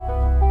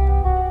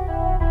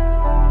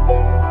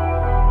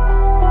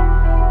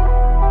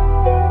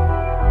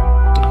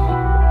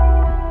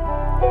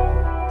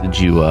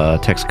you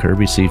text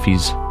Kirby, see if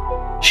he's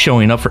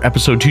showing up for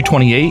episode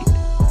 228?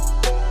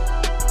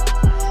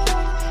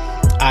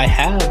 I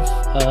have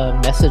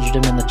messaged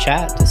him in the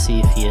chat to see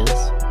if he is.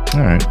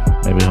 All right,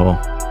 maybe he'll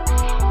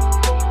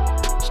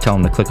just tell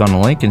him to click on the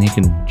link and he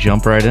can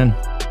jump right in.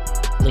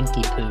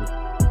 Linky poo.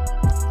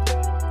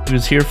 He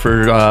was here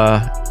for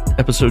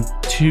episode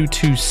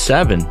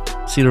 227.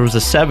 See, there was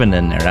a 7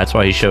 in there. That's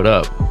why he showed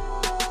up.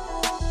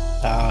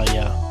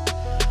 Yeah.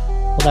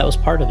 Well, that was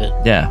part of it.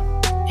 Yeah.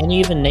 And you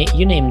even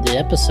you named the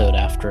episode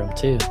after him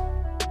too.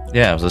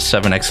 Yeah, it was a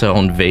 7XL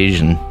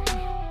invasion.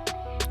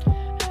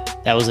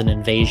 That was an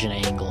invasion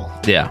angle.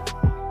 Yeah.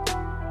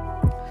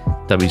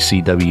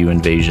 WCW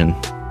invasion.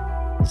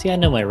 See, I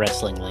know my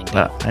wrestling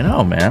lingo. I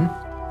know, man.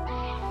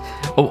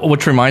 Oh,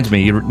 which reminds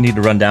me, you need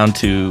to run down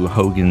to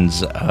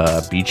Hogan's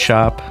Beach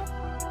Shop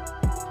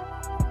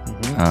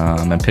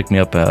and pick me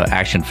up an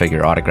action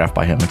figure autographed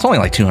by him. It's only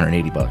like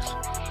 $280.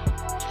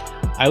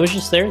 I was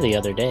just there the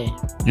other day.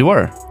 You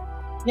were?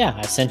 Yeah,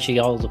 I sent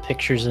you all the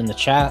pictures in the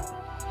chat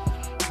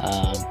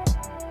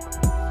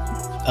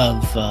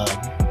of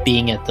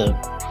being at the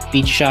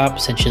beach shop.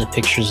 Sent you the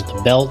pictures of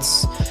the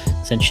belts.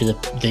 Sent you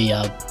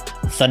the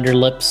Thunder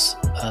Lips.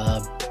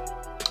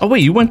 Oh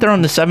wait, you went there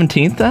on the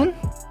 17th then?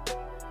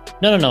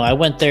 No. I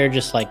went there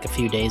just like a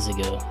few days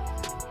ago.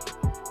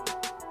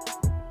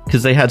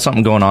 Because they had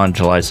something going on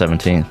July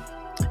 17th.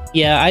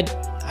 Yeah,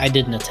 I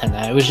didn't attend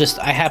that. It was just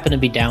I happened to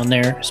be down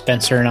there.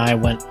 Spencer and I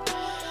went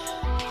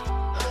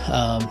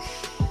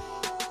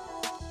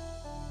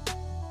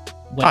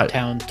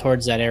down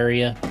towards that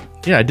area.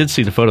 Yeah, I did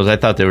see the photos. I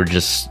thought they were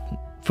just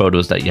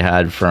photos that you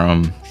had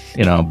from,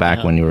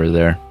 back when you were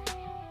there.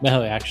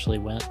 No, I actually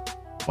went.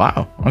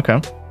 Wow.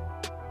 Okay.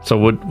 So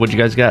what'd you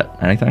guys get?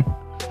 Anything?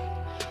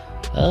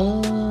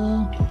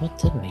 What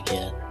did we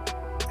get?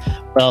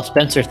 Well,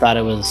 Spencer thought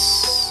it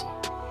was.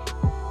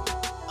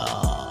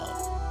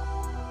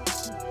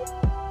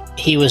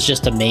 He was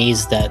just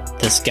amazed that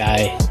this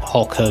guy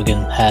Hulk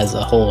Hogan has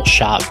a whole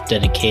shop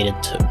dedicated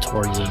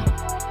towards him.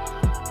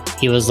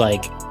 He was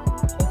like,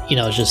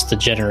 just the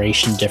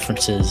generation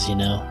differences,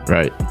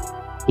 Right.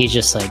 He's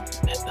just like,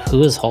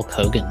 who is Hulk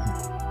Hogan?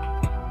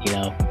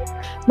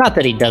 Not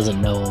that he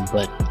doesn't know him,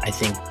 but I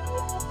think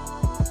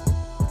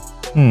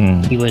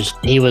he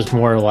was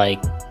more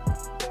like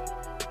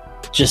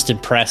just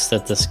impressed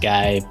that this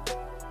guy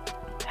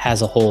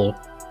has a whole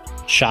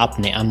shop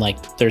name. I'm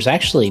like, there's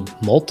actually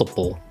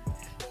multiple.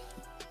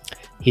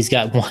 He's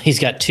got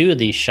 2 of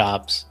these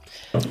shops,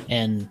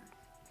 and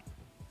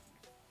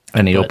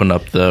he opened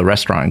up the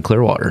restaurant in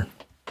Clearwater.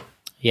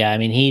 Yeah, I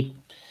mean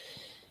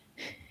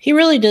he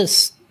really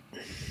does.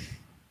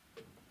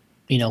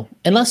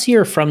 Unless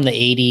you're from the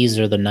 80s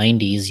or the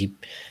 90s,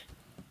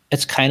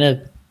 it's kind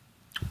of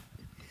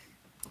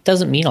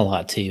doesn't mean a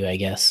lot to you, I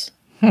guess.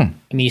 I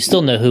mean, you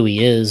still know who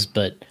he is,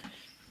 but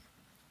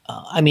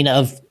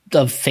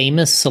of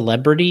famous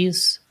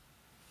celebrities,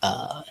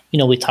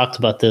 we talked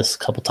about this a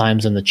couple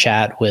times in the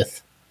chat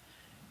with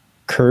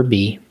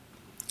Kirby.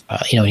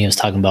 When he was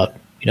talking about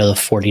the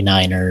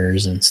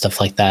 49ers and stuff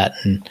like that,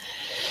 and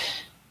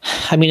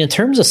I mean, in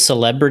terms of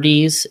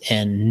celebrities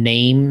and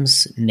name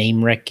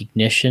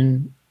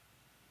recognition,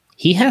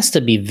 he has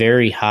to be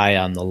very high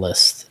on the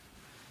list.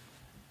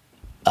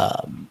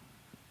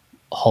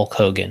 Hulk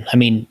Hogan. I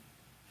mean,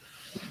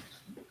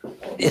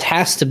 it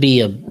has to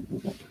be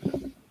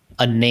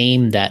a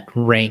name that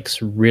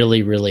ranks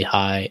really, really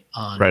high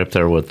on. Right up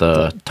there with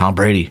Tom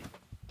Brady.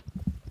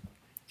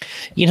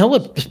 You know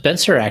what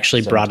Spencer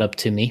actually brought up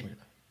to me?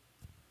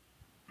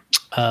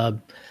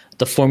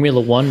 The Formula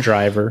One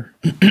driver,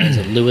 is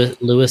it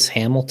Lewis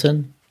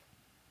Hamilton?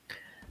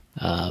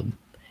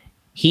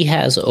 He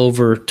has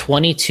over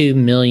 22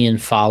 million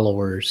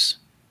followers,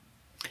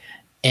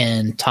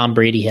 and Tom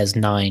Brady has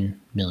 9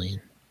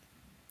 million.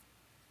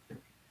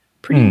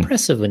 Pretty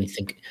impressive when you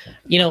think,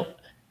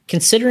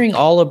 considering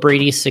all of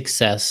Brady's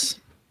success.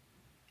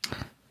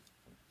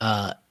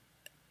 Well,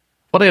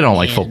 they don't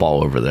like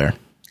football over there.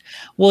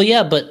 Well,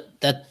 yeah, but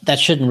that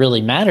shouldn't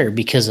really matter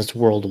because it's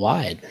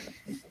worldwide,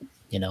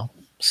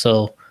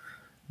 So,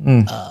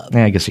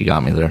 I guess you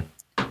got me there.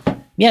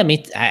 Yeah,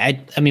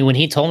 I mean, when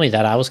he told me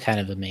that, I was kind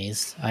of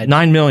amazed.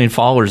 9 million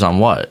followers on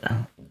what?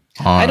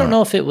 I don't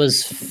know if it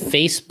was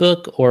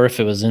Facebook or if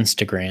it was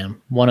Instagram,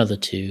 one of the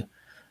two.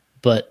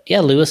 But yeah,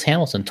 Lewis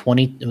Hamilton,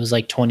 it was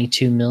like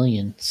 22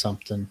 million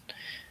something.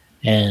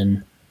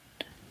 And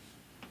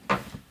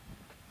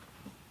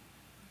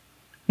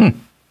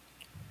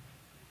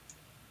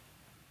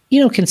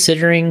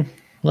considering,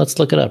 let's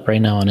look it up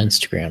right now on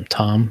Instagram.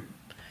 Tom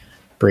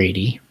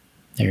Brady.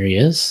 There he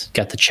is.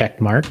 Got the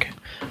check mark.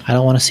 I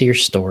don't want to see your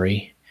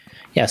story.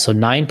 Yeah, so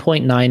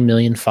 9.9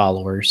 million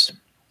followers.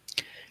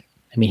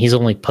 I mean, he's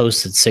only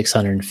posted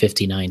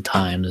 659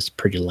 times. That's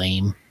pretty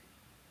lame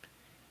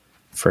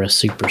for a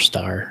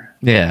superstar.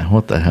 Yeah,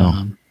 what the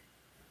hell?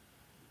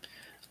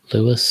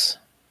 There's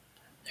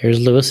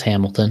Lewis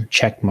Hamilton,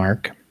 check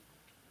mark.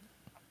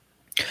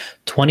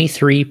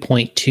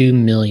 23.2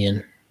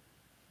 million.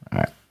 All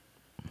right.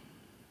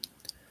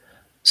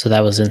 So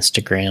that was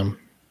Instagram.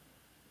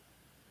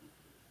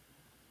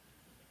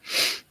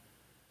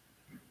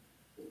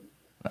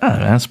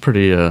 That's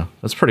pretty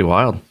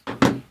wild.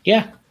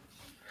 Yeah.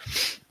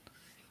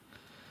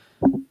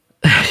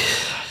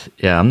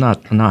 Yeah, I'm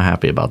not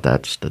happy about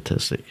that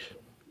statistic.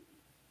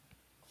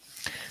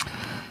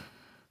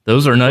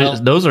 Those are nice.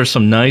 Well, those are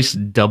some nice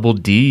double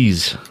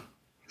D's.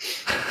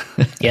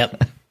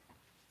 Yep.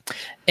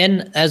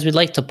 And as we'd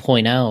like to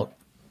point out,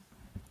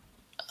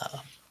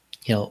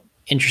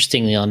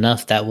 interestingly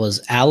enough, that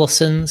was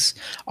Allison's,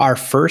 our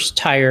first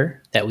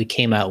tire that we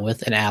came out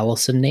with, and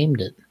Allison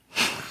named it.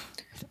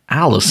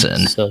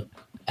 Allison. So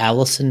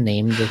Allison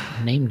named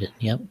it.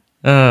 Yep.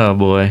 Oh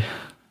boy.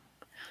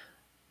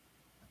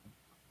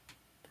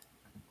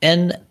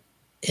 And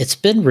it's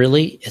been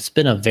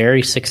a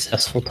very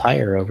successful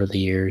tire over the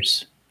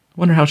years.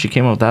 Wonder how she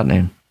came up with that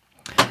name.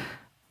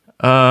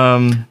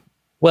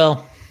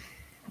 Well,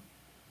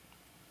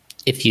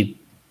 if you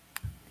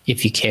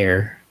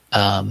care,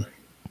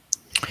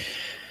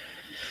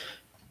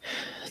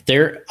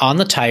 there on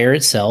the tire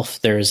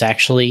itself, there is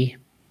actually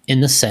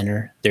in the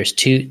center. There's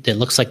two. It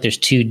looks like there's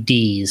two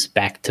D's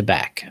back to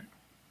back.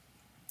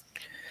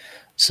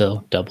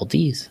 So double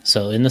D's.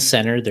 So in the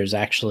center, there's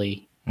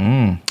actually.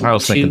 I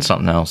was thinking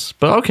something else,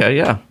 but okay,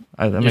 yeah,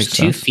 that makes sense.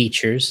 There's two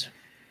features.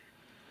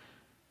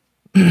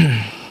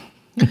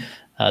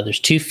 There's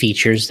two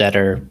features that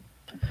are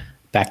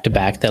back to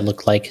back that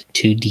look like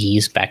two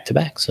D's back to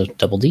back, so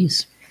double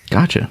D's.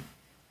 Gotcha.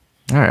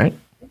 All right.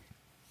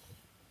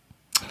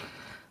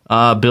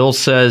 Bill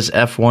says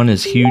F1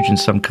 is huge in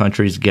some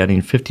countries,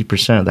 getting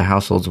 50% of the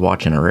households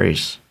watching a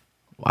race.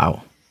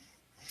 Wow.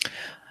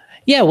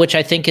 Yeah, which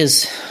I think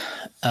is,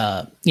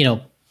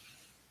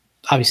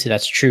 obviously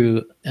that's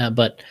true.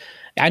 But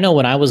I know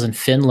when I was in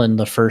Finland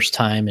the first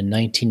time in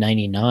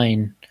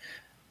 1999,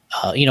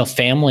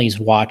 families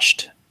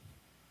watched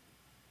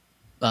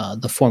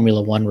the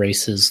Formula One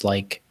races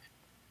like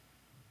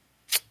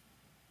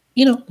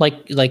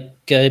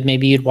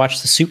maybe you'd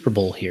watch the Super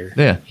Bowl here.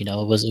 Yeah. It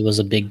was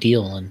a big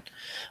deal.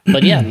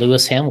 But yeah,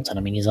 Lewis Hamilton,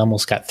 I mean, he's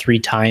almost got 3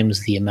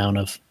 times the amount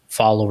of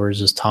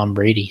followers as Tom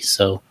Brady.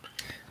 So,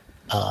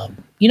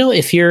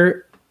 if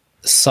you're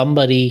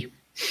somebody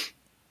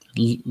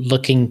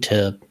looking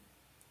to,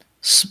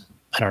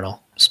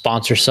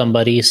 sponsor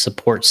somebody,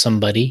 support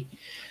somebody,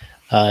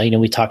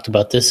 we talked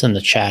about this in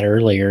the chat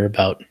earlier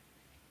about,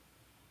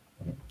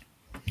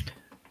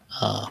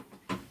 was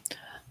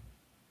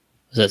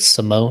that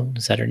Simone?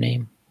 Is that her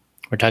name?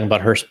 We're talking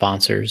about her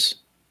sponsors.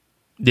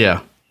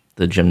 Yeah,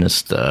 the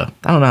gymnast. I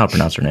don't know how to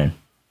pronounce her name.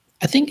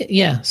 I think,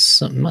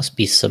 must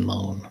be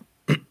Simone.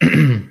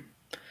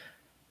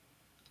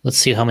 Let's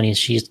see how many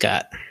she's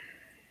got.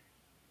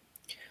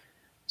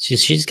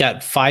 She's got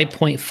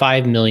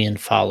 5.5 million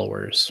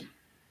followers.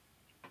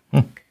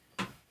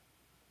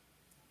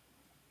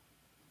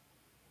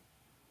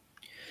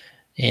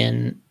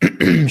 And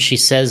she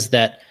says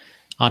that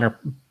on her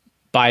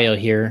bio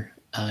here,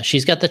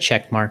 she's got the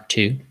check mark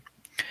too.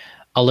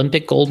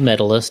 Olympic gold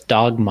medalist,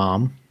 dog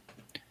mom,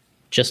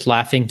 just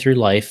laughing through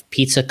life,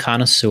 pizza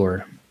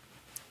connoisseur.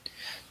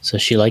 So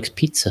she likes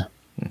pizza.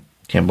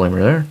 Can't blame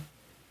her there.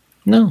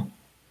 No.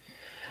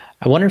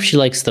 I wonder if she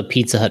likes the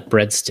Pizza Hut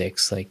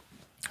breadsticks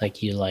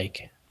like you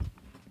like.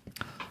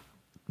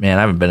 Man,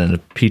 I haven't been in a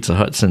Pizza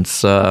Hut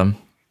since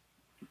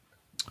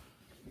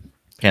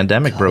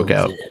pandemic broke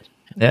out.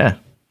 Yeah.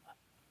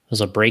 It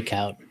was a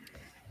breakout.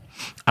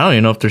 I don't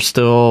even know if they're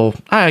still.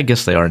 I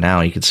guess they are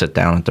now. You could sit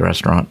down at the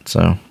restaurant,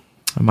 so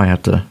I might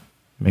have to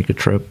make a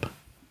trip.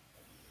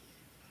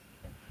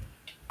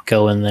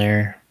 Go in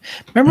there.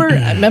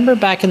 Remember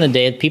back in the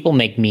day, people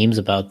make memes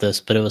about this,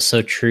 but it was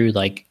so true.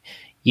 Like,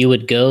 you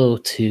would go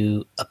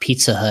to a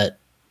Pizza Hut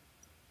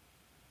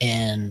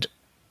and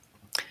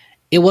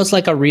it was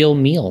like a real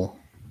meal.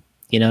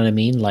 You know what I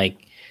mean? Like,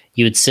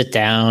 you would sit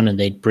down and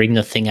they'd bring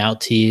the thing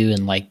out to you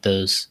in like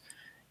those,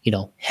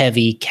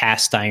 heavy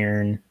cast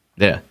iron.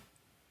 Yeah.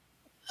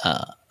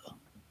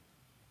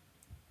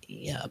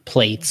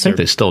 Plates. I think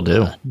they still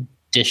do.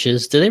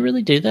 Dishes. Do they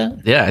really do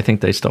that? Yeah, I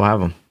think they still have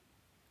them.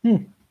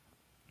 And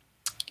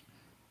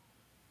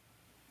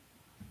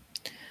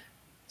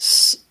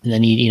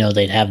then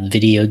they'd have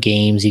video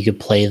games you could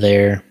play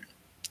there.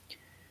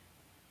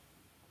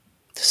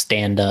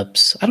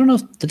 Stand-ups. I don't know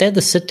did they have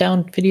the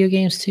sit-down video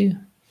games too?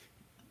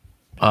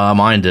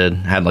 Mine did.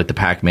 Had like the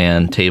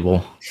Pac-Man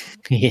table.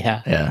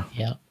 Yeah.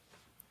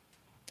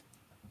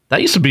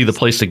 That used to be the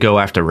place to go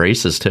after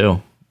races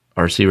too.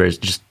 RC race.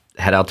 Just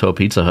head out to a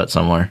Pizza Hut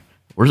somewhere.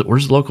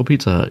 Where's the local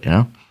Pizza Hut?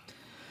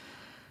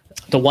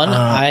 The one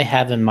I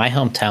have in my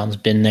hometown's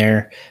been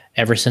there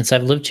ever since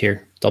I've lived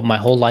here. My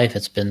whole life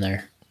it's been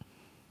there.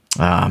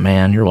 Ah,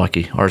 man, you're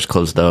lucky. Ours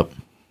closed up.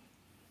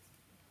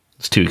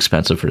 It's too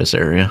expensive for this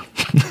area.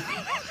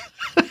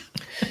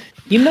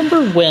 You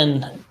remember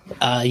when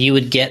you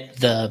would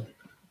get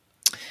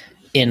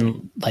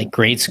in like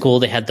grade school,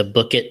 they had the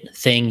book it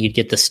thing. You'd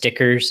get the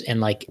stickers,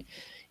 and like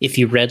if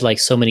you read like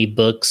so many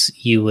books,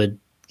 you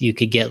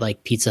could get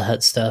like Pizza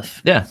Hut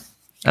stuff. Yeah,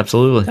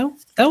 absolutely.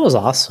 That was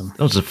awesome.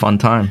 That was a fun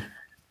time.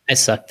 I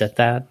sucked at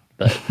that,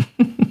 but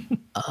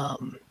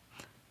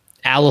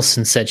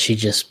Allison said she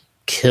just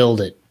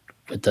killed it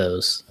with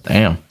those.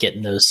 Damn.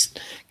 Getting those,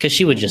 because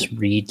she would just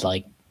read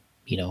like,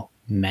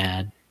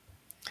 mad.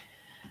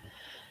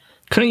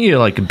 Couldn't you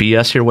like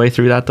BS your way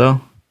through that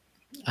though?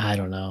 I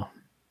don't know.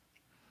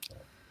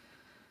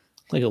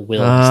 Like a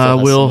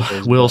Will.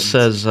 Will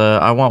says,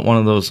 I want one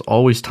of those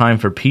always time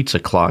for pizza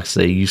clocks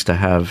they used to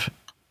have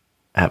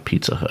at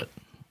Pizza Hut.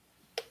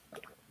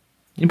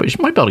 Yeah, but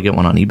you might be able to get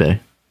one on eBay.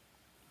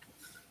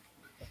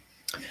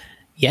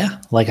 Yeah,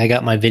 like I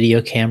got my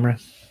video camera.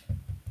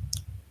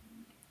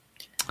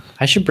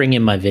 I should bring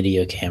in my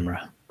video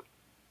camera.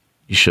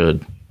 You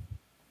should.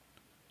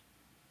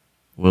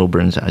 Will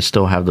Burns, I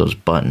still have those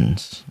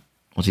buttons.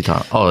 What's he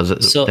talking? Oh, is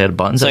it? So they had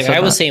buttons. Like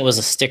I was saying, it was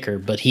a sticker,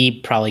 but he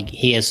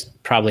has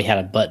probably had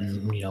a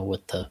button,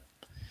 with the.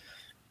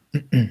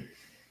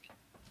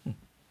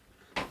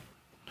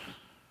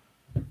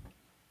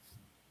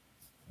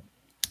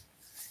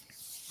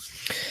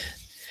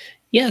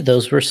 Yeah,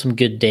 those were some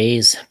good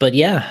days, but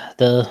yeah,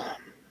 the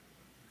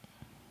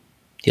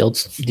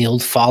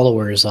old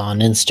followers on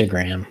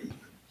Instagram.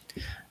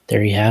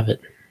 There you have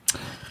it.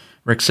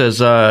 Rick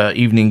says,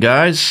 evening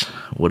guys.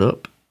 What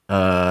up?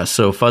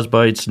 So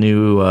Fuzzbite's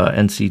new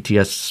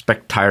NCTS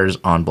spec tires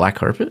on black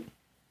carpet?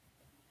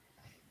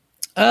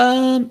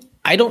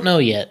 I don't know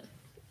yet.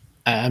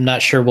 I'm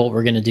not sure what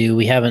we're going to do.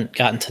 We haven't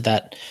gotten to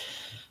that.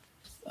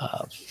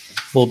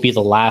 Will be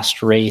the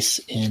last race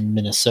in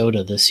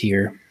Minnesota this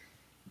year.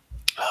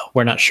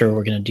 We're not sure what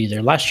we're going to do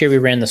there. Last year we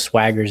ran the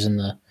Swaggers and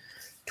the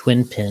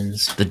Twin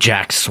Pins. The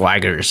Jack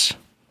Swaggers.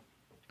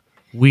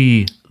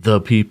 We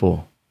the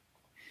people.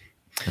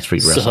 That's for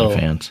you wrestling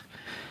fans.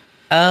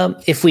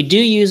 If we do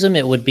use them,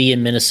 it would be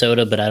in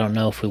Minnesota, but I don't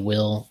know if we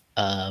will.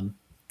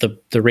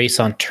 The race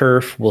on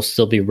turf will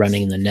still be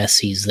running the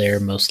Nessies there,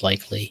 most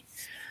likely,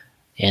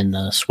 and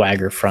the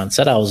Swagger fronts.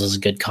 That always is a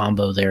good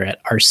combo there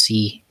at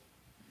RC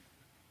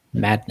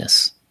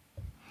Madness.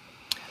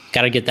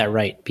 Got to get that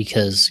right,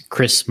 because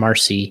Chris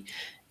Marcy,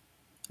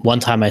 one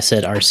time I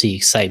said RC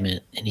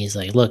Excitement, and he's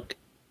like, look,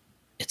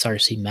 it's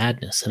RC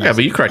Madness. And yeah,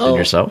 but you corrected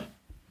yourself.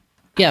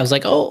 Yeah, I was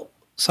like, oh,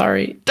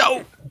 sorry.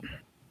 Don't.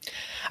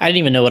 I didn't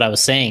even know what I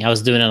was saying. I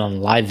was doing it on the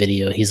live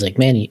video. He's like,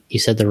 man, you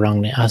said the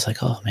wrong name. I was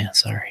like, oh, man,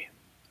 sorry.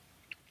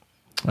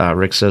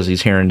 Rick says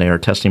he's hearing they are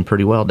testing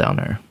pretty well down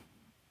there.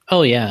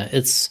 Oh, yeah.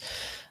 It's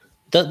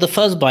the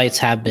Fuzz Bites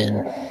have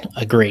been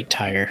a great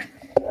tire.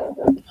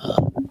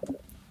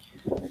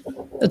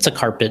 It's a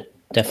carpet,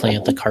 definitely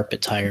the carpet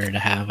tire to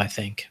have, I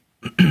think.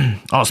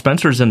 Oh,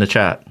 Spencer's in the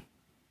chat.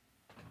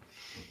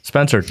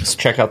 Spencer, just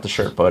check out the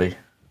shirt, buddy.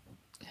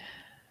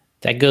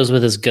 That goes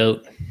with his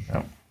goat.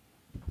 Oh.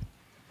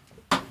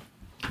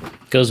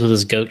 Goes with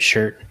his goat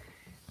shirt.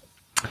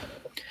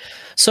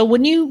 So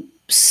when you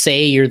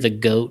say you're the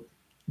GOAT,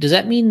 does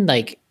that mean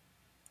like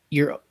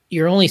you're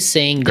only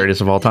saying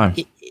greatest of all time?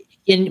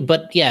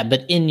 But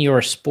in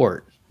your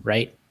sport,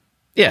 right?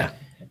 Yeah.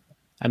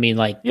 I mean,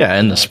 like, yeah,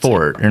 in the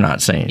sport, you're not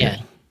saying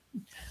it.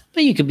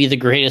 But you could be the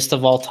greatest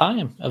of all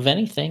time of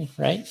anything,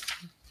 right?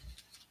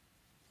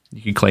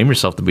 You could claim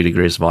yourself to be the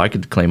greatest of all. I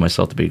could claim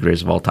myself to be the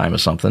greatest of all time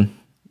of something.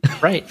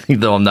 Right.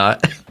 Though I'm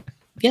not.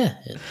 Yeah,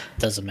 it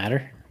doesn't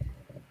matter.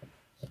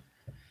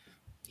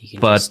 You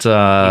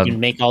can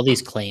make all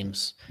these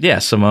claims. Yeah,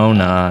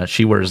 Simone,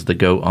 she wears the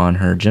GOAT on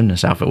her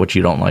gymnast outfit, which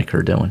you don't like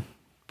her doing.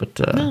 But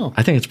no,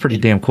 I think it's pretty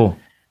damn cool.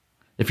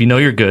 If you know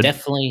you're good,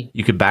 definitely,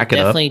 you could back it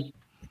up.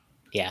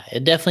 Yeah,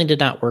 it definitely did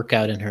not work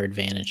out in her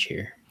advantage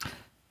here.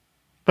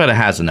 But it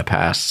has in the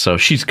past, so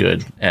she's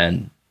good.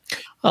 And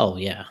oh,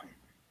 yeah.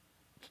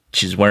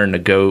 She's wearing the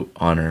GOAT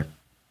on her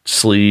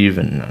sleeve,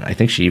 and I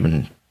think she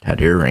even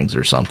had earrings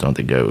or something with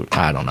the GOAT.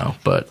 I don't know,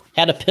 but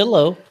had a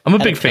pillow. I'm a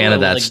big fan of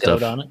that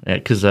stuff. Yeah,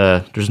 because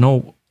there's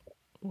no,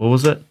 what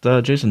was it,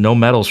 Jason? No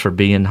medals for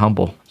being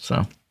humble.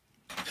 So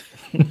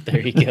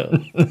there you go.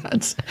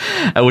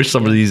 I wish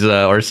some of these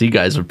RC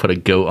guys would put a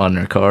GOAT on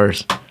their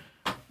cars.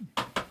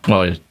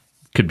 Well, it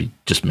could be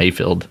just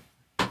Mayfield.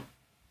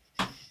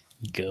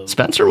 GOAT.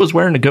 Spencer was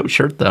wearing a GOAT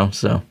shirt though,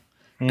 so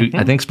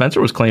I think Spencer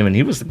was claiming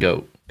he was the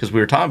GOAT, because we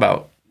were talking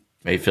about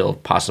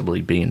Mayfield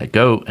possibly being a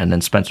GOAT, and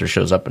then Spencer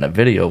shows up in a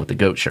video with the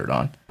GOAT shirt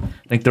on.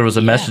 I think there was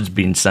a message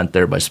being sent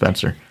there by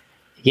Spencer.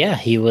 Yeah,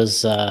 he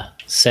was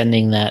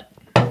sending that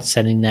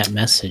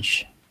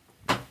message.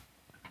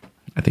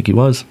 I think he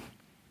was.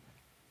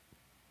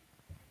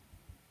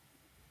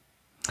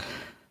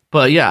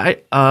 But yeah,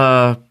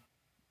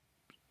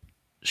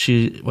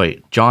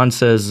 John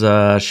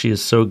says she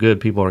is so good,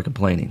 people are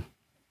complaining.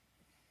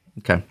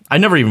 Okay. I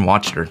never even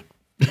watched her.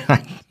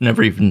 I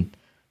never even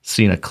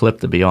seen a clip,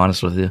 to be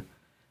honest with you.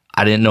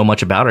 I didn't know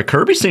much about her.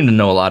 Kirby seemed to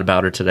know a lot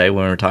about her today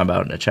when we were talking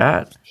about it in the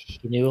chat. He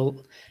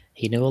knew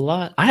a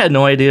lot. I had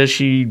no idea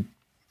she,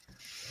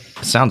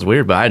 it sounds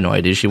weird, but I had no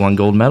idea she won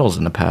gold medals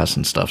in the past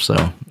and stuff,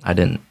 so I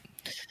didn't.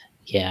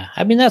 Yeah,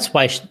 I mean, that's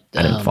why I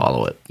didn't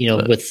follow it.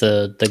 With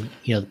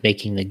the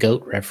making the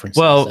GOAT references.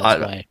 Well,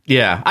 I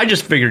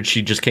just figured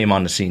she just came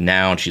on the scene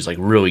now and she's like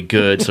really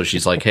good. So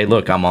she's like, hey,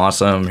 look, I'm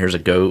awesome. Here's a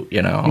GOAT.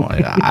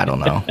 I don't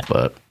know,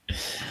 but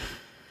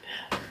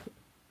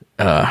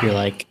you're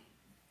like,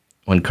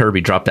 when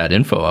Kirby dropped that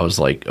info, I was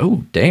like,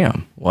 oh,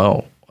 damn.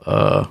 Well,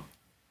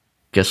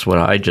 guess what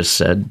I just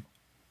said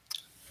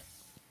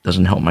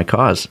doesn't help my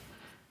cause.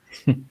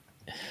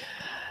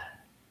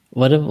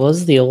 What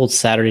was the old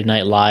Saturday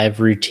Night Live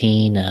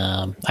routine?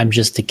 I'm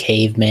just a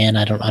caveman.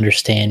 I don't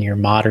understand your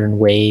modern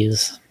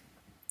ways.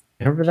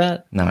 Remember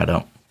that? No, I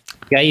don't.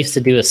 The guy used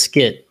to do a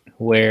skit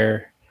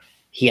where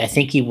I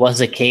think he was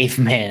a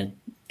caveman.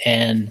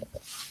 And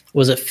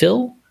was it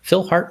Phil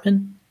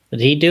Hartman?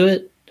 Did he do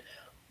it?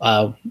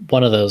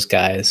 One of those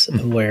guys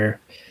where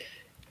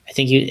I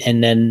think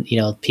and then,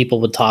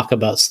 people would talk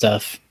about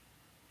stuff.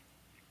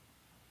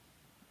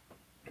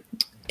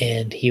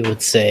 And he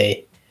would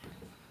say,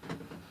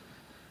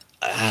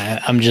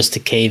 I'm just a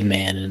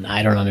caveman and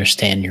I don't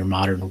understand your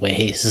modern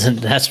ways. And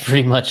that's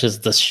pretty much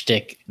as the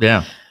shtick.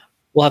 Yeah.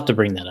 We'll have to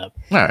bring that up.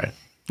 All right.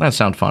 That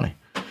sounds funny.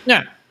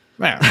 Yeah.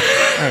 All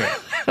right.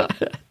 All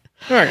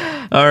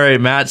right. All right.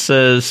 Matt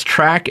says,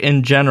 track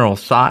in general,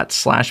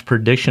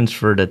 thoughts/predictions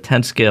for the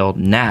 10 scale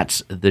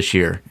Nats this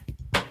year.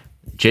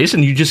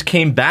 Jason, you just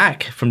came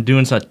back from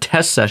doing a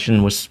test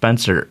session with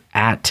Spencer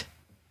at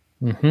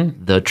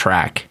the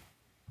track.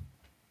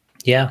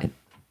 Yeah.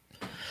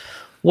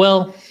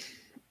 Well,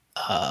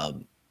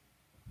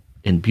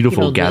 in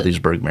beautiful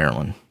Gaithersburg,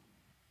 Maryland.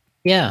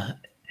 Yeah.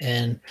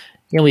 And,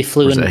 we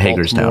flew into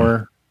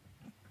Baltimore.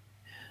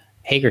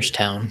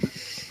 Hagerstown.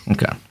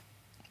 Okay.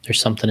 There's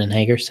something in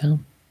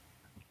Hagerstown?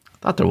 I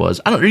thought there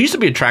was. I don't know. There used to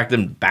be a track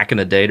then back in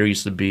the day. There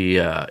used to be,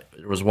 there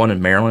was one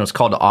in Maryland. It was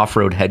called the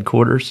Off-Road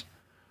Headquarters.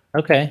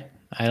 Okay.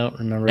 I don't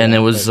remember. And it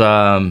was,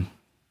 I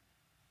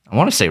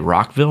want to say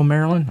Rockville,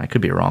 Maryland. I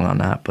could be wrong on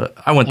that, but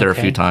I went there a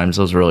few times.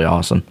 It was really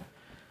awesome.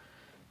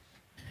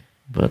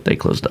 But they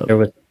closed up.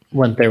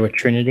 Went there with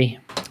Trinity?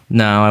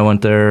 No, I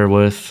went there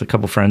with a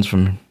couple friends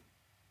from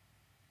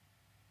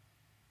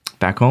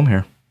back home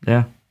here.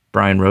 Yeah.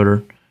 Brian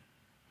Roeder,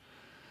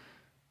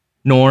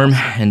 Norm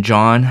and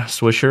John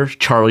Swisher,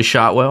 Charlie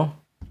Shotwell.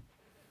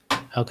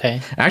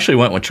 Okay. I actually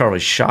went with Charlie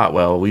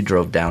Shotwell. We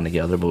drove down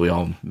together, but we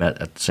all met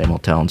at the same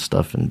hotel and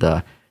stuff.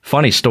 And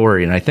funny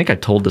story, and I think I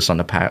told this on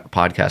the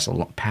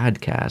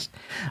podcast.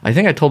 I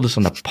think I told this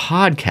on the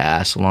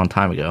podcast a long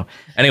time ago.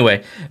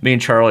 Anyway, me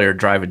and Charlie are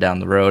driving down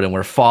the road, and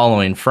we're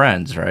following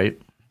friends, right?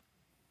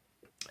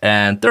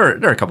 And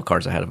they're a couple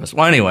cars ahead of us.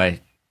 Well, anyway,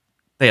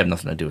 they have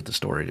nothing to do with the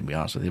story, to be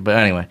honest with you. But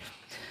anyway,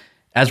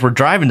 as we're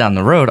driving down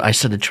the road, I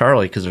said to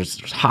Charlie, because there's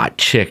this hot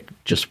chick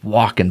just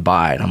walking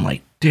by, and I'm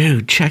like,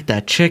 dude, check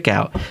that chick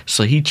out.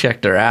 So he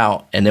checked her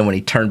out, and then when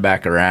he turned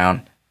back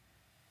around,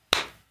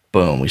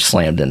 boom, we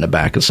slammed in the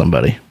back of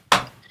somebody.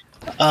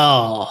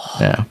 Oh.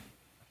 Yeah.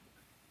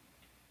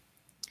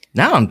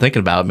 Now I'm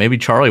thinking about it. Maybe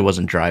Charlie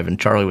wasn't driving.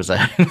 Charlie was,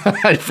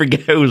 I forget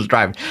who was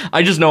driving.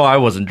 I just know I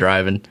wasn't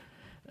driving.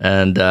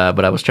 And,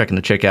 but I was checking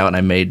the chick out, and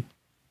I made,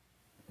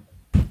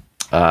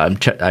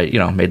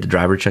 made the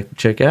driver check the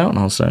chick out, and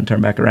all of a sudden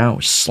turned back around,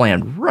 was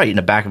slammed right in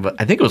the back of it.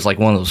 I think it was like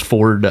one of those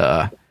Ford,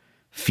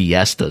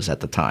 Fiestas at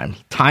the time.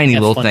 Tiny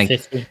little thing.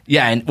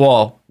 Yeah, and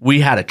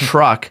we had a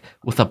truck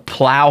with a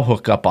plow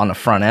hookup on the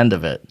front end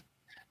of it.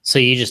 So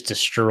you just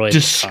destroyed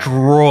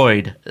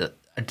that.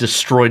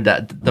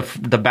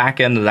 The back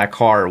end of that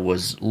car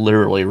was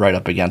literally right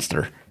up against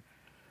her.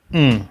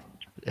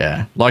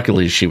 Yeah.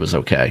 Luckily she was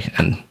okay.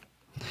 And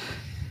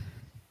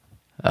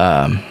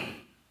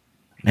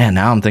man,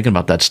 now I'm thinking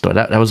about that story.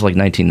 That was like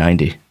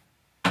 1990.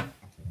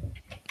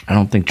 I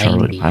don't think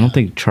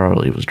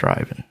Charlie was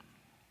driving.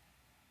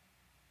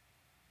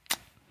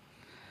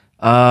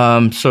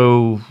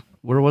 So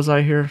where was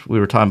I here? We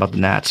were talking about the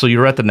Nats. So you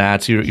were at the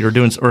Nats.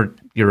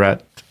 You're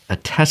at a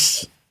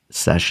test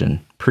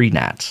session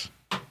pre-Nats.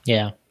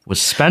 Yeah. With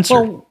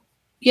Spencer. Well,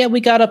 yeah,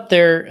 we got up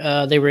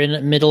there. They were in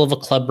the middle of a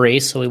club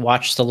race, so we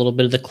watched a little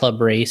bit of the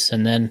club race,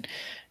 and then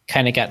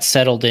kind of got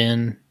settled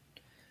in.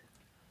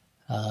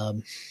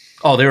 They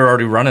were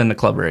already running the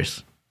club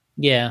race.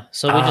 Yeah,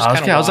 so we just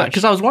kind of watched.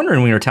 Because I was wondering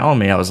when you were telling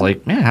me, I was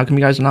like, man, how come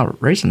you guys are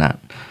not racing that?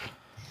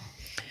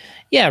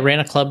 Yeah, ran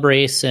a club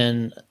race,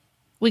 and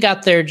we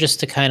got there just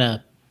to kind of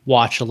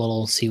watch a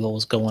little, see what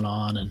was going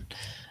on. And,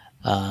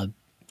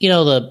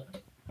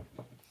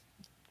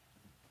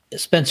 the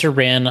Spencer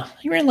ran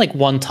like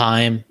one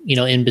time,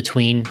 in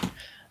between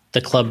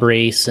the club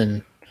race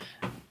and,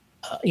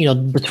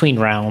 between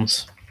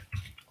rounds.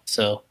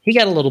 So he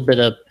got a little bit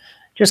of,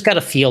 just got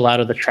a feel out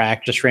of the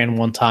track, just ran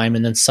one time.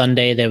 And then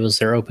Sunday, that was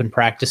their open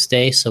practice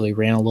day. So we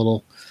ran ran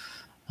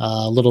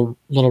a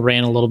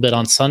little bit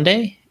on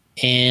Sunday.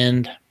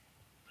 And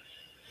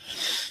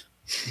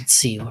let's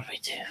see, what did we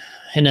do?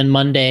 And then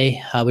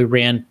Monday, we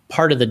ran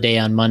part of the day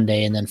on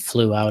Monday and then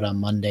flew out on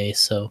Monday.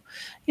 So,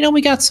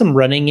 we got some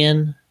running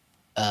in,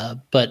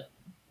 but,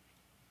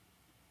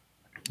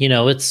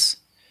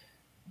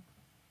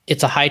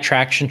 it's a high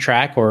traction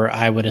track, or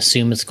I would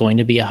assume it's going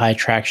to be a high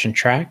traction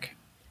track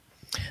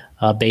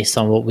based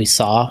on what we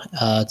saw.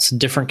 It's a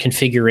different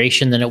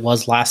configuration than it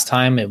was last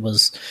time. It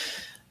was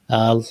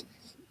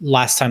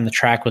last time the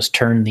track was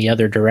turned the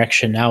other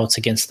direction. Now it's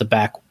against the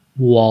back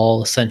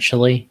wall,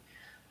 essentially.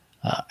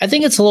 I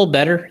think it's a little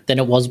better than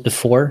it was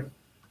before.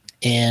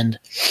 And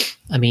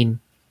I mean,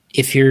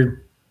 if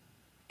you're,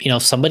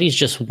 if somebody's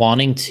just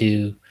wanting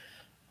to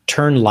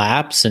turn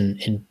laps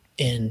and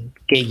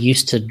get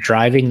used to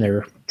driving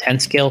their 10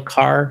 scale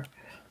car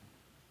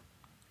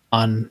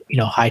on,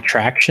 high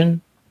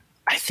traction,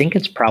 I think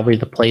it's probably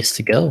the place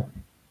to go.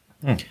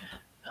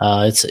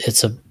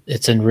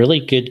 It's in really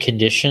good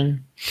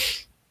condition,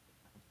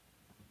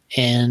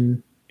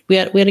 and we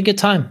had a good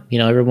time.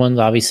 Everyone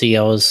obviously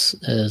always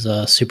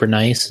is super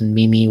nice, and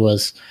Mimi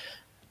was,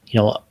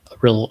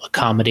 real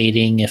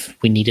accommodating if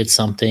we needed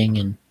something,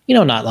 and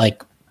not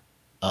like,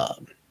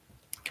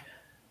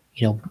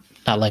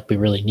 not like we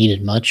really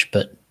needed much,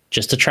 but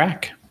just a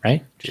track,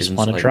 right? Just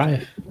want to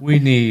drive. We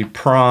need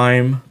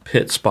prime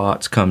pit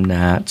spots come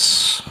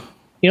Nats.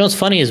 What's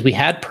funny is we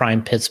had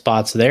prime pit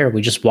spots there.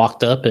 We just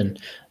walked up and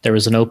there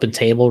was an open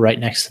table right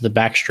next to the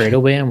back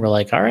straightaway, and we're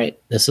like, all right,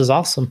 this is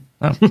awesome.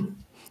 Oh,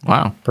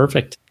 wow.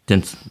 Perfect.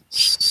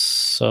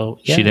 So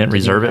yeah, she didn't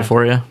reserve it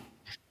for you?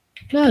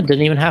 No,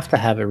 didn't even have to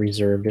have it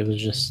reserved. It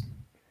was just.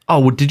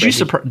 Oh, did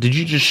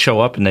you just show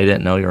up and they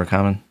didn't know you were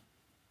coming?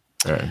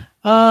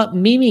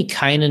 Mimi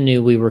kind of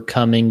knew we were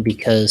coming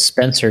because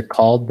Spencer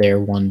called there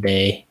one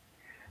day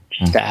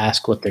just to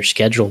ask what their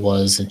schedule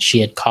was, and she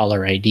had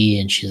caller ID,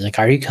 and she's like,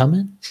 "Are you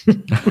coming?"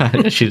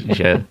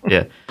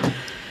 Yeah.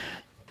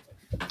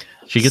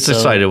 She gets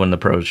excited when the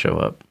pros show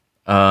up.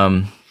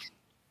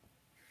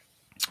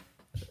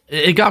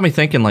 It got me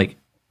thinking, like,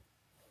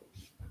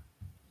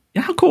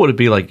 how cool would it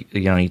be, like,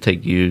 you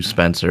take you,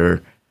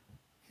 Spencer,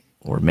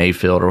 or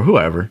Mayfield, or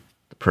whoever,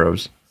 the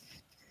pros,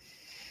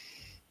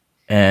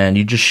 and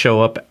you just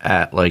show up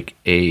at, like,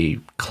 a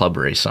club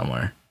race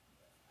somewhere.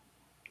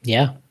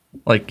 Yeah.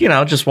 Like,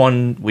 just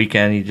one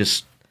weekend, you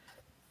just,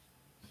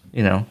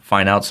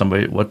 find out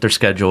what their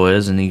schedule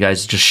is, and you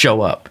guys just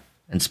show up,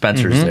 and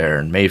Spencer's there,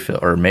 and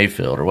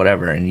Mayfield or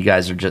whatever, and you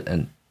guys are just,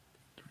 and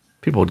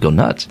people would go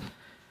nuts.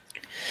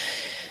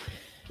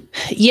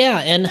 Yeah,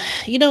 and,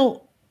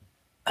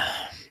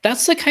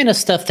 that's the kind of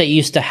stuff that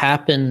used to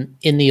happen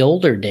in the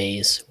older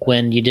days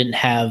when you didn't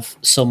have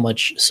so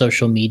much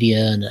social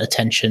media and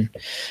attention,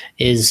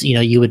 is,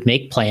 you would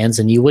make plans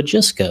and you would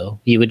just go.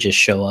 You would just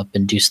show up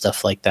and do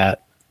stuff like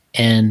that.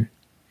 And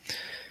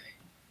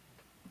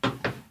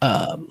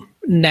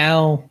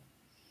now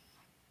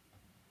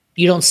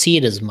you don't see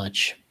it as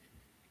much.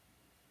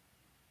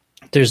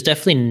 There's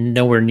definitely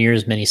nowhere near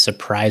as many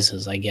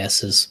surprises, I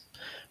guess, is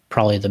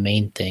probably the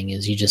main thing,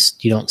 is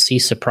you don't see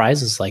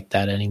surprises like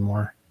that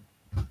anymore.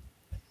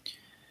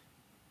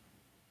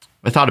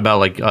 I thought about,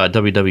 like,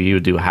 WWE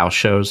would do house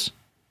shows,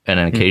 and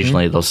then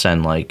occasionally they'll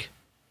send, like,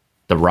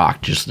 The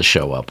Rock just to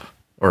show up,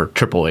 or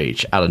Triple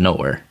H out of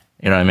nowhere.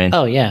 You know what I mean?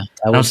 Oh, yeah.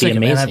 That would be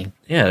amazing.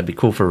 Man, it'd be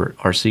cool for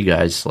RC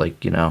guys, like,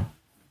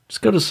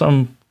 just go to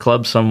some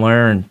club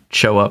somewhere and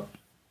show up.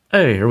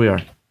 Hey, here we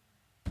are.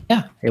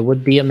 Yeah, it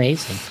would be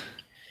amazing.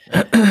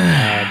 But,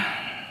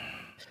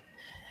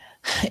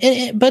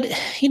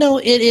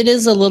 it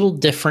is a little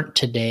different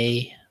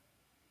today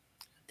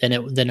than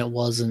it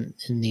was in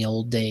the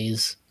old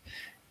days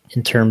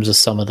in terms of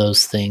some of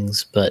those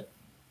things. But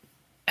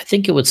I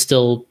think it would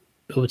still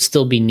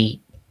be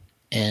neat,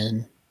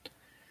 and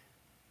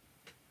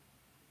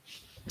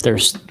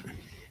there's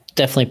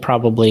definitely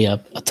probably a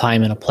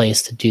time and a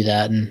place to do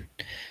that and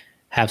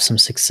have some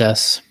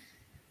success.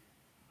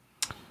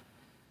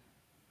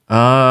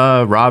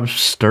 Rob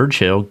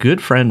Sturgill,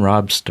 good friend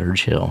Rob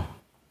Sturgill.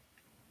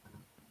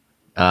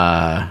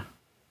 I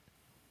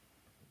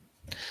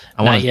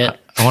want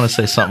to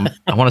say something.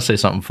 I want to say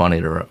something funny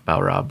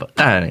about Rob, but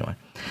anyway.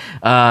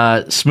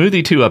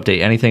 Smoothie 2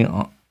 update.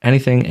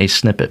 Anything? A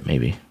snippet,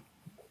 maybe.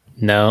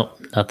 No,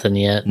 nothing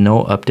yet.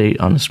 No update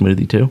on the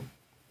Smoothie 2.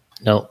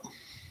 Nope.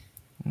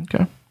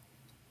 Okay.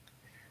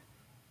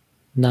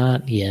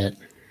 Not yet.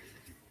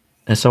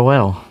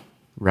 SOL,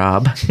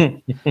 Rob.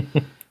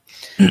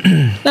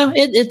 No,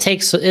 it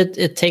takes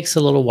a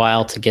little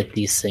while to get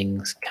these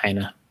things kind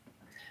of.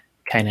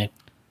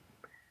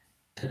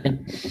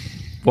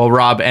 Well,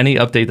 Rob, any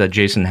update that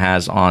Jason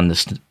has on the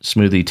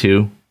Smoothie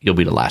 2, you'll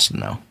be the last to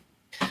know.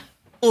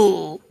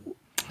 Oh.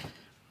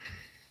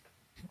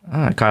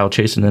 Kyle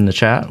chasing in the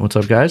chat. What's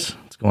up, guys?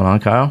 What's going on,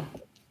 Kyle?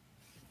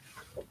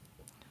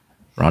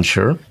 Ron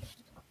Sure.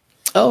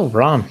 Oh,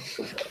 Ron.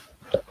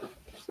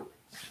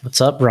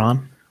 What's up,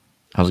 Ron?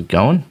 How's it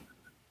going?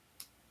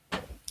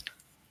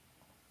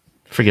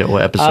 Forget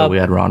what episode we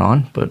had Ron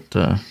on, but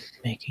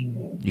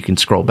you can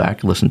scroll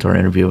back and listen to our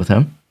interview with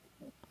him.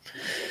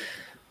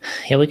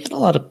 Yeah, we get a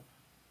lot of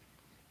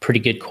pretty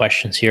good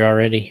questions here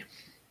already.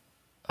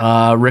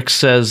 Rick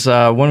says,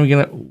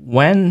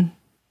 when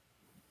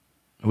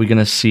are we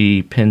gonna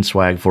see Pin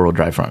Swag 4-wheel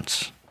drive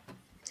fronts?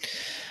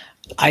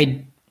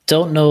 I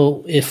don't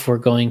know if we're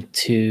going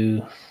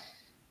to.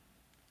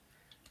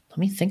 Let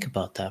me think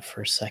about that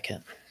for a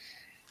second.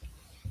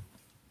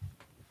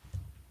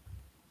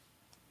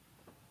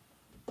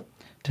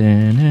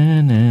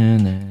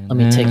 Let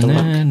me take a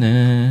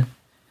look.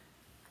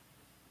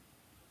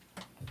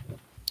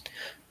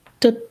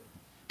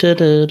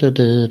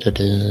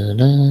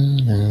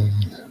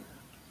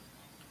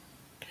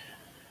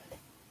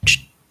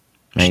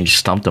 Man, you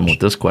stumped him with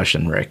this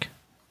question, Rick.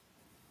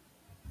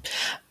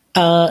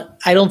 I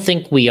don't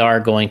think we are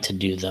going to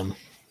do them.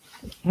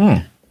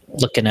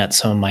 Looking at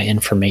some of my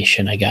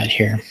information I got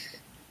here.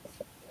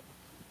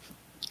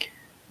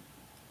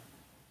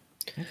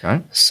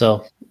 Okay.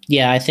 So,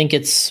 yeah, I think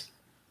it's...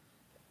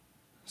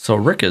 So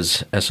Rick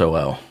is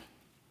SOL.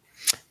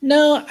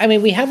 No, I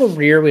mean, we have a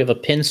rear. We have a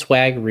pin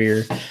swag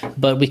rear.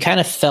 But we kind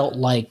of felt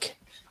like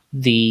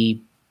the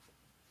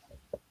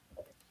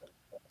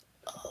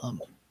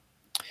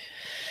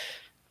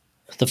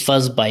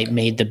fuzz bite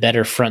made the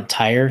better front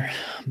tire.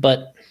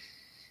 But,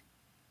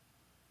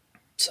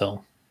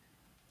 so...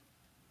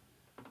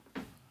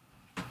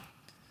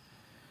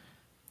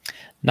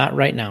 Not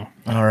right now.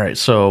 All right.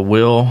 So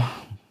Will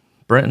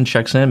Brenton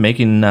checks in,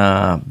 making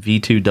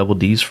V2 double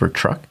Ds for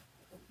truck.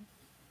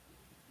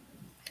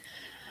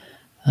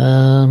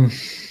 I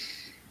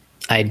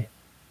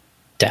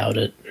doubt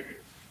it.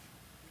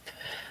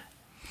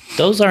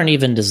 Those aren't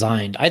even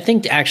designed. I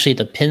think actually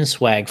the pin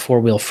swag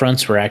 4-wheel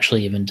fronts were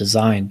actually even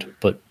designed,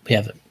 but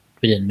we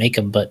didn't make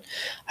them. But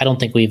I don't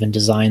think we even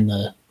designed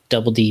the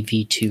double D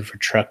V2 for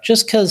truck,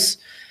 just because.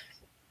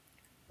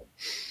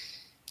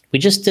 We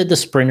just did the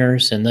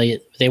sprinters and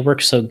they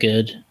work so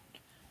good.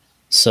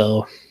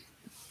 So,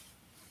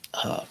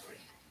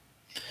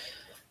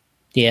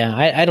 yeah,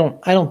 I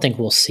don't think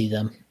we'll see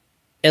them,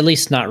 at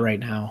least not right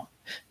now.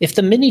 If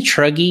the mini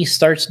Truggy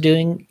starts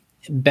doing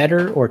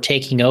better or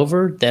taking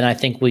over, then I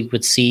think we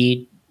would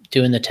see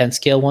doing the 10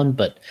 scale one.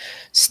 But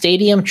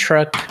stadium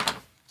truck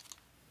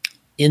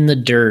in the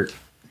dirt,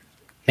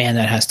 man,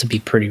 that has to be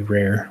pretty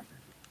rare.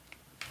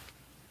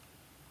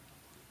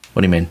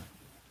 What do you mean?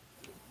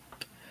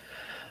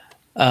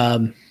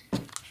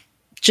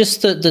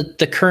 Just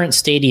the current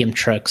stadium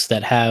trucks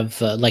that have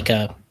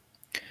the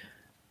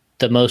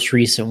most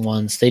recent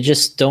ones, they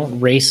just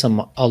don't race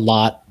them a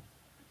lot.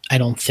 I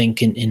don't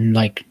think in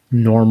like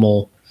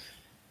normal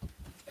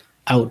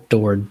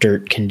outdoor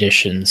dirt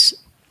conditions.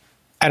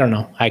 I don't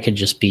know. I could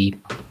just be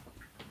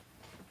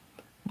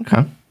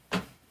okay.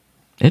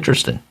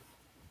 Interesting.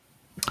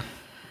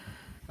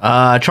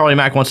 Charlie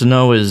Mack wants to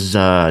know, is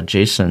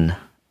Jason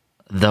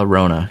the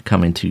Rona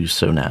coming to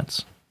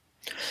Sonats?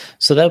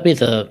 So that would be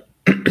the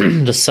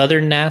the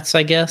Southern Nats,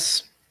 I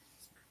guess,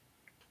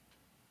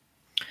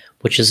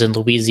 which is in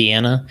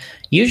Louisiana.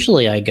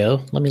 Usually I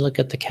go. Let me look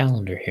at the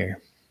calendar here.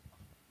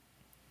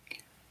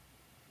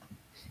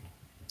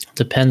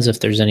 Depends if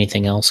there's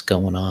anything else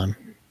going on.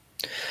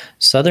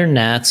 Southern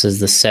Nats is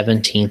the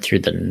 17th through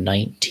the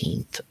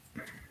 19th.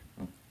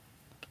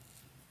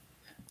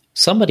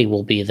 Somebody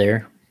will be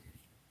there.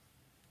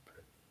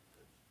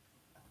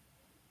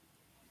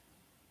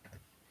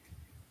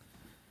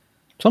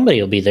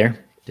 Somebody will be there.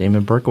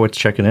 Damon Berkowitz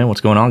checking in.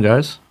 What's going on,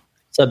 guys?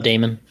 What's up,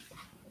 Damon?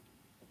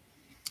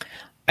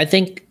 I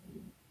think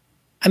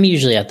I'm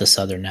usually at the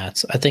Southern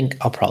Nats. I think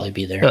I'll probably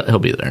be there. He'll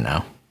be there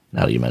now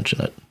that you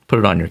mention it. Put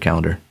it on your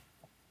calendar.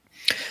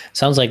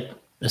 Sounds like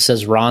it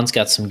says Ron's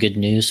got some good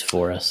news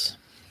for us.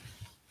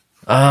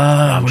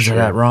 Where's it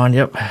at, Ron?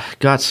 Yep.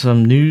 Got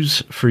some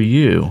news for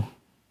you.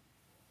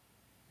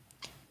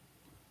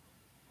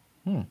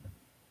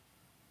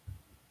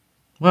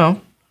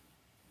 Well,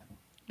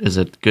 is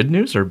it good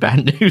news or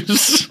bad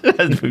news?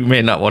 We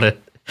may not want to.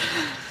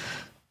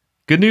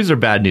 Good news or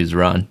bad news,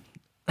 Ron?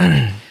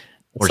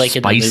 Or like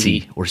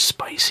spicy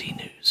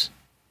news.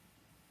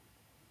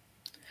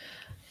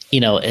 You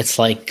know, it's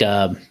like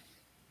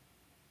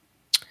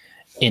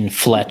in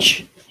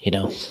Fletch, you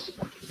know.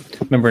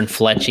 Remember in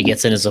Fletch, he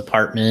gets in his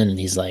apartment and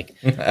he's like,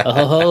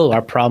 oh,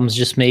 our problems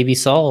just may be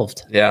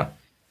solved. Yeah.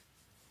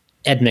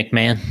 Ed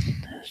McMahon,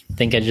 I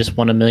think I just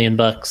won $1 million.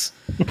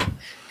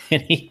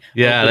 And he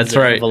that's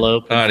right.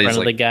 Envelope in front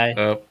of the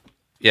guy.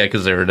 Yeah,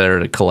 because they were there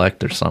to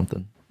collect or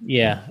something.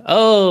 Yeah.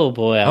 Oh,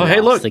 boy. I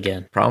lost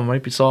again. Problem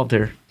might be solved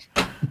here.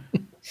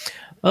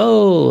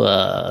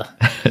 I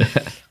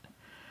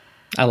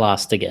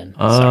lost again.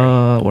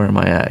 Sorry. Where am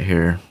I at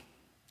here?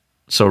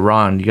 So,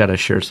 Ron, you got to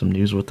share some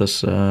news with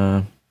us.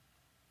 I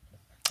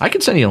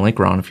can send you a link,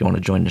 Ron, if you want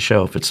to join the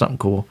show, if it's something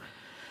cool.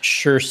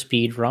 Sure,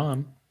 speed,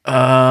 Ron.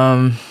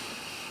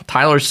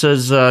 Tyler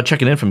says,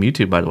 checking in from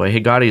YouTube, by the way.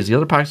 Hey, Gotti, is the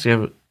other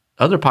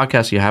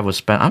podcast you have with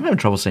Spencer? I'm having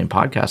trouble saying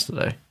podcast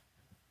today.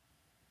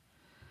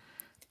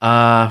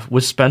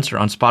 With Spencer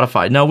on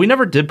Spotify. No, we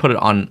never did put it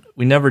on.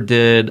 We never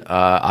did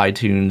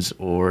iTunes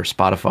or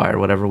Spotify or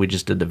whatever. We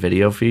just did the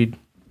video feed.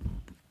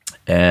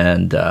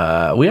 And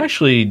we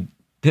actually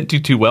didn't do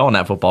too well on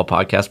that football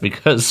podcast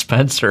because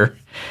Spencer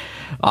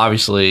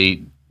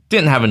obviously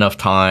didn't have enough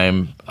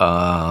time.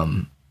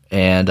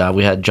 And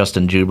we had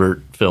Justin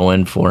Jubert fill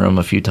in for him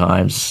a few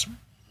times,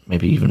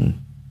 maybe even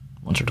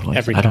once or twice.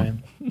 Every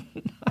time.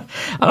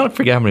 I don't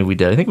forget how many we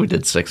did. I think we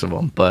did 6 of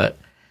them, but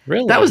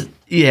really, that was,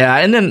 yeah.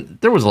 And then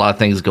there was a lot of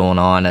things going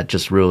on that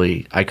just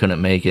really, I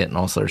couldn't make it and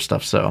all this other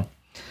stuff. So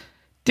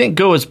didn't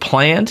go as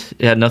planned.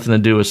 It had nothing to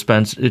do with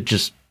Spence. It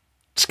just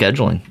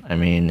scheduling. I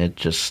mean,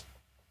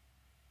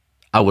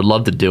 I would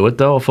love to do it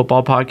though, a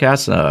football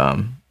podcast.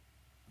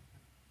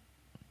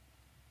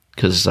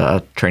 Cause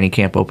training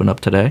camp opened up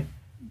today.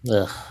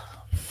 Ugh,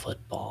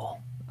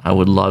 Football. I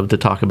would love to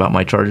talk about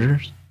my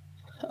Chargers.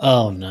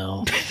 Oh,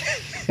 no.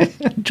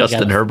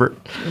 Justin Herbert.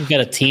 We've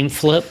got a team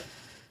flip.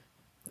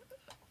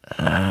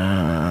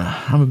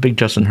 I'm a big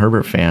Justin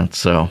Herbert fan,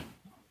 so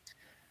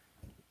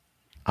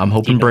I'm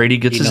hoping Brady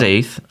gets his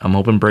 8th. I'm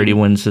hoping Brady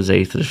wins his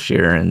 8th this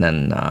year, and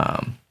then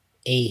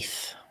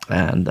 8th.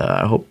 And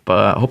I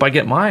hope I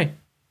get my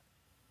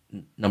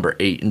number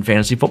 8 in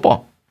fantasy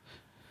football.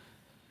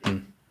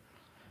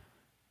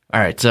 All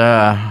right,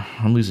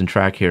 I'm losing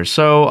track here.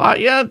 So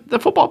yeah, the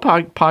football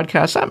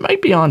podcast that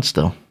might be on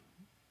still,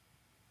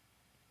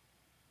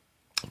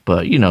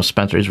 but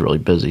Spencer is really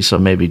busy, so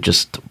maybe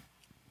just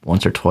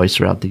once or twice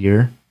throughout the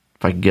year,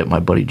 if I can get my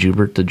buddy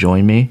Jubert to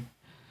join me.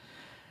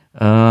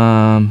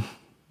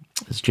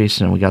 It's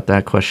Jason. We got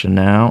that question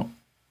now.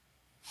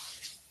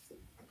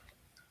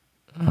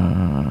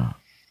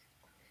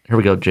 Here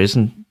we go,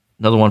 Jason.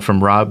 Another one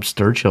from Rob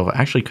Sturchill,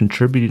 actually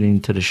contributing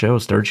to the show.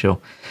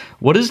 Sturchill,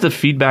 what is the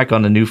feedback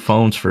on the new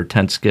phones for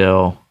 10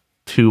 scale,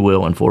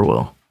 2-wheel, and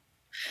 4-wheel?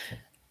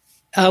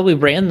 We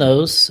ran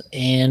those,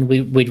 and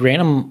we ran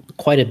them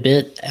quite a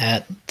bit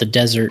at the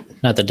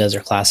not the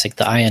Desert Classic,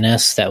 the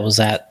INS that was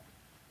at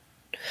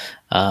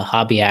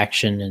Hobby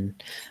Action.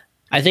 And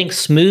I think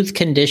smooth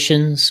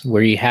conditions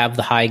where you have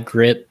the high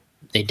grip,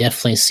 they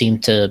definitely seem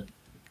to,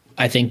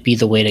 I think, be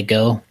the way to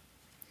go.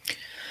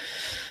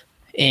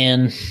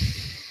 And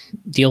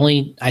the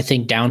only, I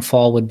think,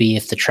 downfall would be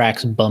if the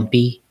track's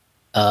bumpy.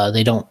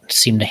 They don't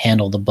seem to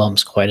handle the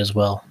bumps quite as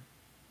well.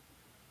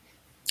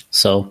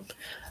 So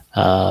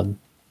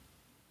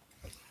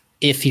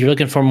if you're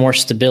looking for more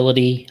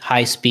stability,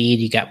 high speed,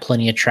 you got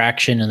plenty of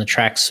traction, and the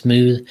track's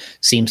smooth,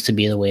 seems to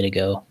be the way to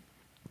go.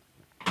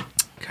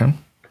 Okay.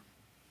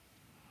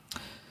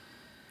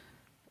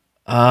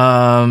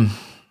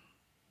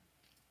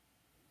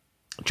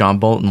 John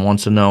Bolton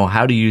wants to know,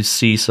 how do you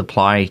see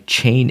supply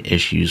chain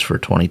issues for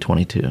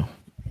 2022?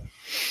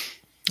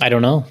 I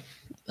don't know.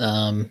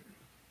 I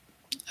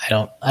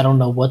don't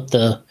know what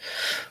the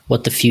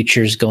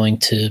future is going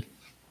to,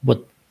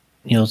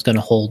 is going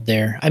to hold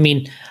there. I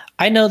mean,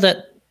 I know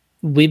that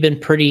we've been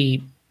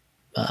pretty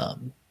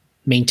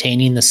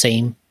maintaining the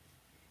same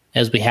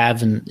as we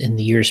have in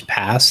the years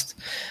past.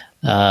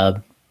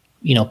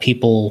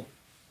 People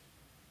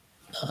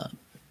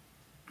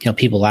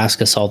people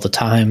ask us all the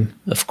time,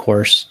 of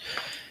course.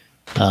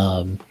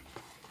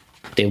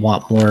 They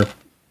want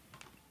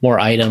more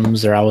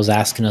items. They're always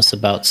asking us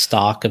about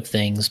stock of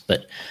things.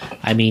 But,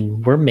 I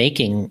mean, we're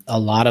making a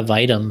lot of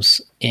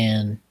items,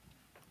 and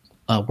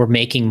we're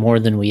making more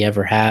than we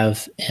ever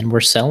have, and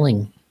we're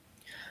selling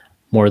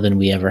more than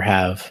we ever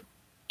have.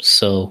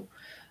 So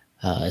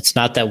it's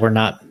not that we're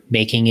not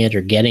making it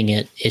or getting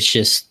it. It's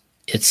just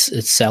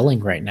it's selling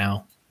right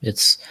now.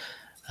 It's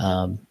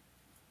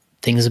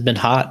things have been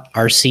hot.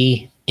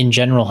 RC in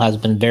general has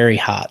been very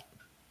hot.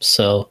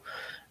 So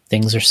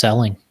things are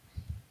selling.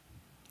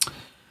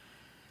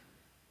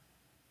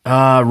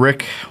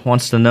 Rick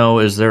wants to know,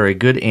 is there a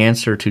good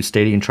answer to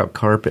Stadium Truck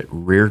carpet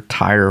rear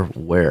tire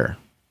wear?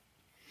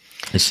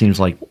 It seems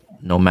like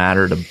no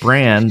matter the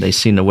brand, they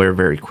seem to wear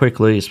very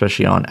quickly,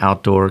 especially on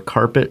outdoor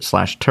carpet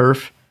 /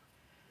 turf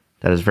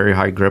that has very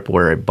high grip,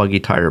 where a buggy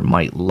tire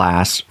might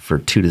last for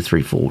 2 to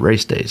 3 full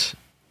race days.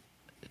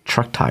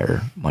 Truck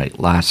tire might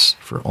last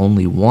for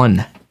only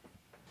 1.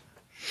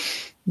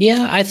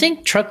 Yeah, I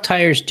think truck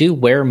tires do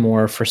wear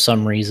more for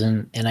some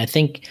reason, and I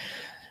think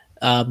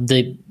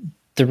the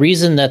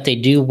reason that they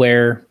do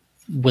wear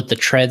with the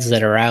treads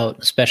that are out,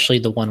 especially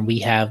the one we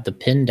have, the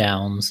pin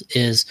downs,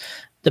 is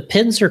the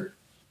pins are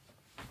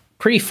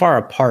pretty far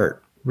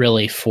apart,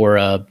 really,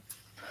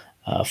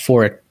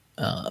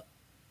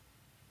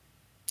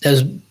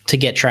 as to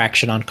get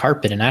traction on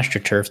carpet and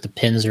AstroTurf. The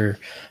pins are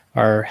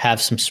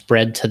have some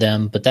spread to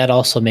them, but that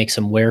also makes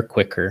them wear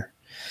quicker.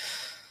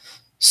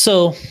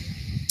 So,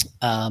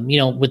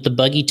 with the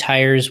buggy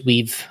tires,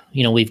 we've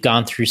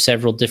gone through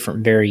several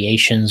different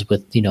variations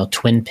with,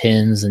 twin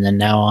pins, and then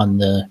now on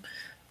the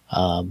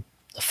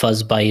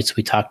fuzz bites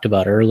we talked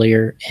about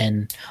earlier.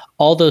 And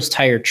all those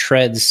tire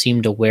treads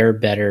seem to wear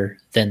better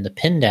than the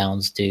pin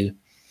downs do.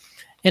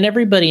 And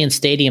everybody in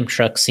Stadium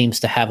Truck seems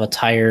to have a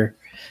tire.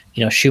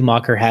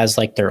 Schumacher has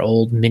like their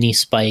old mini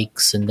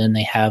spikes, and then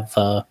they have,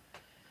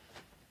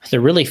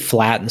 they're really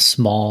flat and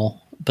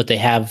small, but they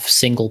have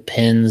single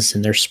pins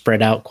and they're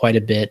spread out quite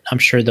a bit. I'm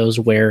sure those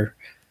wear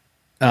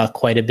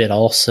quite a bit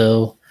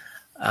also.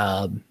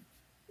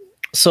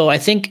 So I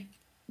think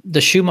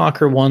the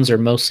Schumacher ones are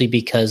mostly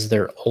because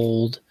they're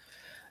old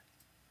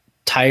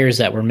tires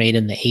that were made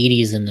in the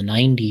 80s and the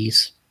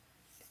 90s.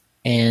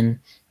 And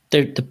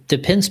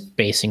the pin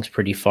spacing's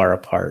pretty far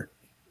apart.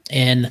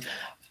 And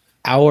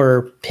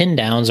our pin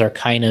downs are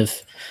kind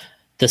of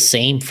the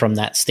same from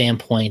that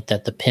standpoint,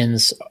 that the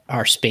pins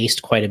are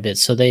spaced quite a bit.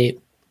 So they're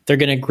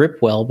going to grip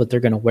well, but they're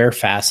going to wear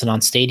fast. And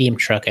on Stadium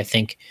Truck, I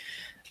think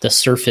the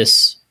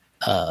surface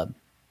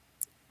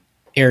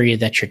area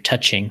that you're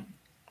touching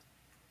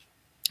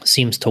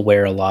seems to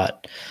wear a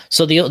lot.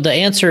 So the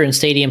answer in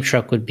Stadium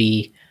Truck would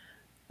be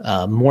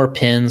more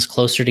pins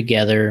closer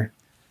together,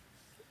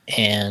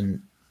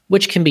 and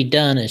which can be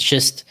done. It's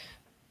just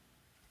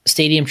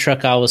Stadium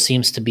Truck always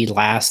seems to be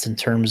last in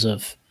terms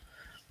of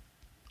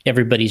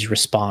everybody's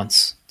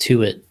response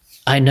to it.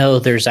 I know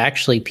there's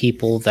actually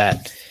people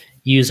that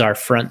use our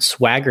front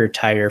Swagger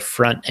tire,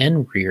 front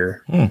and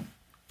rear,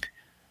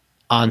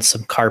 on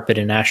some carpet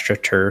and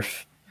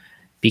AstroTurf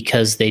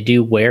because they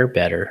do wear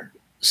better.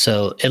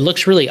 So it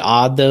looks really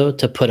odd though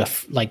to put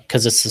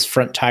because it's this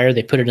front tire,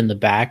 they put it in the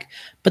back,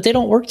 but they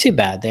don't work too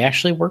bad. They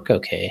actually work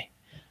okay.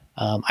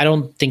 I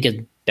don't think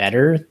it's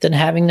better than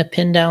having the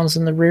pin downs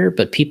in the rear,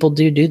 but people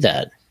do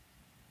that.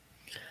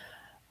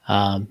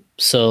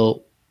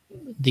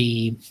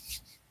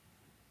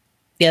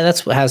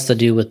 That's what has to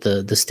do with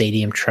the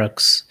Stadium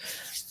Trucks,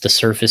 the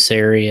surface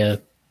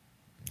area.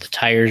 The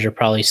tires are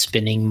probably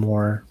spinning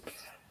more.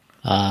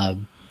 The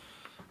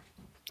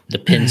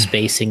pin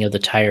spacing of the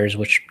tires,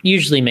 which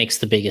usually makes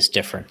the biggest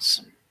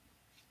difference.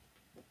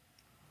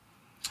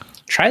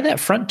 Try that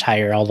front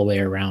tire all the way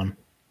around.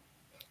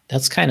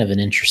 That's kind of an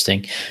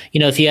interesting.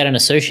 If you had an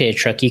Associated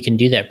truck, you can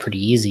do that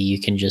pretty easy. You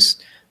can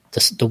just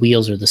the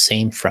wheels are the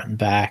same front and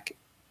back.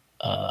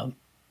 I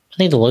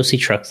think the Losi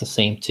truck's the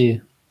same too.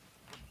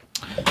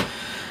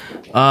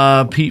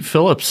 Pete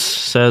Phillips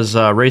says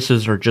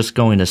races are just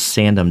going to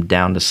sand them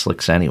down to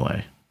slicks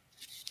anyway.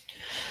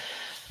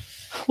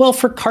 Well,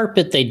 for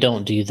carpet, they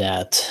don't do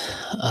that.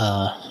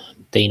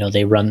 They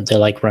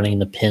like running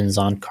the pins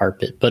on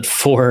carpet. But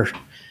for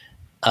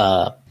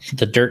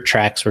the dirt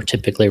tracks we're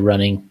typically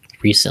running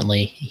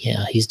recently,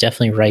 yeah, he's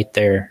definitely right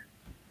there.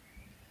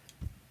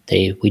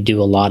 We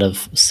do a lot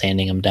of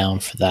sanding them down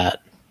for that.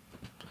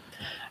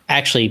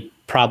 Actually,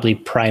 probably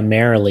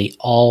primarily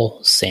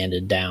all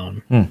sanded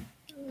down.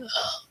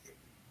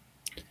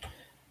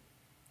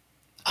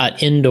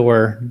 At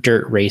indoor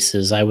dirt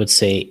races, I would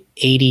say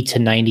 80 to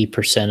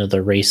 90% of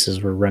the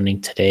races we're running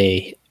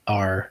today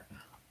are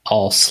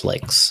all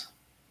slicks.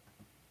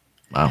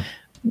 Wow.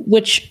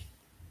 Which,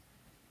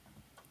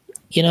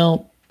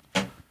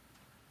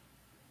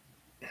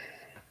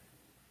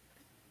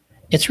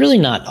 it's really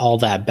not all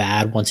that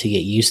bad once you get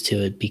used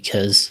to it,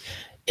 because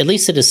at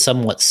least it is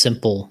somewhat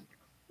simple.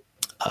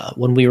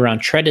 When we were on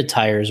treaded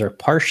tires or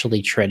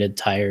partially treaded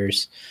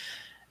tires,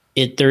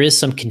 there is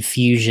some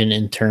confusion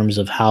in terms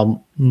of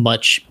how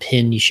much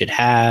pin you should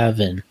have,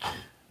 and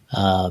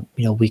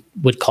we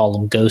would call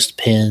them ghost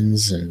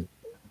pins and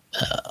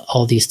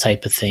all these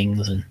type of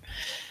things, and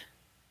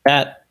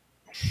that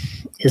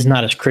is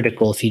not as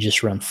critical if you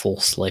just run full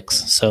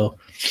slicks. So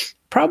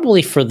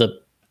probably for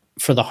the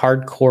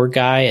hardcore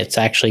guy, it's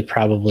actually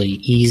probably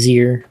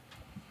easier,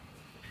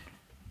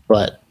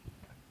 but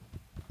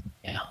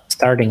yeah,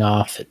 starting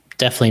off, it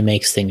definitely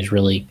makes things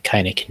really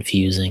kind of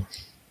confusing.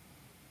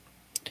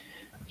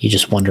 You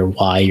just wonder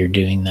why you're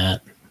doing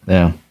that.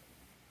 Yeah.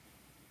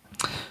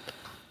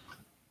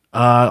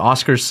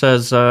 Oscar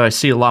says, I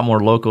see a lot more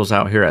locals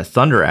out here at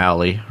Thunder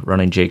Alley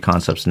running J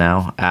Concepts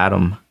now.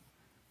 Adam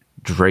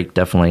Drake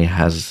definitely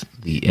has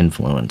the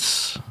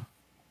influence.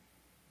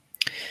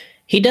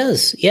 He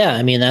does. Yeah.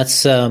 I mean,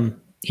 that's,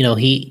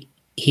 he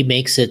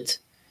makes it,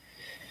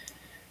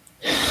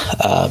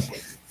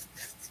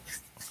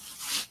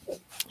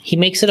 he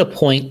makes it a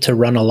point to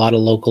run a lot of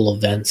local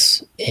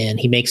events, and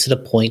he makes it a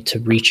point to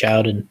reach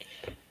out, and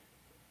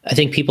I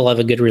think people have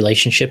a good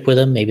relationship with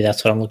him. Maybe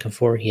that's what I'm looking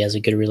for. He has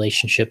a good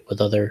relationship with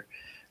other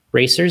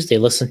racers. They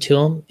listen to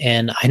him.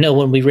 And I know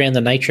when we ran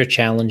the Nitro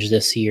Challenge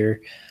this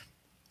year,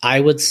 I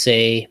would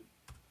say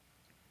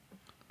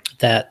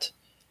that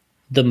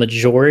the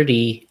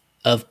majority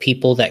of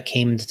people that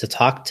came to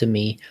talk to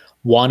me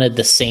wanted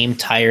the same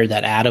tire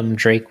that Adam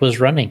Drake was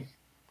running.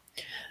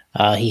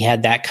 He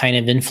had that kind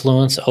of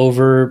influence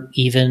over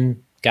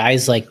even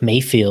guys like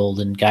Mayfield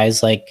and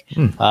guys like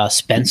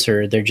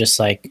Spencer. They're just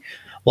like,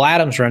 well,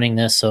 Adam's running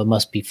this, so it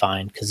must be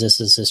fine because this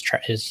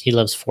is he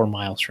lives 4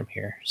 miles from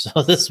here,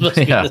 so this must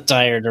be the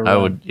tire to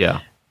run.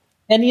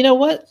 And you know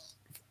what?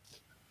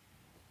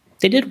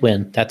 They did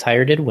win. That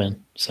tire did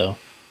win. So,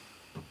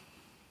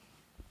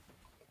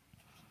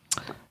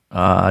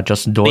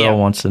 Justin Doyle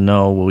wants to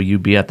know: will you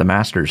be at the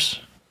Masters?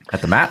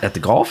 At the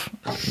golf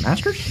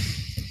Masters?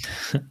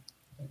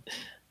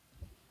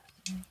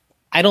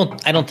 I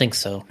don't think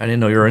so. I didn't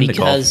know you were into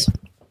golf.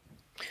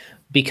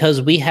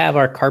 Because we have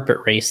our carpet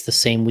race the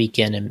same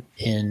weekend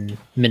in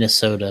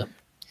Minnesota.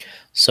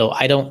 So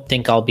I don't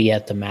think I'll be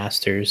at the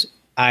Masters.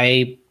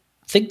 I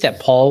think that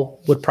Paul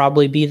would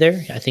probably be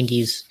there. I think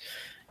he's,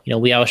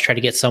 we always try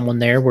to get someone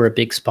there. We're a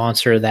big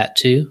sponsor of that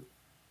too.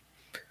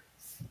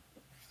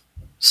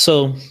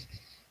 So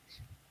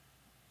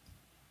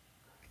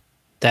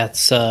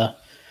that's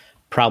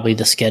probably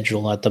the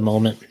schedule at the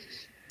moment.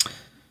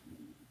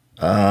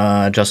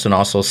 Justin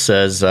also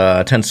says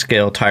 10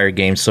 scale tire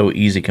game so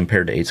easy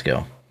compared to 8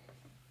 scale.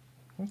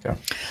 Okay.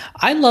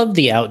 I love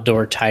the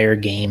outdoor tire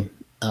game,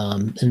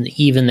 and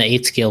even the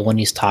 8 scale one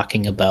he's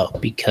talking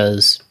about,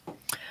 because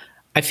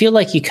I feel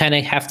like you kind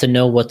of have to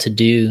know what to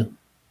do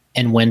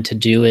and when to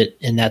do it,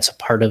 and that's a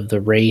part of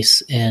the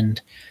race. And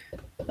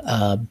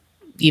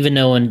even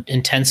though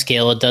in 10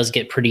 scale it does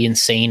get pretty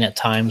insane at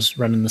times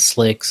running the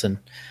slicks, and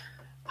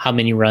how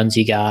many runs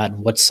you got,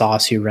 what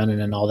sauce you're running,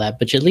 and all that.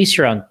 But at least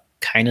you're on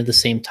kind of the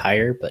same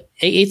tire. But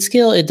 8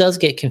 scale, it does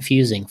get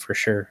confusing for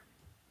sure.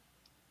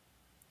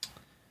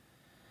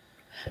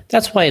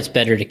 That's why it's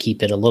better to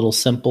keep it a little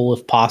simple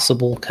if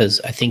possible, because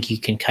I think you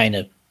can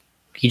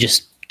you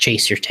just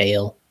chase your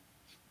tail.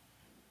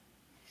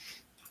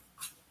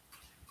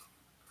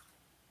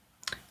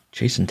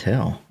 Chase and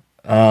tail.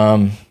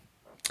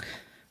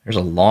 There's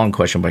a long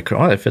question by Chris.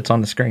 Oh, it fits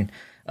on the screen.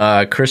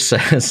 Chris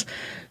says,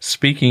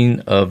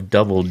 speaking of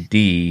double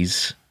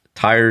Ds,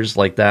 tires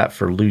like that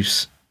for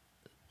loose.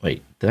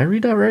 Wait, did I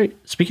read that right?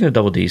 Speaking of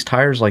double Ds,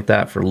 tires like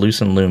that for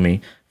loose and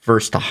loomy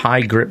versus to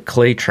high grip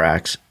clay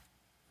tracks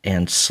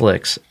and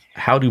slicks.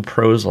 How do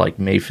pros like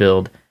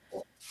Mayfield,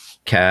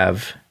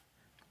 Cav,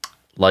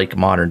 like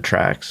modern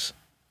tracks?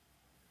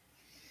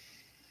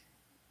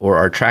 Or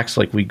are tracks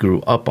like we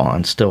grew up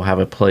on still have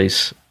a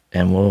place,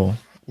 and will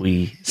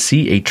we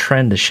see a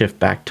trend to shift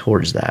back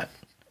towards that?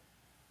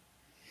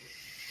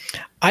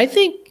 I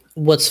think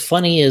what's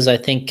funny is I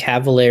think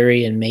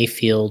Cavallari and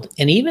Mayfield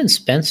and even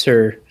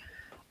Spencer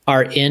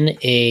are in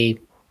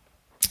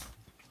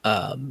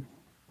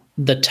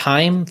the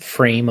time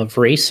frame of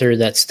racer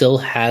that still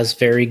has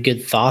very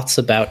good thoughts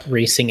about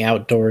racing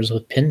outdoors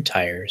with pin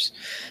tires.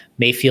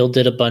 Mayfield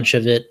did a bunch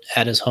of it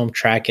at his home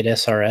track at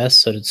SRS,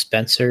 so did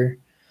Spencer.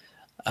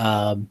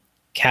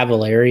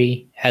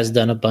 Cavallari has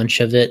done a bunch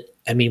of it.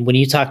 I mean, when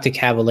you talk to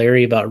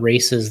Cavallari about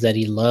races that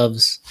he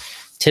loves,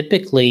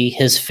 typically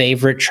his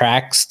favorite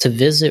tracks to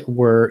visit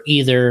were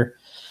either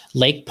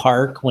Lake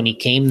Park when he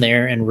came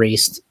there and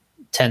raced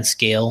 10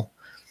 scale.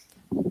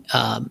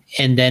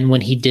 And then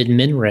when he did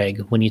Minreg,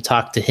 when you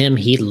talk to him,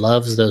 he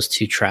loves those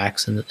two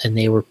tracks, and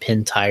they were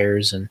pin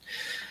tires. And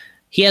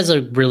he has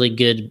a really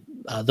good,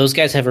 those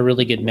guys have a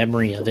really good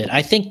memory of it.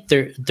 I think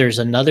there's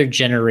another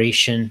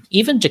generation,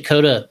 even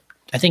Dakota.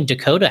 I think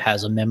Dakota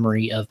has a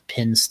memory of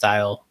pin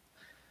style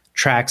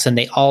tracks, and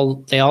they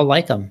all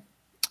like them.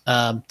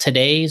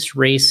 Today's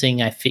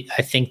racing, I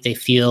think they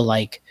feel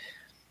like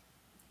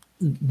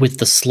with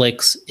the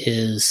slicks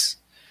is,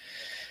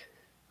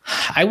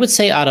 I would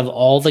say out of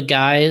all the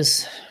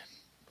guys,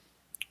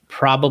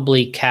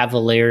 probably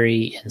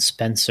Cavallari and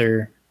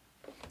Spencer,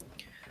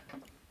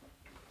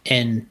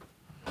 and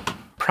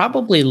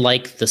probably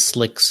like the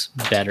slicks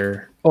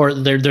better, or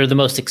they're the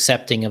most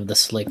accepting of the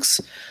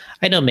slicks.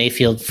 I know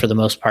Mayfield for the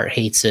most part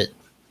hates it,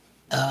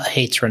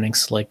 hates running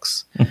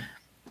slicks,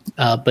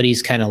 but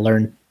he's kind of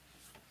learned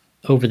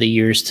over the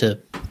years to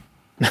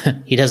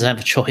he doesn't have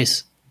a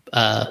choice.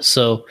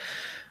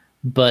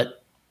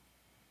 But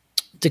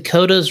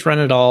Dakota's run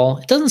it all.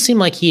 It doesn't seem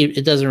like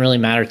it doesn't really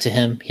matter to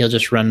him. He'll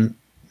just run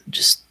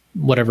just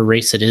whatever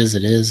race it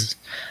is.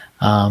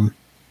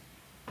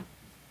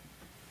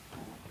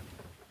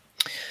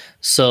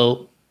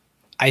 So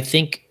I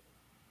think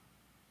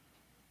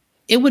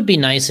it would be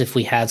nice if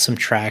we had some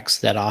tracks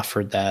that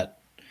offered that.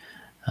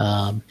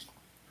 It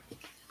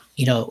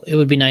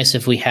would be nice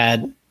if we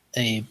had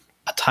a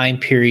time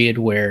period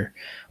where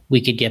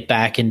we could get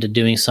back into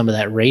doing some of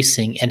that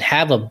racing and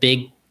have a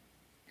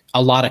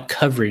lot of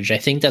coverage. I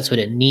think that's what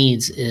it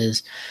needs,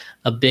 is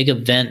a big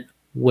event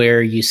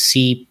where you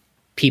see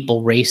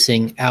people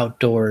racing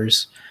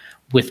outdoors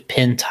with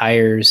pin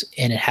tires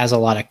and it has a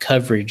lot of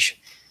coverage.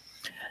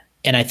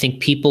 And I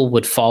think people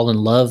would fall in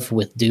love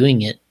with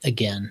doing it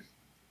again.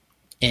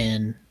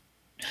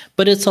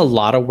 But it's a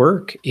lot of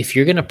work. If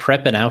you're going to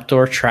prep an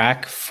outdoor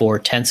track for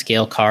 10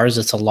 scale cars,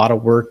 it's a lot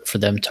of work for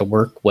them to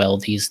work well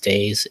these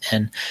days.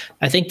 And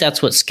I think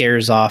that's what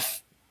scares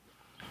off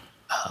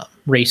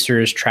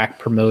racers, track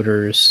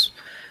promoters,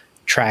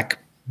 track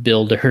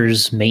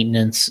builders,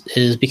 maintenance,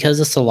 is because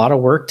it's a lot of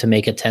work to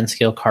make a 10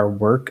 scale car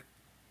work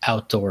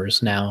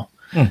outdoors now.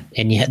 And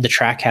the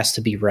track has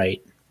to be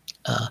right.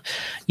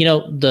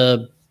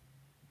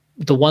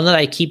 The one that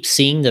I keep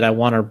seeing that I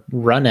want to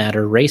run at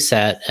or race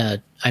at,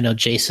 I know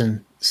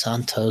Jason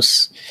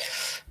Santos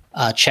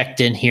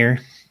checked in here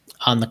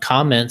on the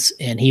comments,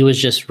 and he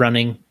was just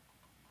running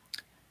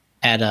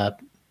at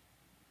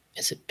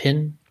is it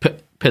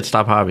Pit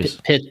Stop Hobbies?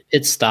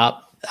 Pit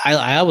Stop.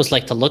 I always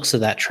like the looks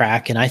of that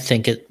track, and I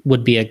think it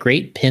would be a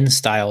great pin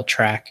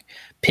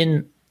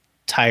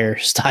tire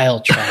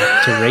style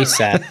track to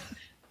race at.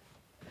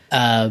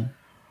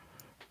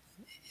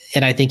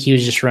 And I think he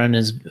was just running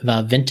his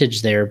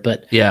vintage there.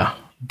 But yeah,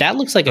 that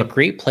looks like a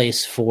great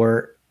place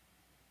for,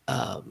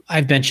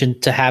 I've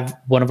mentioned, to have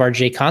one of our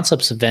J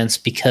Concepts events,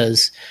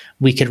 because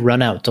we could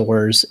run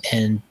outdoors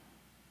and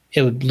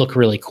it would look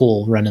really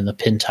cool running the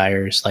pin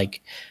tires.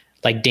 Like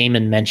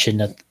Damon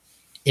mentioned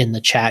in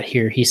the chat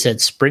here, he said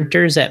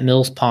sprinters at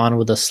Mills Pond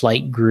with a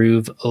slight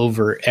groove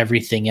over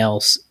everything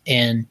else.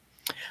 And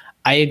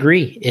I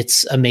agree.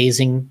 It's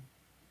amazing.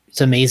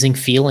 It's amazing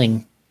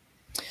feeling.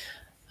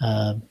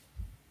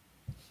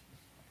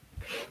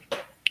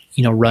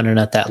 Running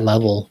at that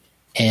level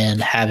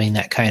and having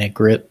that kind of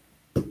grip.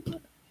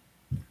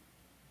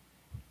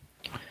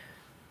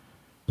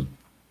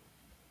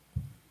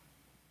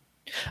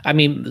 I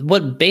mean,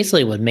 what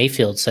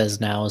Mayfield says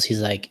now is he's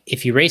like,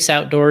 if you race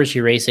outdoors,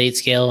 you race 8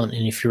 scale, and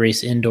if you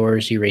race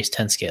indoors, you race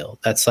 10 scale.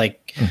 That's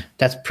like,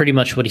 that's pretty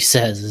much what he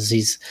says.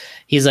 Is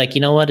he's like,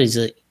 you know what?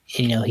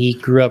 He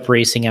grew up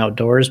racing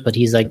outdoors, but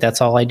he's like, that's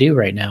all I do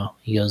right now.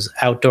 He goes,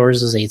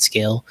 outdoors is 8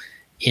 scale,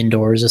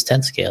 indoors is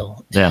 10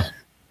 scale. Yeah.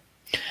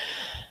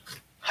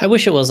 I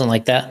wish it wasn't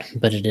like that,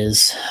 but it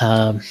is.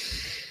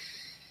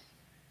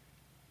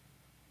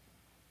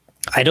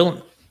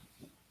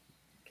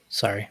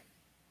 Sorry.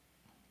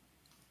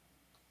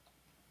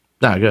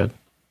 Nah, good.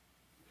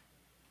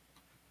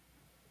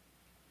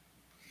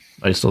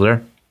 Are you still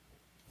there?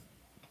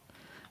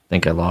 I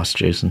think I lost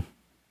Jason.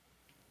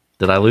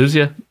 Did I lose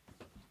you?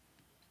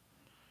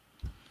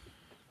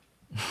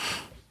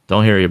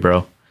 Don't hear you,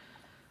 bro.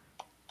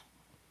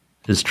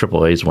 His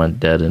triple A's went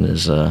dead in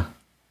his in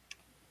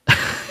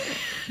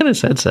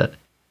his headset.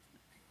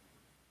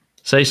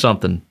 Say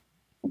something.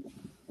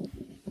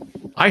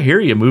 I hear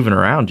you moving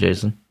around,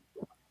 Jason.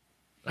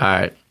 All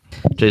right.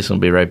 Jason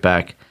will be right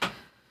back.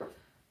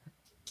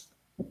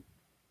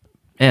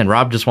 And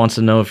Rob just wants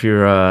to know if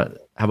you're how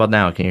about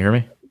now? Can you hear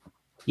me?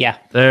 Yeah.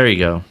 There you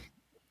go.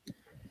 What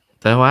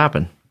the hell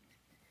happened?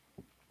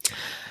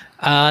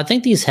 I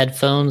think these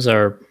headphones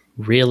are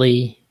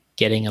really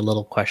getting a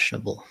little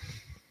questionable.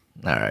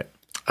 All right.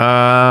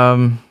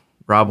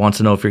 Rob wants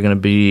to know if you're going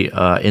to be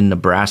in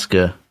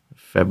Nebraska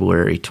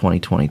February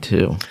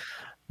 2022.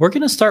 We're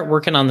going to start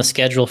working on the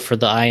schedule for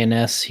the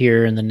INS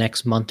here in the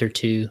next month or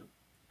two.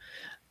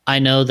 I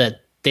know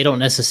that they don't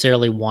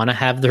necessarily want to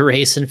have the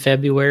race in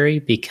February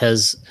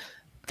because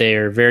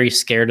they're very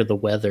scared of the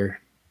weather.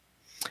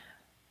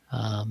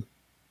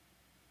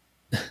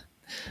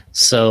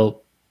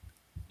 So,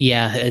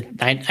 yeah,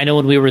 I know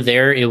when we were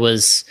there, it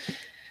was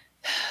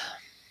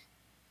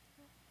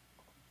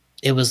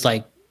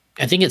like,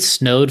 I think it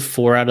snowed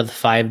 4 out of the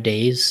 5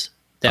 days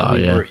that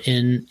we were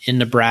in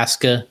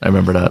Nebraska. I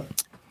remember that.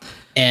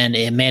 And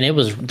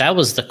that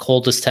was the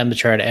coldest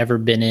temperature I'd ever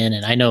been in.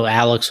 And I know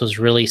Alex was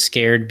really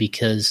scared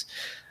because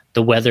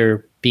the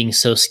weather being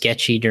so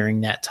sketchy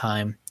during that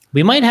time.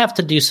 We might have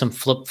to do some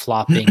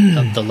flip-flopping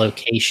of the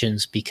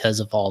locations because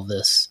of all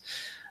this.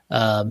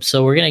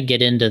 So we're going to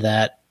get into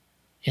that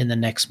in the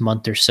next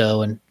month or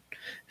so and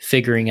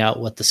figuring out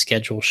what the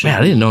schedule should be. Man,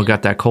 I didn't know it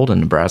got that cold in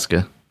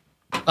Nebraska.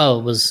 Oh,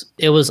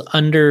 it was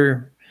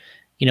under,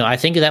 I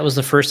think that was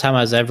the first time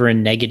I was ever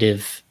in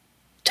negative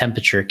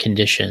temperature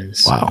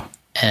conditions. Wow.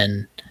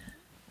 And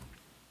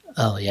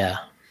oh yeah.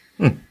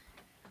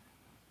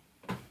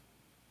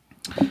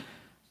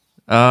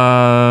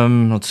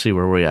 Let's see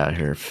where we're at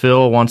here.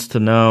 Phil wants to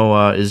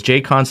know, is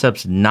J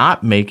Concepts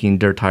not making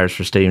dirt tires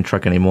for Stadium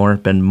Truck anymore?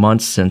 Been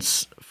months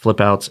since flip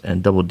outs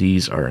and double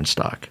D's are in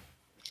stock.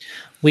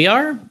 We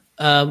are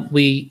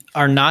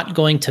not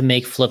going to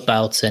make flip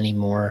outs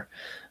anymore,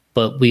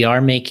 but we are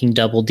making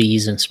double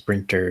D's and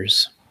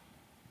sprinters.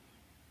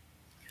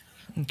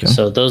 Okay.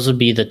 So those would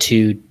be the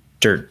two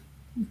dirt,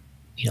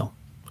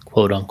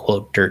 quote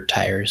unquote dirt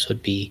tires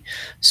would be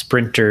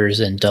sprinters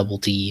and double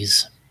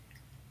D's.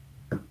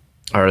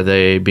 Are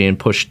they being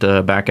pushed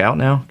back out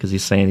now? Because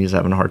he's saying he's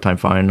having a hard time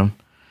finding them.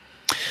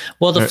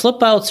 Well, the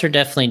flip outs are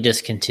definitely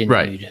discontinued.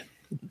 Right.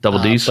 Double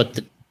D's? But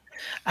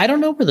I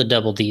don't know where the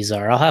double D's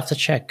are. I'll have to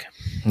check.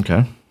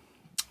 Okay.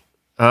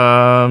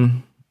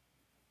 John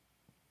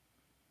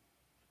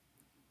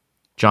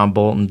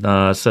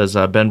Bolton says,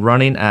 been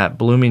running at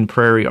Blooming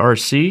Prairie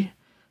RC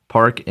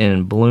Park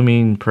in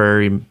Blooming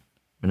Prairie,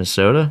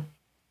 Minnesota.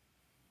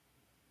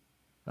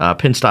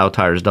 Pin style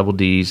tires, double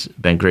D's,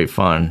 been great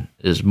fun.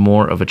 Is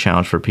more of a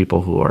challenge for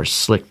people who are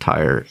slick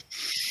tire.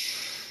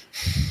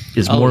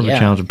 A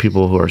challenge for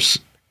people who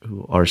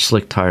are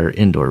slick tire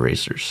indoor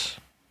racers.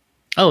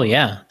 Oh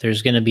yeah,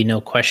 there's going to be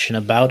no question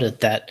about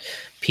it that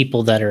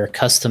people that are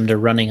accustomed to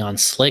running on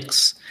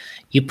slicks,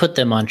 you put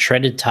them on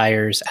treaded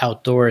tires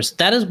outdoors.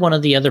 That is one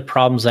of the other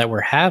problems that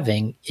we're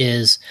having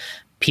is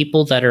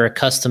people that are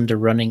accustomed to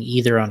running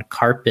either on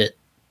carpet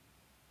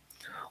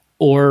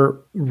or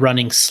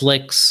running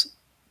slicks.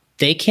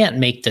 They can't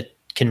make the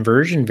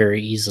conversion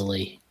very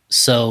easily.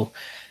 So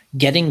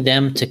getting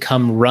them to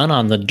come run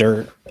on the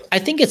dirt, I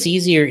think it's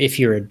easier if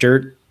you're a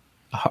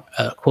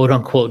quote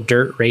unquote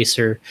dirt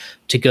racer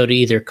to go to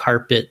either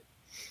carpet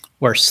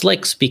or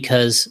slicks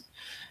because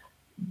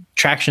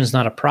traction is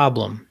not a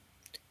problem.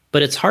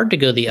 But it's hard to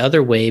go the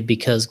other way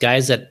because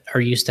guys that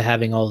are used to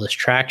having all this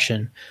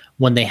traction,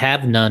 when they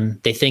have none,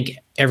 they think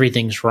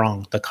everything's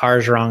wrong. The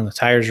car's wrong, the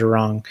tires are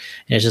wrong.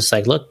 And it's just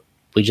like, look,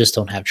 we just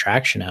don't have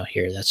traction out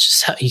here. That's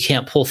just how you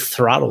can't pull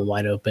throttle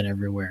wide open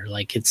everywhere.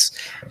 Like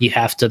you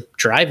have to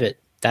drive it.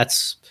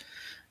 That's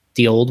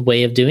the old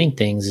way of doing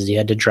things is you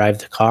had to drive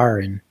the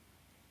car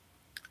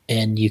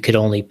and you could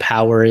only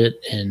power it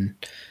and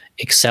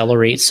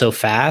accelerate so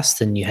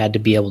fast. And you had to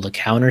be able to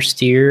counter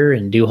steer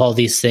and do all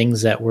these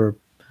things that were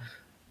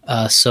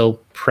so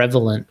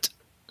prevalent,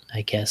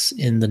 I guess,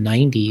 in the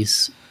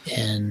 90s.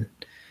 And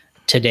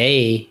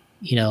today,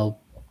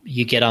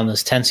 you get on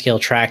those 10 scale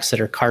tracks that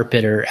are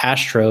carpet or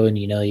Astro and,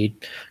 you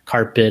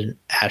carpet,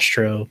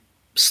 Astro,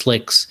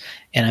 slicks.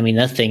 And I mean,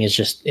 that thing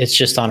is it's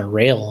just on a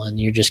rail, and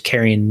you're just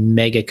carrying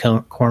mega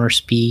corner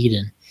speed.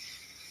 And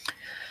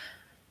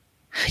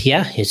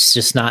yeah, it's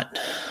just not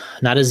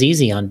as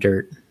easy on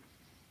dirt.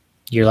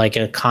 You're like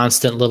a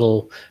constant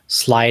little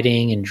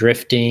sliding and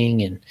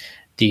drifting, and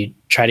do you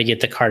try to get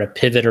the car to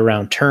pivot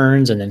around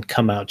turns and then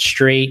come out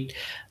straight?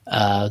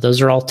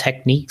 Those are all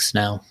techniques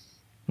now.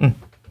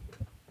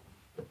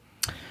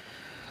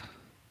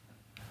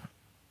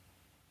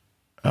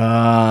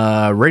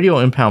 Radio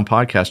Impound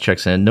Podcast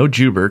checks in. No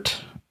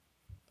Jubert.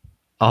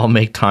 I'll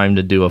make time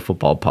to do a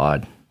football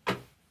pod.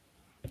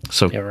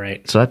 So, yeah,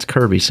 right. So that's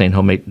Kirby saying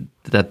he'll make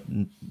that.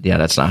 Yeah,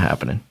 that's not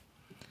happening.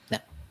 No.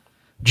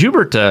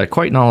 Jubert,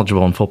 quite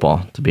knowledgeable in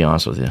football, to be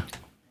honest with you.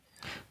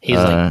 He's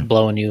like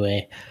blowing you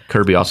away.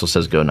 Kirby also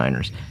says go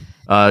Niners.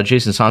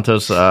 Jason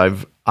Santos,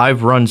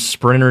 I've run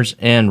sprinters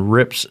and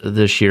rips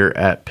this year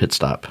at pit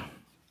stop.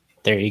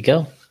 There you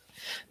go.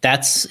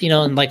 That's,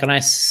 and like when I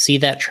see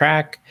that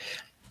track,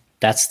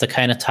 that's the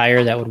kind of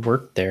tire that would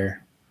work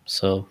there.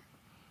 So,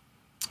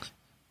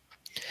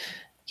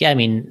 yeah, I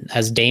mean,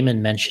 as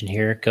Damon mentioned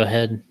here, go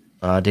ahead.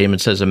 Damon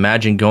says,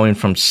 imagine going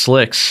from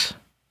slicks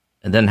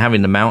and then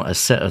having to mount a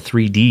set of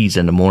 3Ds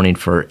in the morning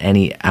for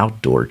any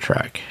outdoor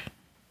track.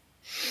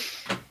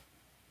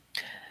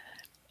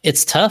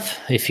 It's tough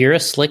if you're a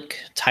slick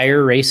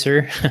tire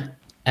racer,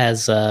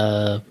 as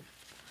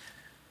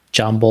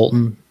John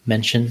Bolton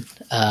mentioned,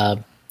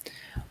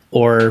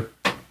 or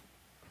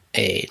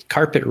a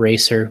carpet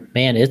racer.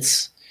 Man,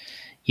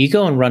 you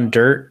go and run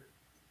dirt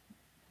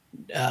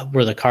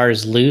where the car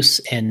is loose,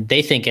 and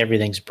they think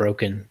everything's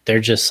broken.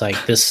 They're just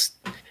like this,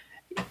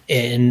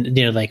 and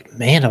they're like,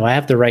 "Man, do I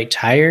have the right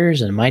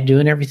tires? And am I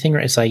doing everything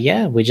right?" It's like,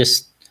 yeah, we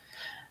just,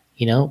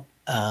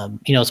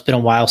 it's been a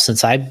while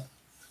since I've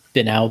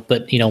been out,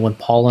 but when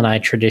Paul and I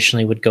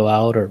traditionally would go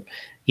out, or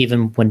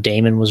even when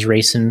Damon was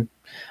racing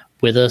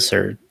with us,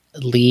 or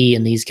Lee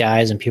and these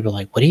guys, and people are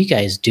like, what are you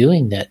guys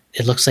doing that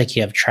it looks like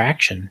you have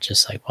traction?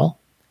 Just like, well,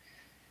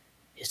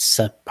 it's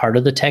a part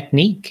of the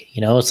technique.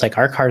 It's like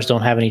our cars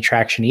don't have any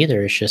traction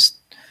either. It's just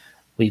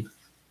we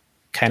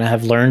kind of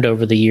have learned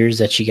over the years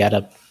that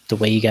the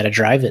way you got to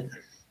drive it.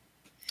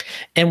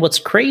 And what's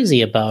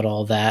crazy about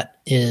all that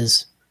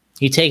is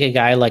you take a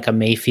guy like a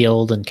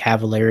Mayfield and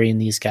Cavallari and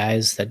these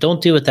guys that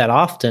don't do it that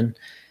often,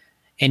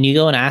 and you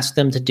go and ask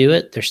them to do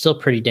it, they're still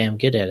pretty damn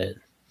good at it.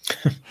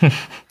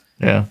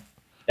 Yeah.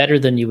 Better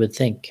than you would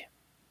think.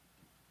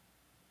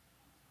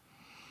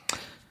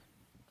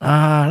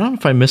 I don't know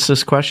if I missed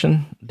this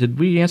question. Did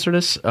we answer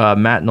this?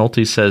 Matt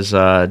Nolte says,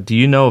 do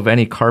you know of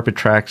any carpet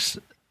tracks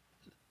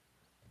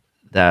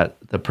that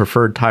the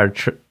preferred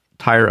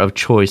tire of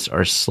choice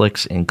are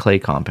slicks and clay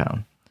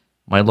compound?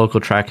 My local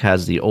track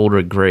has the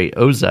older gray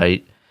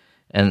Ozite,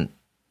 and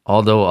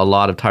although a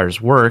lot of tires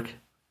work,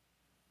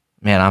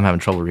 man, I'm having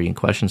trouble reading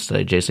questions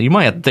today, Jason. You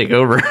might have to take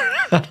over.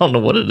 I don't know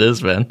what it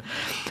is, man.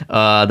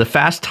 The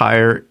fast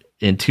tire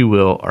and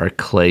two-wheel are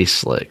clay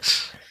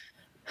slicks.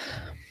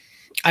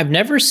 I've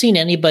never seen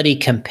anybody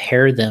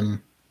compare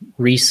them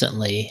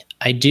recently.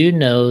 I do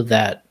know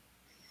that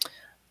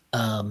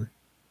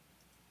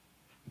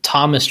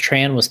Thomas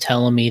Tran was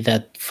telling me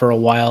that for a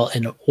while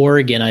in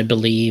Oregon, I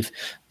believe,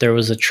 there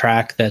was a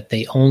track that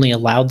they only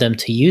allowed them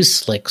to use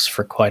slicks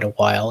for quite a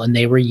while, and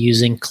they were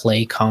using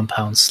clay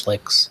compound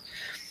slicks.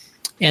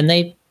 And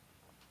they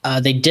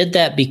did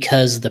that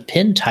because the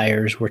pin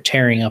tires were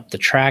tearing up the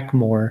track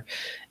more,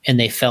 and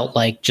they felt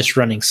like just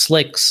running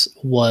slicks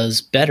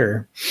was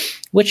better,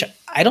 which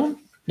I don't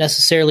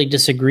necessarily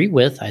disagree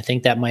with. I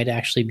think that might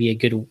actually be a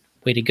good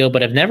way to go,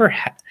 but I've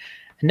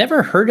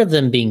never heard of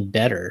them being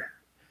better.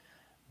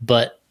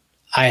 But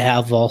I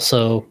have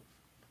also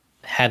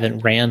haven't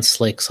ran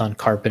slicks on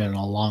carpet in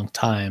a long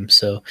time.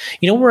 So,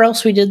 where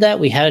else we did that?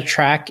 We had a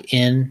track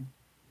in,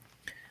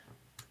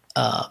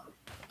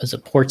 was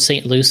it Port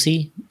St.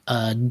 Lucie?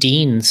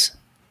 Dean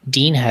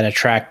had a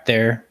track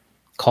there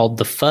called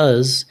the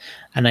Fuzz,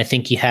 and I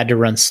think you had to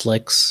run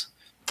slicks.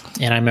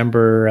 And I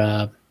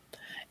remember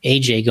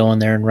AJ going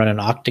there and running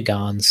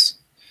octagons,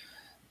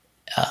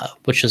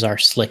 which is our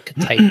slick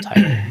type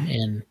tire,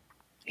 and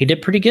he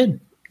did pretty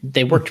good.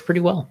 They worked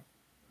pretty well.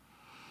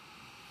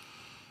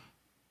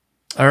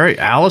 All right,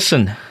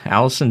 Allison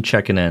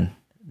checking in.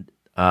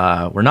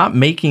 We're not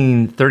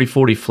making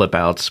 30-40 flip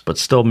outs, but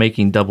still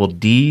making double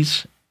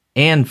Ds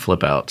and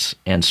flip outs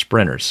and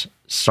sprinters.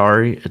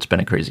 Sorry, it's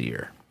been a crazy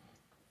year.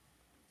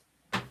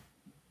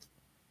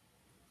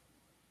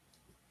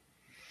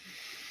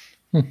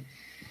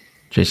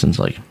 Jason's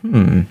like,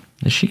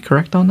 is she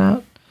correct on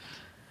that?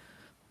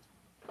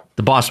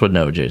 The boss would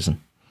know,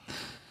 Jason.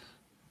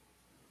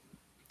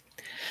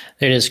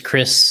 There it is,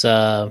 Chris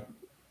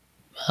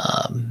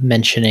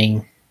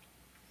mentioning.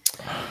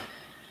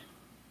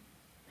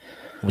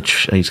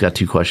 Which he's got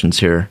two questions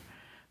here.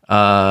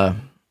 Chris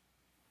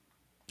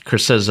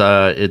says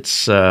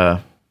it's.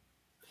 Here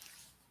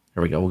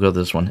we go. We'll go to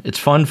this one. It's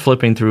fun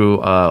flipping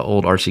through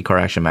old RC Car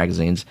Action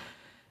magazines,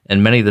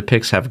 and many of the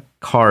pics have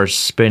cars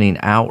spinning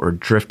out or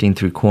drifting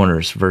through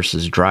corners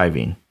versus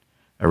driving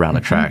around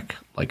a track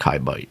like High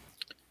Bite.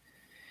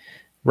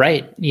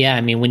 Right. Yeah.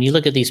 I mean, when you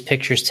look at these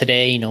pictures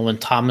today, when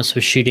Thomas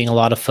was shooting a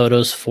lot of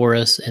photos for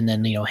us, and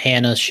then,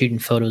 Hannah's shooting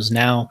photos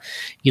now,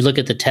 you look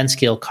at the 10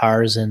 scale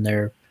cars and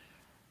they're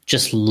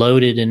just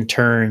loaded in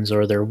turns,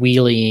 or they're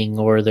wheeling,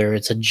 or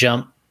it's a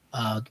jump,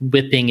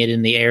 whipping it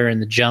in the air in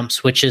the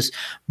jumps, which is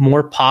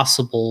more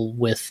possible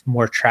with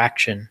more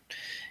traction.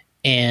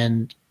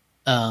 And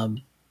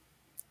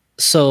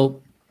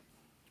so,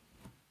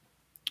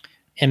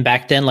 and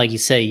back then, like you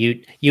say,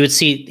 you would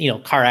see,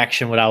 car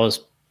action when I was,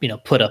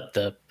 put up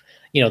the,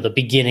 the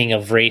beginning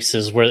of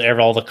races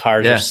where all the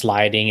cars are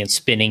sliding and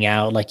spinning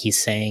out, like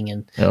he's saying,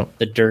 and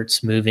the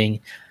dirt's moving.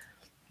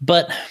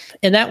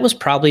 And that was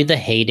probably the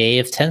heyday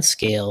of 10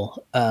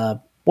 scale.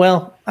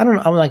 Well, I don't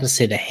know. I'm not going to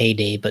say the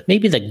heyday, but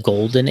maybe the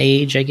golden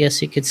age, I guess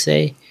you could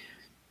say.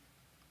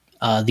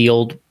 The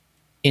old,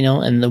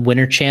 and the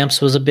Winter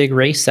Champs was a big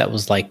race that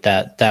was like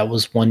that. That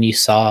was one you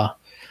saw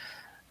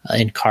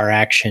in car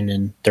action,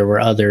 and there were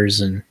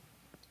others.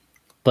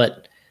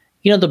 But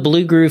the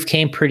Blue Groove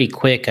came pretty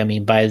quick. I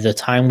mean, by the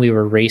time we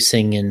were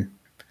racing in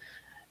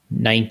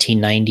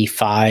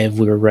 1995,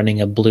 we were running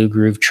a Blue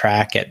Groove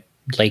track at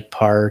Lake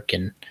Park,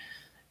 and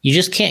you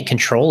just can't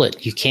control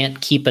it. You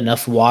can't keep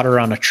enough water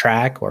on a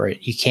track, or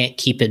you can't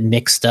keep it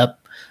mixed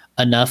up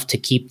enough to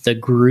keep the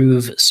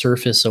groove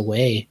surface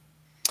away.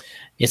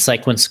 It's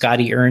like when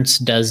Scotty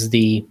Ernst does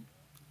the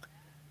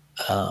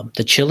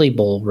Chili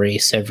Bowl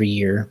race every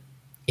year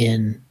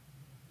in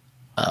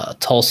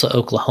Tulsa,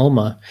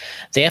 Oklahoma.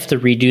 They have to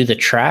redo the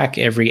track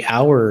every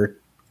hour.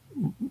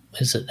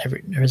 Is it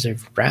every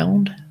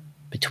round?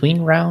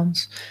 Between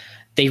rounds?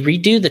 They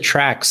redo the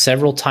track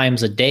several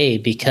times a day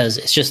because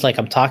it's just like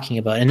I'm talking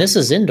about. And this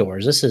is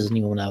indoors. This isn't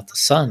even out the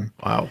sun.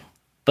 Wow.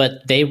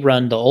 But they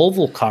run the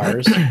oval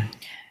cars.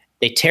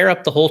 They tear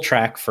up the whole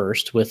track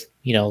first with,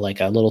 like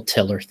a little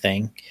tiller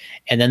thing.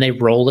 And then they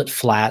roll it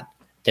flat.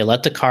 They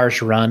let the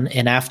cars run.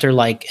 And after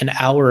like an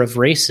hour of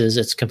races,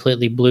 it's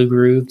completely blue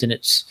grooved and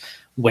it's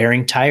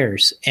wearing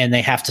tires. And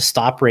they have to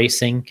stop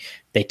racing.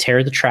 They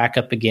tear the track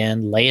up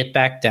again, lay it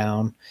back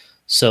down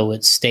so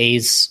it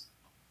stays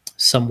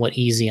somewhat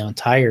easy on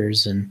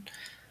tires. And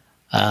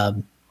that's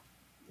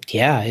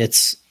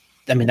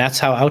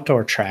how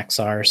outdoor tracks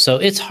are. So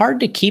it's hard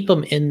to keep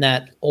them in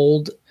that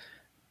old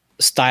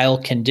style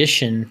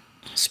condition,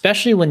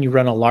 especially when you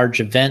run a large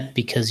event,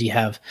 because you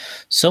have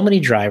so many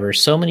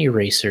drivers, so many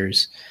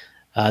racers.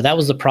 That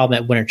was the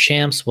problem at Winter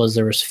Champs, was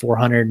there was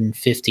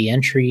 450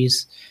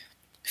 entries,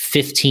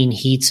 15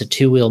 heats of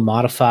two-wheel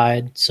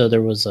modified. So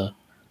there was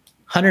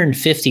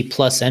 150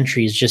 plus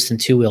entries just in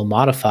two-wheel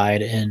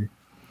modified, and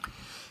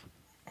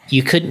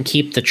you couldn't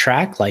keep the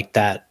track like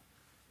that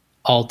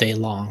all day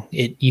long.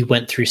 You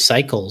went through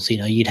cycles.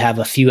 You'd have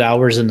a few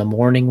hours in the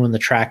morning when the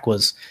track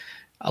was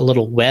a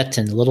little wet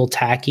and a little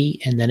tacky,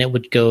 and then it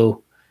would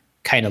go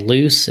kind of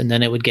loose, and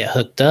then it would get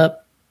hooked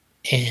up.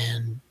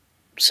 And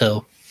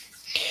so,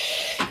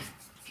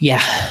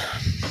 yeah.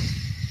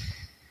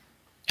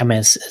 I mean,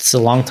 it's a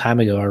long time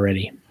ago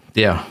already.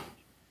 Yeah.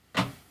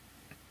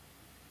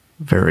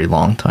 Very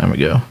long time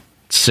ago.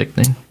 It's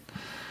sickening.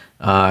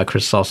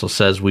 Chris also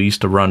says we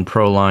used to run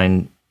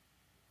Proline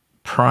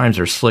primes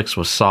or slicks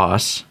with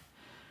sauce,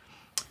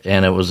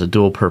 and it was a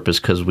dual purpose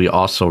because we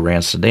also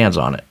ran sedans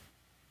on it.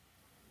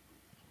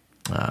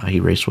 He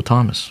raced with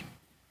Thomas.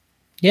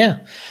 Yeah.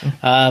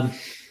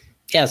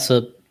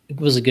 So it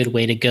was a good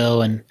way to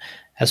go. And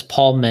as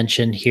Paul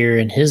mentioned here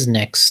in his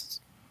next,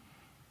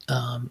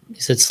 he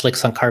said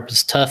slicks on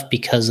carpet's tough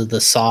because of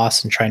the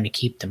sauce and trying to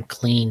keep them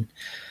clean.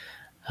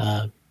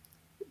 I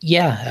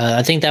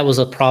think that was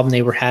a problem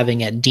they were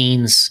having at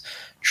Dean's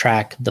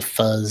track, the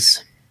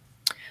Fuzz.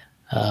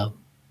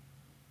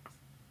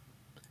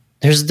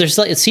 There's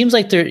like, it seems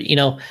like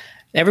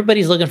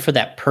everybody's looking for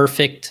that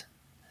perfect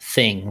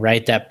thing,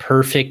 right? That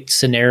perfect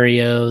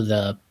scenario,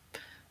 the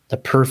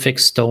perfect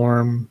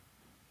storm.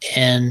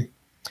 And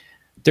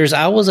there's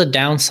always a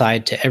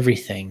downside to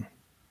everything.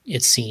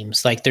 It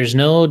seems like there's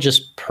no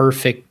just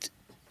perfect,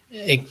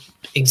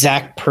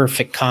 exact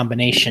perfect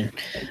combination.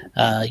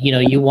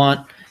 You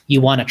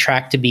want a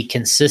track to be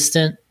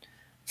consistent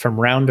from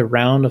round to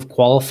round of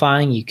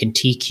qualifying. You can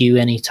TQ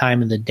any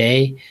time of the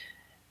day.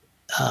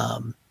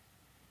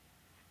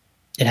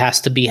 It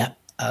has to be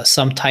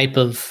some type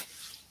of,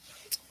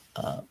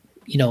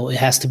 it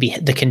has to be,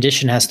 the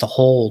condition has to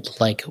hold.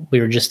 Like we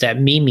were just at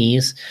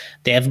Mimi's,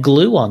 they have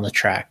glue on the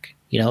track.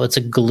 It's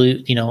a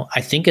glue,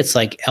 I think it's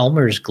like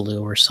Elmer's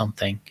glue or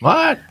something.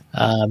 What?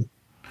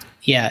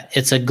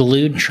 It's a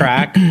glued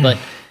track, but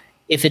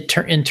if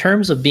in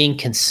terms of being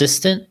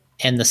consistent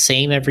and the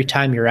same every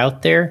time you're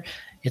out there,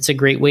 it's a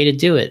great way to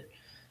do it.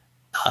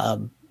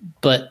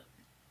 But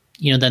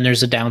then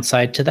there's a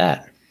downside to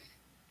that.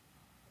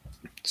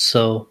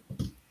 So,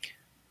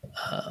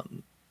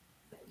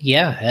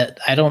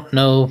 I don't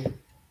know.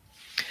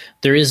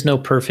 There is no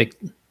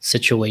perfect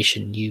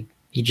situation. You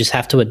just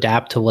have to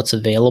adapt to what's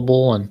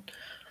available and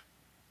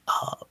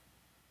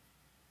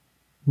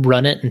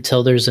run it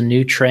until there's a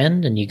new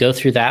trend, and you go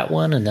through that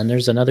one, and then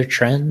there's another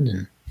trend.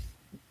 And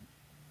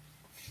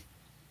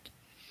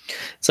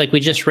it's like we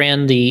just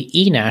ran the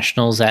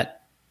E-Nationals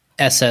at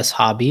SS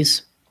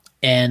Hobbies,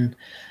 and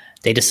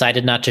they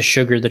decided not to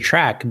sugar the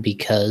track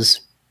because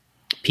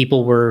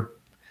people were,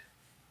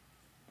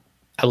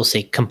 I will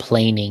say,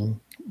 complaining.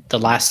 The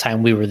last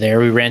time we were there,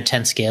 we ran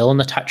 10 scale and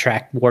the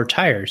track wore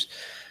tires.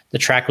 The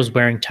track was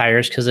wearing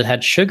tires because it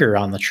had sugar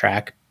on the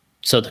track,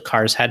 so the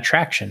cars had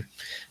traction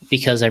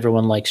because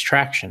everyone likes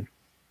traction.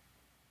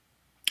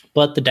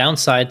 But the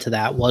downside to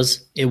that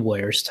was it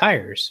wears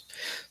tires.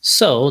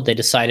 So they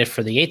decided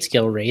for the 8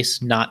 scale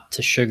race not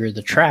to sugar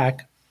the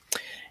track,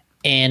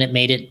 and it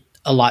made it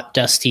a lot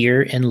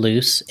dustier and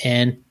loose,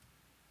 and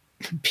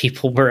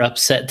people were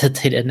upset that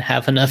they didn't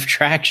have enough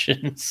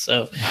traction.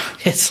 So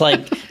it's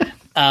like,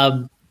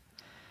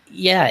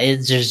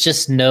 there's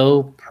just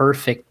no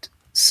perfect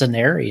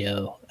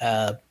scenario.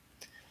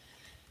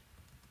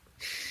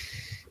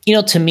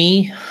 To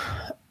me,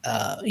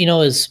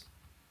 as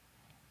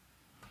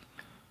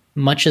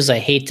much as I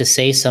hate to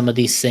say some of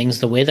these things,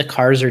 the way the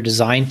cars are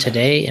designed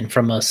today, and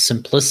from a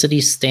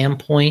simplicity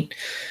standpoint,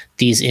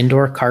 these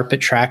indoor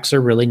carpet tracks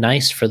are really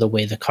nice for the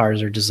way the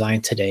cars are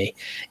designed today.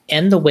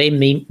 And the way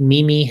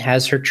Mimi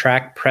has her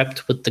track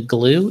prepped with the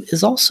glue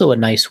is also a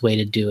nice way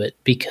to do it,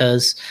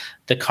 because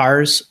the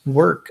cars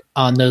work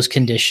on those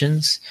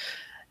conditions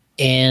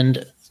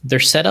and they're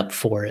set up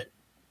for it.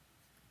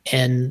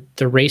 And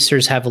the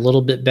racers have a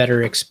little bit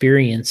better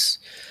experience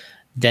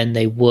than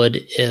they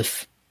would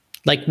if,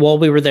 like, while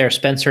we were there,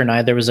 Spencer and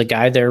I, there was a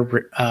guy there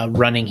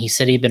running. He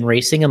said he'd been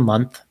racing a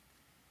month.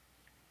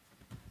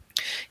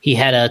 He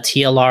had a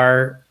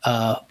TLR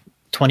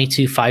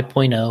 22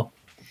 5.0,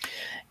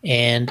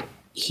 and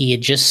he had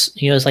just,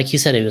 it's like he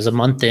said, it was a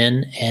month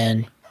in,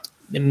 and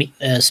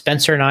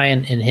Spencer and I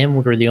and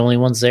him were the only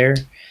ones there.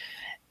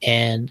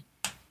 And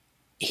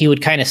he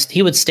would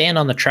stand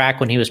on the track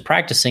when he was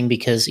practicing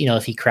because,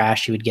 if he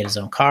crashed, he would get his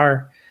own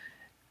car.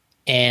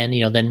 And,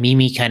 then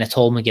Mimi kind of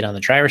told him to get on the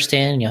driver's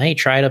stand, hey,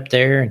 try it up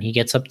there. And he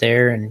gets up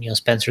there, and,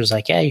 Spencer's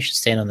like, yeah, you should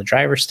stand on the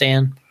driver's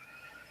stand.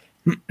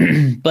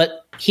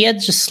 But he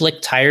had just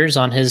slick tires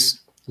on his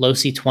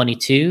Losi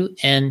 22,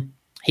 and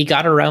he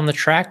got around the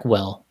track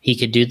well. He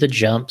could do the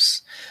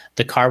jumps.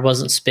 The car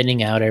wasn't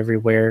spinning out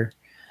everywhere.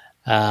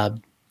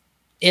 The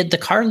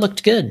car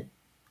looked good.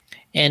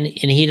 And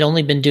he'd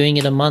only been doing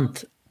it a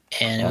month,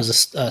 and it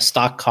was a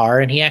stock car.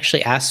 And he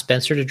actually asked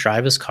Spencer to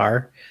drive his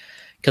car,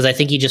 because I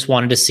think he just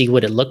wanted to see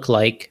what it looked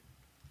like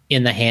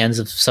in the hands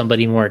of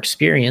somebody more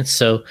experienced.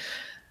 So,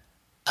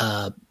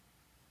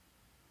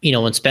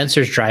 when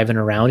Spencer's driving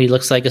around, he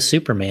looks like a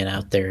Superman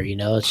out there.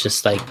 It's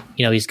just like,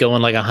 he's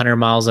going like 100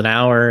 miles an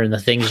hour, and the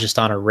thing's just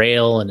on a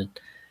rail. And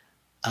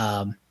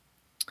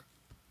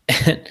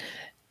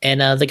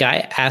the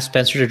guy asked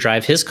Spencer to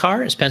drive his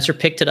car. Spencer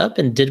picked it up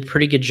and did a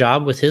pretty good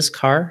job with his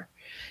car,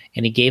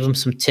 and he gave him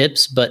some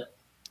tips. But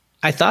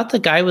I thought the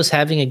guy was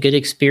having a good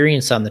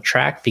experience on the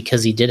track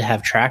because he did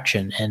have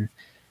traction. And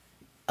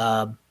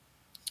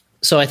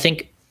so I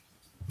think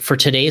for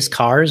today's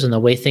cars and the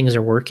way things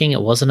are working,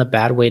 it wasn't a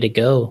bad way to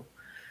go.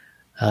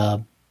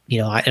 And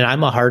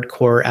I'm a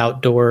hardcore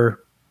outdoor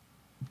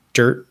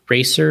dirt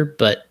racer,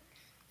 but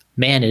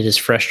man, it is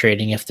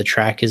frustrating if the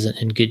track isn't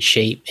in good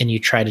shape and you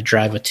try to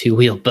drive a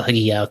 2-wheel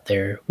buggy out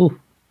there. Ooh.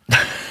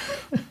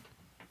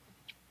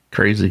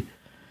 Crazy.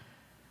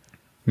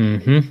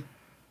 Mm-hmm.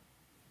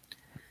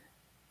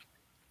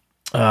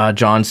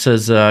 John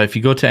says, if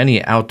you go to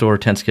any outdoor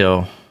 10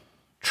 scale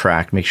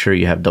track, make sure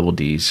you have double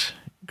Ds.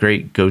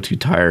 Great go-to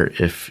tire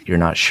if you're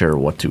not sure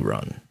what to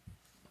run.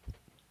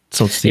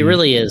 So it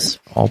really is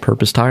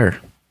all-purpose tire.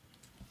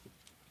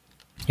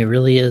 It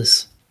really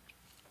is.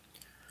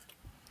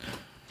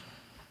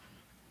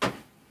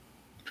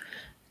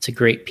 It's a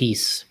great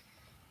piece.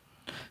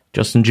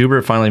 Justin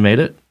Joubert finally made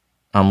it.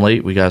 I'm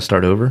late. We got to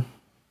start over.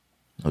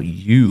 Oh,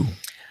 you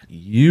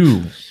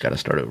got to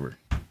start over.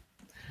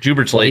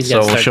 Jubert's late,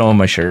 so we'll show him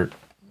my shirt.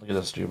 Look at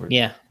this, Jubert.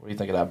 Yeah. What do you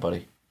think of that,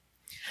 buddy?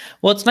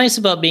 What's nice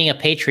about being a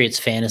Patriots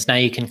fan is now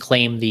you can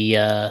claim the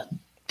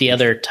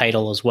other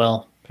title as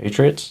well.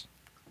 Patriots?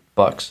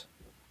 Bucks.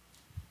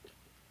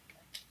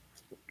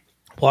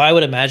 Well, I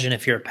would imagine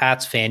if you're a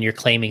Pats fan, you're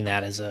claiming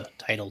that as a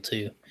title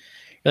too.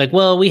 You're like,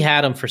 well, we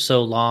had him for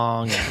so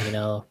long,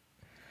 and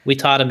we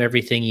taught him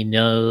everything he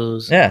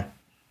knows. Yeah.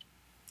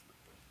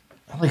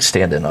 I like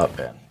standing up,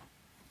 man.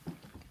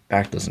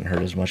 Back doesn't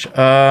hurt as much.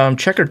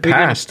 Checkered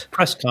past.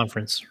 Press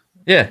conference.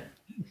 Yeah.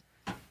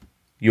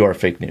 You are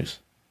fake news.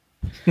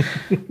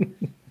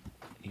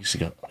 Used to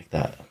go like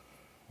that.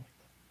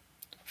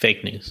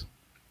 Fake news.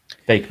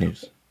 Fake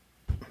news.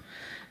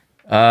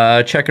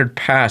 Checkered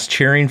past,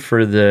 cheering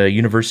for the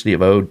University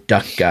of O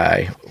Duck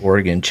Guy,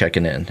 Oregon,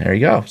 checking in. There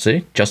you go.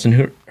 See?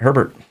 Justin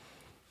Herbert.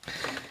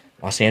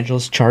 Los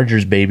Angeles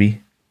Chargers,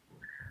 baby.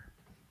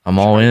 I'm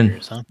all in.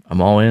 Huh?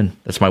 I'm all in.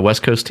 That's my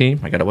West Coast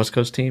team. I got a West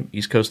Coast team,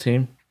 East Coast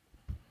team.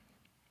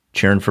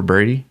 Cheering for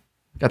Brady.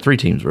 Got 3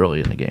 teams really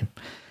in the game.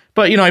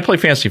 But, I play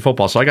fantasy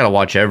football, so I got to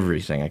watch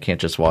everything. I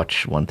can't just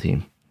watch one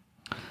team.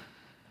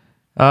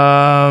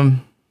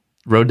 Road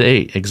to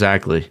 8,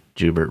 exactly,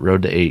 Joubert.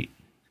 Road to 8.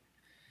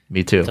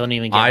 Me too. Don't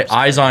even get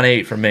eyes on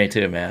 8 for me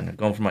too, man. I'm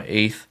going for my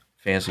 8th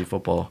fantasy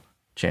football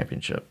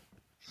championship.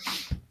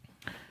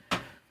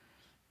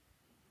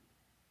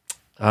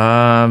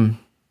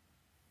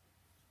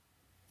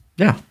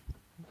 Yeah.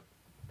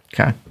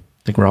 Okay. I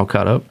think we're all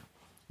caught up.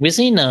 We've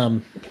seen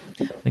I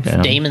think I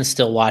am. Damon's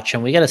still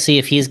watching. We got to see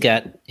if he's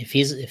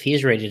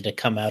ready to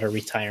come out of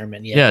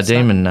retirement yet. Yeah, He's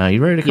Damon,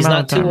 you ready to come he's out?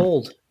 not of too retirement?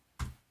 old.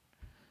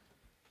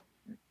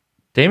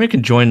 Damon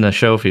can join the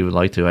show if he would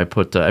like to. I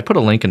put a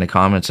link in the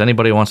comments.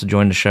 Anybody who wants to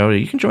join the show,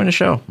 you can join the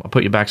show. I'll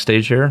put you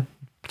backstage here,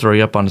 throw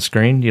you up on the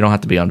screen. You don't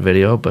have to be on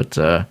video, but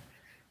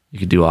you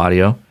could do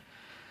audio.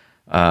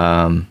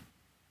 And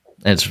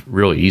it's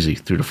really easy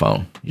through the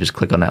phone. You just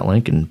click on that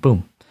link and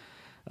boom.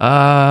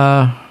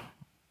 Yeah.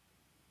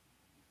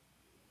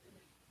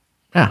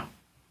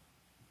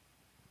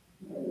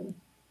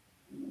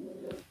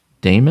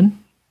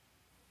 Damon?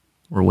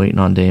 We're waiting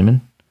on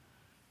Damon.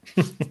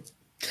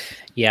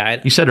 Yeah.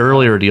 You said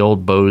earlier the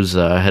old Bose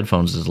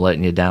headphones is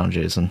letting you down,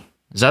 Jason.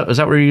 Is that what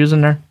you're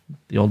using there?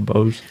 The old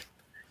Bose?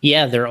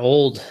 Yeah, they're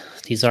old.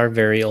 These are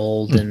very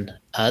old, and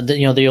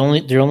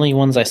the only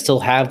ones I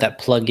still have that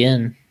plug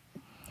in,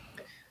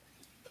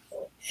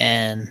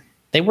 and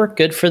they work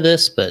good for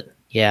this. But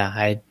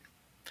yeah,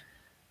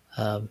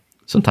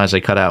 Sometimes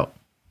they cut out.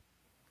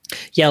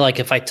 Yeah, like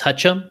if I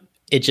touch them,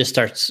 it just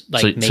starts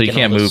like So making you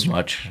can't all move those,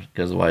 much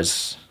because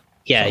otherwise.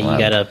 Yeah, you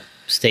gotta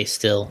stay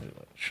still.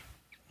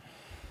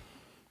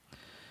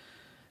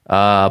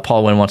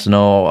 Paul Wynn wants to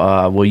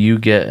know: will you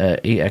get an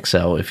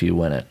 8XL if you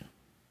win it?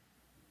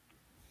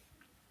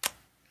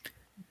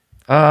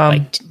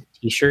 Like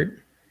T-shirt.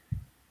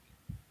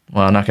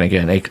 Well, I'm not going to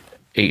get an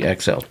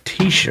 8XL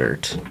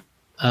T-shirt.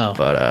 Oh,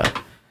 But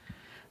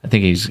I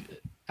think he's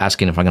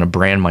asking if I'm going to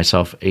brand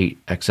myself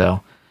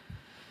 8XL.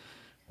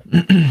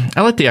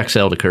 I let the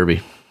XL to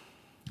Kirby.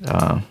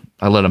 I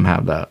let him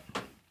have that.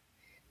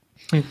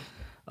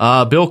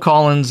 Bill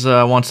Collins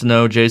wants to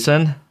know,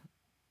 Jason,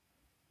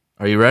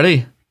 are you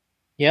ready?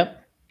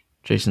 Yep.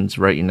 Jason's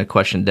writing the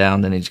question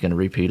down, then he's going to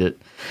repeat it.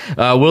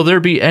 Will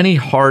there be any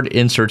hard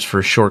inserts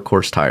for short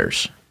course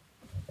tires?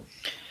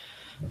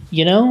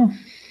 You know,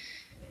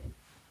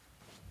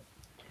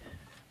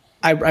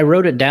 I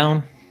wrote it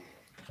down.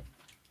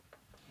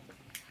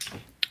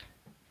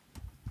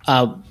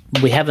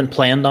 We haven't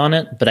planned on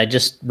it, but I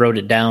just wrote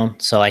it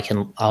down so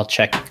I'll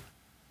check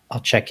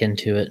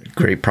into it.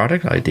 Great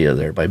product idea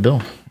there by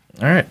Bill.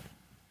 All right.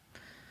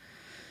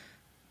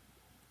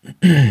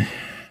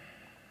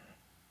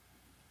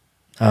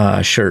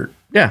 Shirt.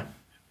 Yeah.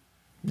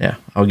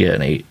 I'll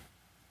get an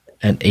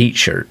 8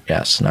 shirt.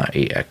 Yes, not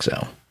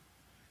 8XL.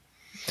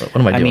 What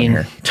am I doing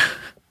here?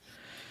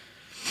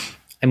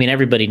 I mean,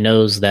 everybody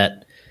knows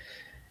that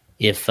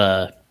if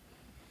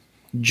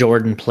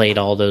Jordan played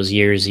all those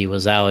years he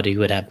was out, he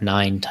would have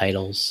 9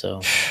 titles.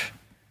 So,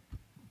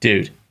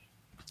 Dude,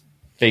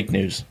 fake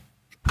news.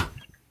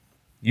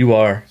 You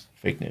are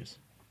fake news.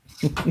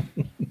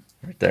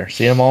 Right there.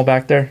 See them all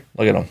back there?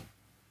 Look at them.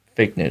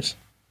 Fake news.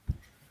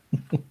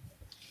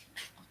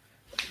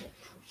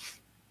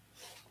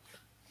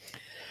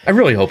 I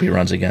really hope he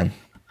runs again.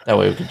 That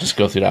way we could just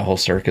go through that whole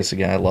circus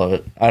again. I love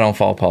it. I don't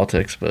follow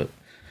politics, but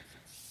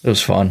it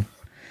was fun.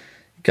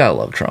 Gotta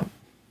love Trump.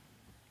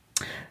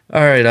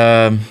 All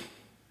right.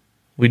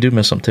 We do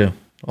miss him too.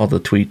 All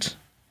the tweets.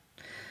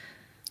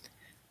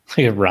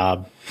 look at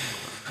Rob.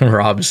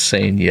 Rob's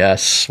saying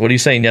yes. What are you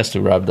saying yes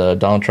to, Rob?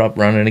 Donald Trump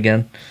running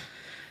again?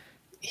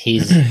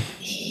 He's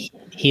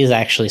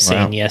actually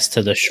saying yes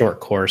to the short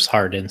course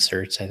hard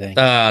inserts, I think.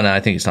 No, I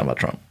think he's talking about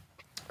Trump.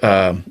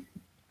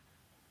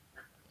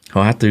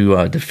 I'll have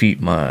to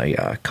defeat my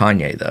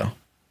Kanye, though.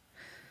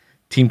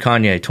 Team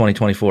Kanye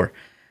 2024.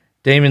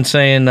 Damon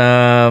saying,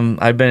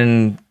 I've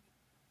been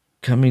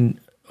coming...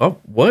 Oh,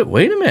 what?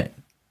 Wait a minute.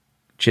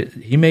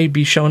 He may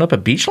be showing up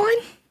at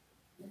Beachline?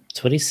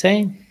 That's what he's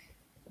saying.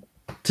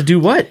 To do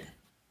what?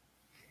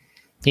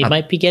 He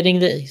might be getting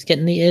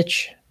the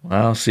itch.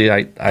 Well, see,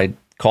 I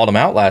called him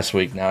out last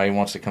week. Now he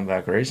wants to come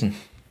back racing.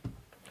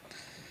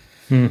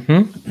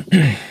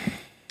 Mm-hmm.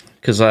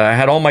 Because I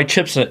had all my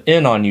chips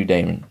in on you,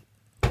 Damien.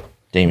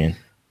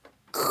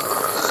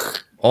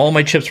 All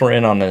my chips were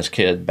in on this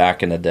kid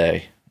back in the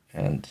day,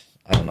 and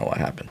I don't know what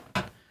happened.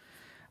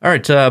 All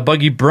right,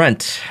 Buggy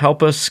Brent,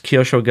 help us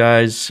Kyosho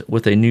guys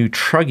with a new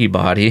truggy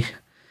body.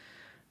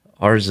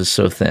 Ours is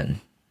so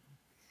thin.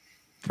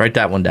 Write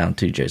that one down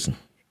too, Jason.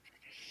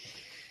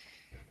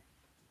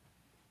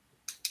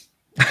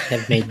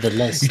 I've made the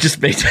list. You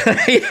just made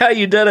yeah,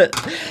 you did it.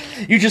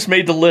 You just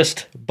made the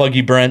list,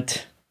 Buggy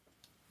Brent.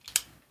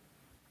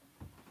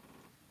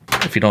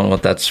 If you don't know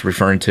what that's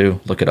referring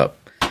to, look it up.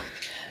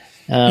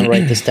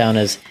 Write this down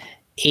as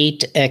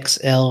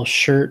 8XL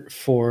shirt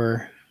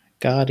for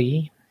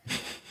Gotti.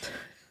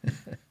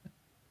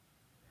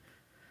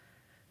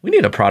 We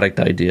need a product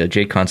idea,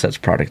 J Concepts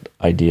product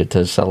idea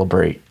to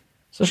celebrate,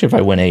 especially if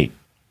I win 8.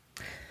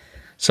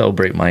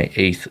 Celebrate my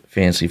 8th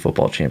fantasy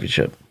football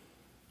championship.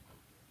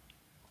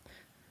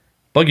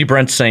 Buggy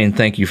Brent's saying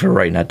thank you for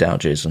writing that down,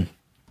 Jason.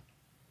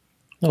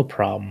 No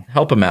problem.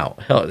 Help him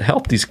out.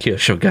 Help these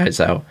Kyosho guys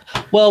out.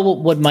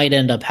 Well, what might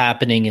end up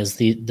happening is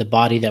the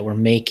body that we're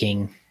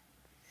making,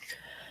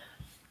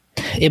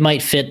 it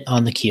might fit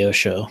on the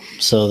Kyosho.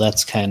 So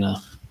that's kind of,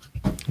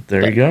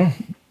 There you go.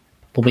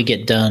 when we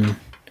get done,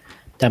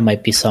 that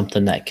might be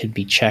something that could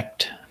be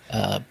checked.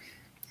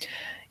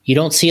 You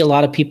don't see a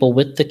lot of people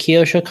with the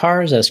Kyosho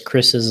cars, as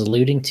Chris is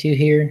alluding to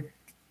here.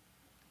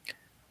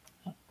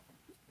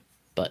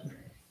 But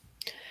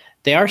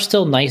they are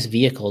still nice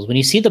vehicles. When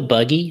you see the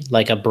buggy,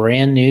 like a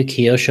brand new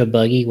Kyosho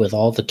buggy with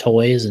all the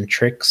toys and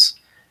tricks,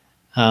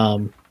 yeah,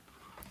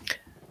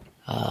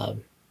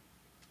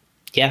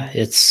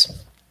 it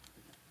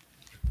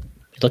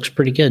looks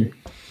pretty good.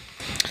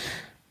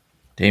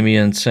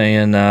 Damien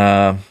saying,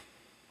 I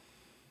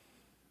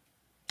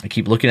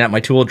keep looking at my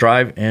two-wheel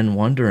drive and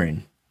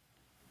wondering.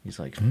 He's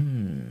like,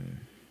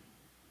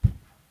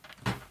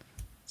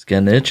 it's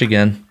getting the itch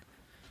again.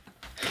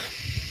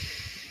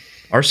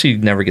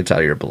 RC never gets out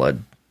of your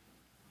blood.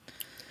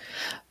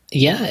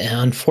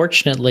 Yeah,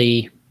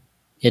 unfortunately,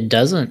 it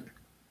doesn't.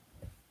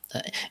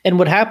 And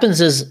what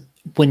happens is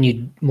when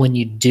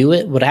you do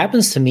it, what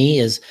happens to me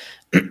is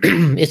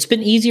it's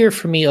been easier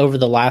for me over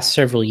the last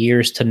several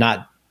years to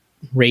not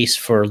race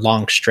for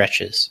long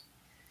stretches.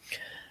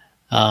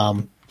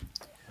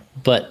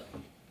 But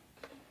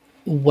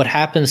what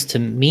happens to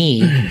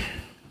me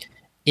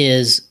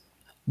is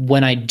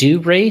when I do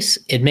race,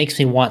 it makes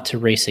me want to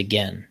race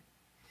again.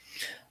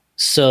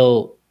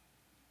 So,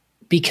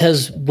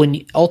 because when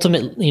you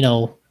ultimately,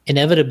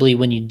 inevitably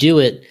when you do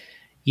it,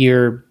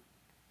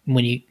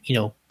 when you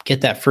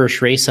get that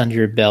first race under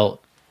your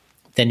belt,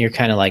 then you're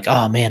kind of like,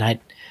 oh man,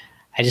 I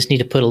just need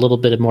to put a little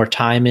bit of more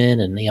time in,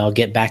 and I'll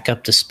get back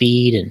up to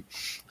speed, and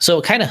so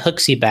it kind of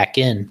hooks you back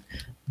in.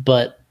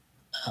 But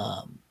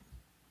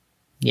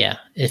yeah,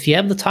 if you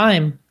have the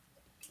time,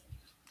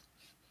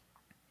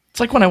 it's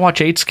like when I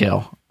watch 8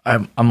 Scale.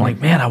 I'm like,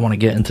 man, I want to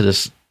get into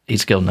this 8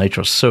 Scale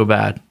Nitro so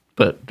bad,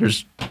 but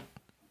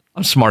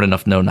I'm smart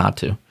enough to know not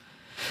to.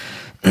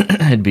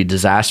 It'd be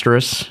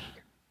disastrous.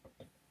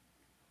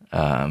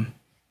 And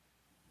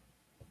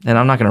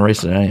I'm not going to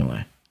race it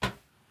anyway.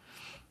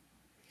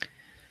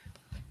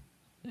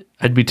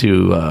 I'd be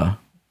too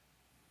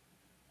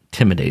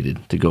intimidated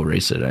to go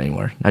race it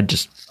anywhere. I'd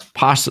just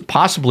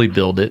possibly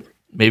build it,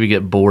 maybe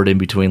get bored in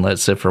between, let it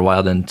sit for a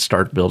while, then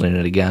start building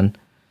it again.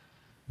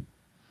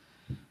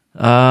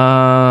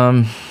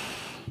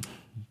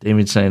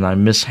 David's saying, I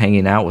miss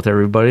hanging out with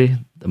everybody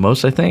the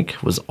most, I think.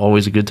 Was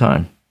always a good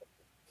time.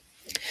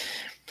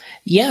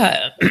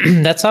 Yeah,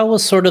 that's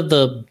always sort of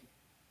the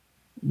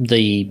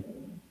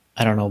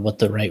I don't know what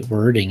the right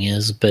wording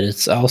is, but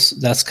it's also,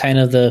 that's kind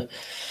of the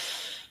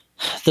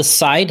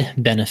side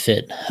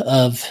benefit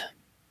of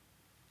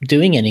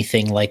doing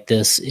anything like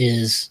this,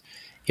 is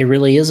it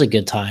really is a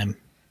good time.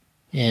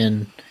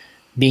 And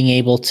being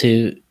able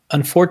to,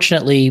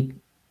 unfortunately,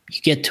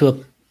 you get to a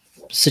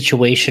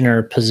situation or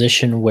a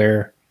position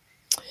where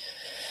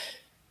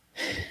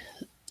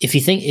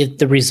if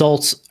the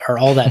results are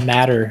all that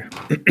matter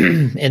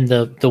and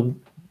the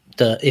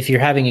if you're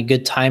having a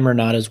good time or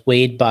not is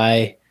weighed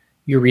by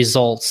your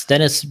results,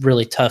 then it's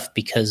really tough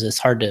because it's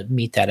hard to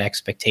meet that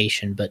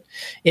expectation. But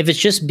if it's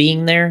just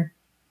being there,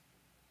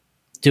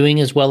 doing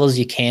as well as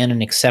you can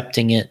and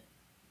accepting it,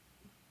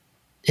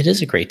 it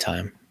is a great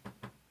time.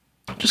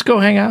 Just go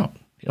hang out.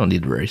 You don't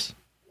need to race.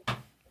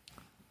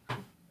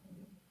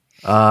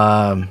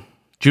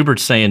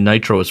 Jubert's saying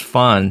Nitro is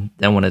fun.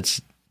 Then when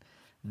it's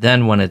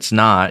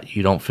not,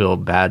 you don't feel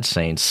bad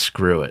saying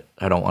screw it,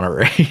 I don't want to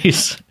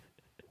race.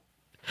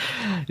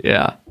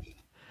 Yeah.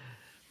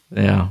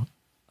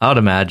 I would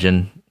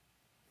imagine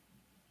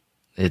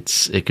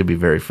it could be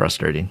very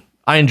frustrating.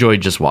 I enjoy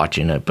just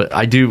watching it, but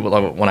I do,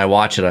 when I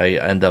watch it, I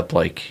end up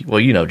like,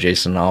 well,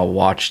 Jason, I'll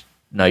watch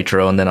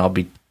Nitro and then I'll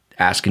be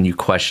asking you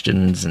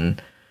questions,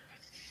 and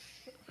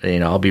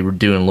I'll be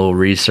doing a little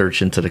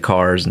research into the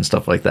cars and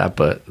stuff like that.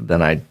 But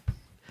then I'm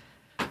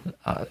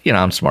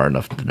smart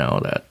enough to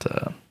know that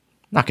I'm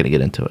not going to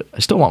get into it. I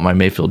still want my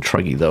Mayfield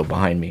Truggy though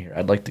behind me here.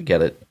 I'd like to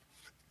get it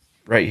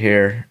right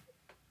here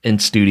in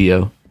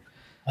studio.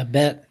 I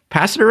bet.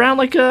 Pass it around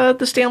like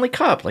the Stanley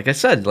Cup. Like I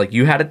said, like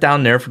you had it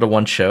down there for the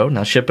one show.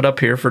 Now ship it up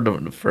here for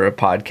a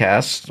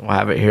podcast. We'll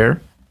have it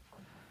here.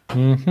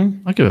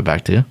 Mm-hmm. I'll give it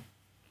back to you.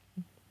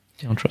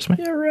 You don't trust me?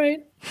 Yeah,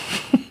 right.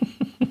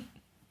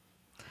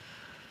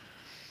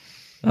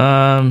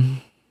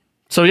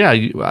 So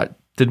yeah,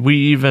 did we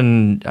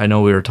even? I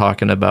know we were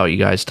talking about you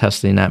guys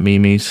testing at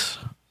Mimi's.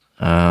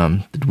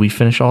 Did we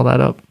finish all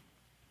that up?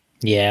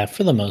 Yeah,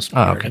 for the most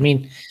part. Okay. I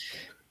mean,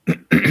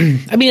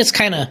 it's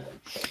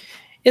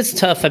it's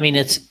tough. I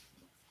mean,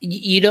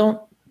 you don't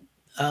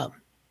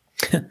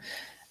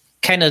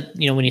kind of,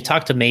 when you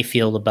talk to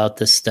Mayfield about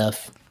this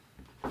stuff,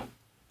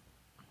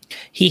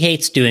 he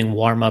hates doing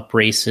warm-up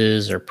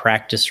races or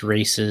practice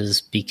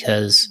races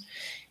because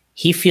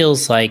he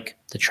feels like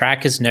the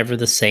track is never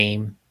the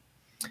same.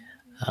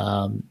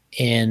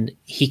 And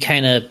he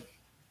kind of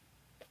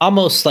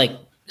almost like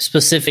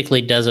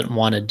specifically doesn't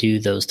want to do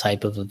those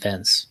type of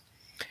events.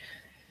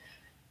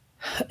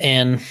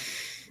 And,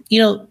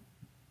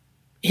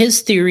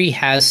 his theory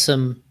has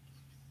some,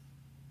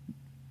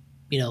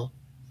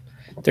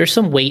 there's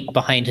some weight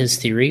behind his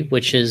theory,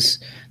 which is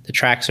the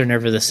tracks are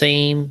never the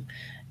same.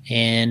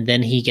 And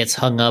then he gets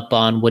hung up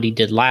on what he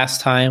did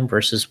last time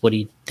versus what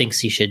he thinks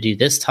he should do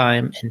this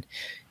time. And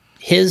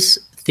his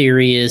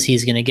theory is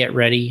he's going to get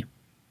ready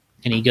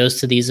and he goes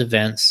to these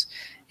events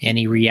and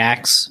he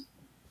reacts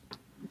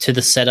to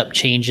the setup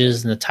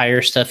changes and the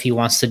tire stuff he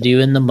wants to do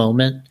in the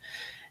moment.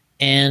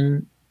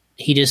 And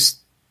he just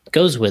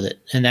goes with it.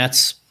 And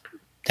that's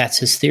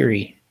his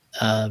theory.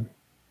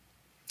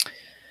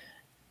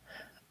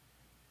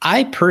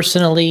 I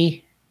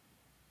personally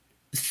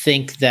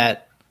think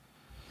that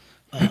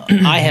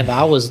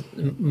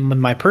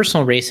my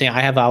personal racing, I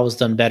have always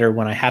done better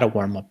when I had a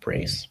warm-up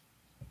race.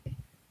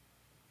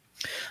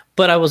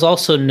 But I was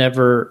also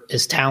never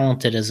as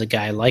talented as a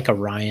guy like a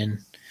Ryan,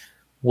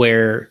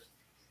 where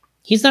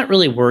he's not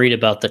really worried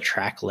about the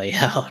track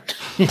layout.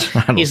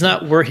 He's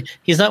not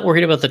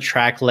worried about the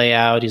track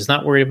layout. He's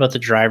not worried about the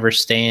driver's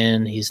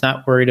stand. He's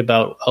not worried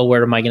about,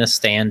 where am I going to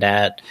stand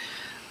at?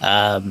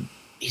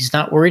 He's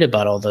not worried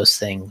about all those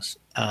things.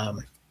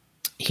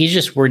 He's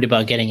just worried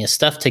about getting his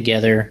stuff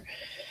together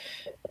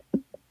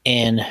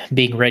and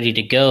being ready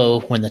to go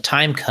when the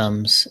time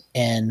comes.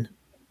 And,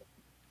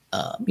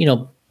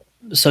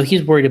 so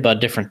he's worried about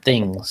different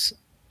things.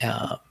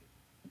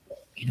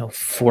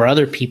 For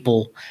other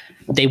people,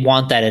 they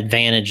want that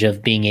advantage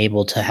of being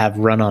able to have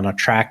run on a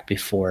track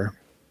before.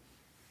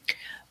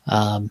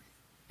 And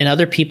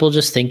other people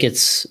just think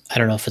it's, I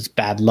don't know if it's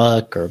bad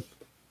luck or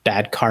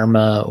bad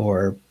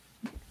karma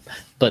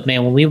but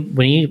man, when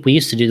we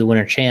used to do the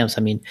Winter Champs,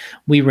 I mean,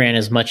 we ran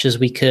as much as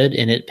we could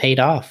and it paid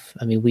off.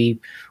 I mean,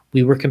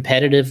 we were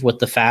competitive with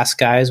the fast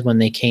guys when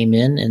they came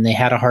in and they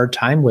had a hard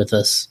time with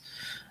us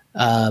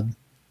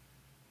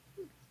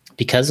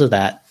because of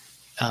that.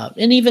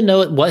 And even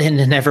though it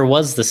never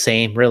was the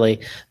same, really,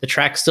 the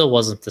track still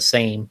wasn't the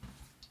same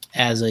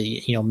as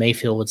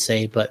Mayfield would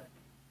say, but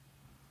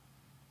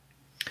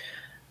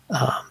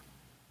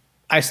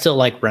I still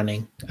like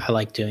running. I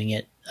like doing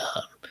it.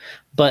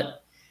 But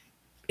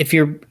if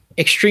you're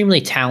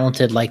extremely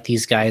talented like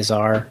these guys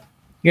are,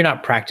 you're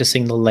not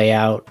practicing the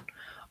layout.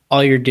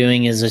 All you're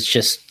doing is it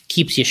just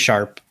keeps you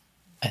sharp,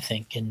 I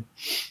think. And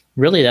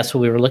really that's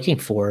what we were looking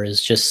for,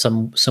 is just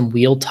some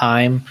wheel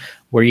time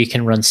where you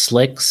can run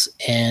slicks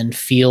and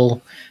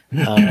feel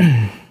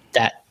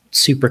that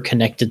super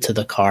connected to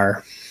the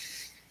car.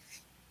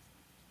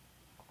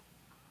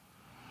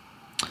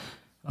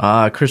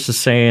 Chris is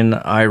saying,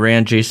 I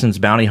ran Jason's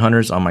Bounty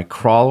Hunters on my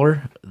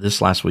crawler this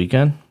last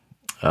weekend.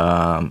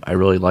 I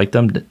really like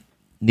them.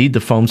 Need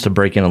the foams to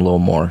break in a little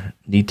more.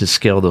 Need to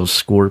scale those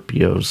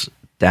Scorpios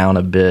down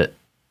a bit.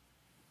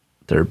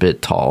 They're a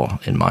bit tall,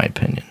 in my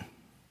opinion.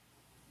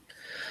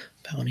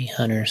 Bounty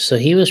Hunter. So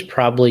he was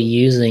probably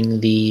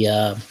using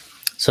the.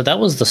 So that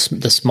was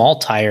the small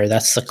tire.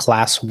 That's the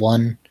Class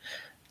 1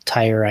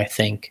 tire, I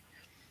think.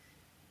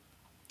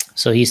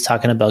 So he's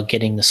talking about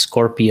getting the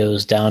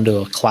Scorpios down to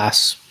a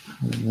Class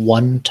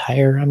 1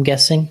 tire, I'm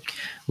guessing.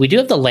 We do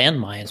have the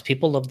landmines.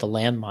 People love the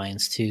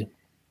landmines too.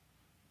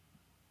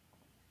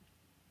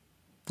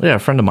 Yeah, a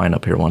friend of mine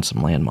up here wants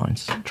some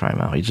landmines. Try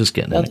them out. He's just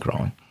getting into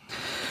crawling.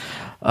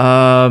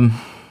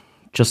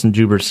 Justin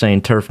Jubert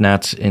saying Turf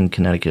Nats in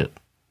Connecticut.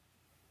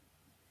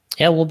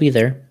 Yeah, we'll be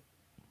there.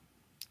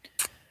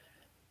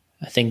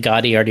 I think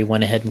Gotti already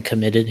went ahead and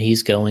committed.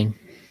 He's going.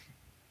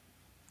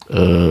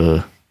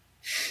 What?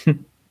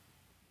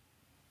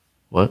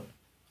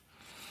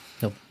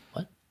 No,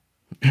 what?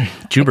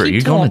 Jubert, are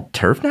you going to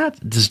Turf Nats?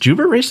 Does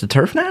Jubert race the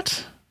Turf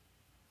Nats?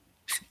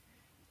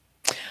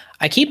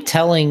 I keep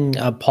telling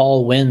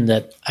Paul Wynn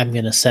that I'm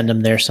going to send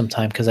him there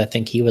sometime because I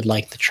think he would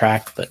like the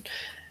track. But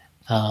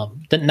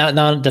then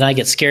I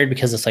get scared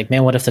because it's like,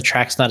 man, what if the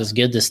track's not as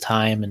good this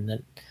time?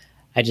 And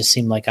I just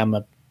seem like I'm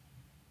a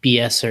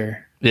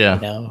BSer.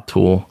 Yeah,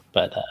 tool.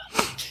 But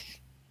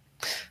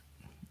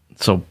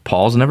so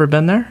Paul's never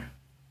been there?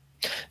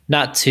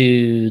 Not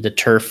to the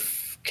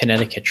Turf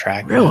Connecticut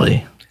track.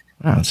 Really?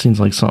 Oh, it seems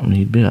like something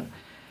he'd be at.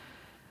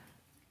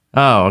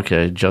 Oh,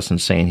 okay.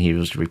 Justin's saying he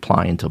was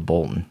replying to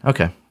Bolton.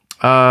 Okay.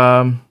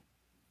 Oh,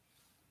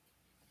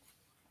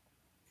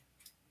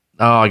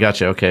 I got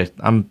you. Okay.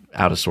 I'm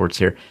out of sorts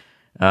here.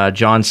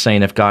 John's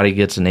saying if Gotti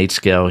gets an 8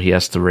 scale, he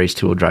has to race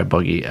two-wheel drive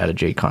buggy at a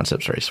J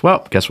Concepts race.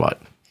 Well, guess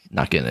what?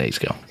 Not getting an 8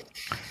 scale.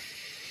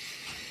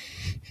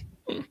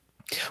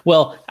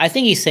 Well, I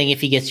think he's saying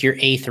if he gets your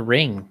 8th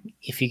ring,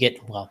 if you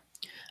get,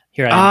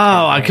 here I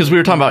am. Oh, because we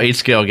were talking about 8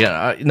 scale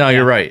again. No,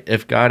 you're right.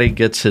 If Gotti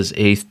gets his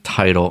 8th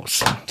title,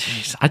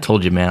 geez, I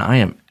told you, man, I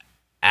am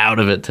out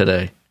of it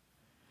today.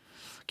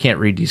 Can't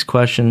read these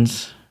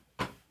questions.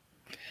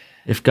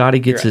 If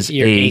Gotti gets his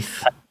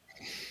 8th,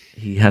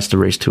 he has to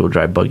race two-wheel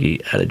drive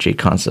buggy at a J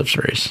Concepts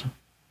race.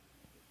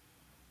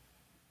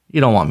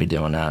 You don't want me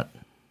doing that.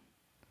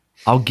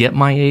 I'll get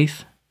my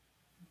 8th,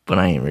 but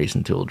I ain't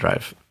racing two-wheel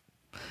drive.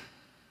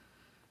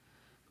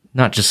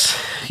 Not just,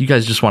 you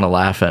guys just want to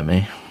laugh at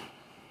me.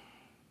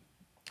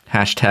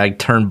 Hashtag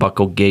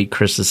turnbuckle gate,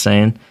 Chris is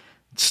saying.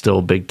 It's still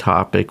a big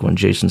topic when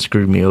Jason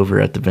screwed me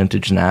over at the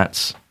Vintage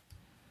Nats.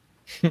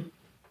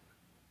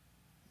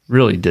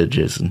 Really did,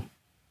 Jason.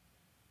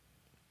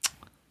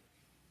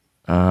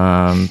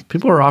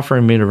 People are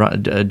offering me to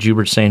run.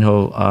 Jubert saying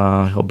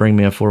he'll bring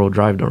me a 4-wheel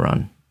drive to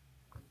run.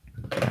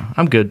 Yeah,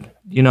 I'm good.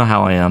 You know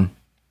how I am.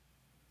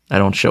 I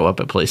don't show up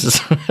at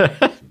places.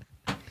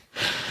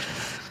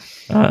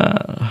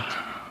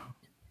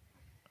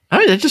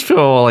 I just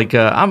feel like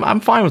I'm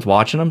fine with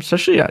watching them,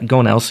 especially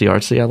going to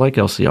LCRC. I like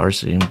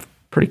LCRC. I'm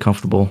pretty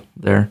comfortable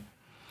there,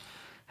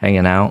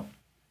 hanging out,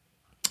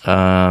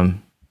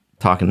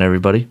 talking to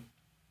everybody.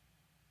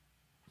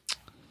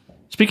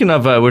 Speaking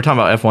of, we were talking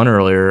about F1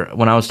 earlier.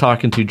 When I was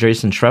talking to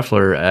Jason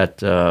Schreffler at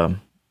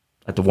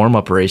the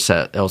warm-up race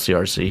at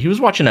LCRC, he was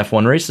watching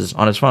F1 races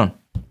on his phone.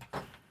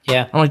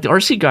 Yeah. I'm like, the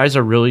RC guys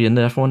are really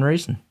into F1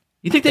 racing.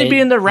 You think they'd be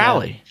in the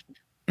rally?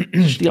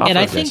 Yeah. And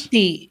I think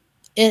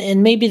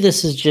and maybe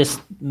this is just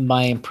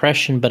my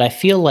impression, but I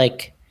feel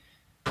like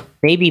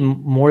maybe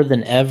more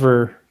than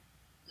ever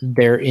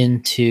they're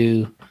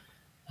into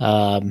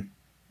F1.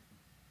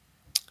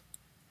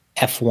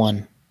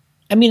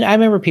 I mean, I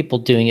remember people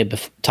doing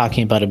it,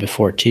 talking about it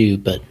before too,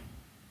 but.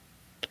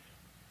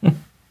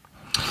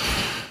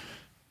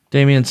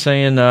 Damien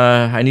saying,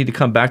 I need to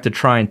come back to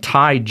try and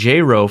tie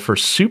J-Row for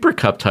Super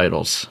Cup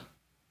titles.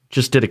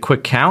 Just did a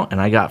quick count, and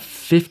I got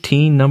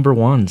 15 number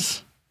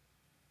ones.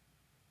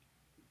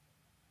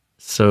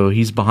 So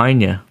he's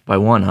behind you by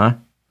one, huh?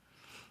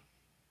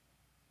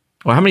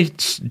 Well, how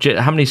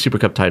many Super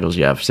Cup titles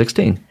you have?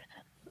 16?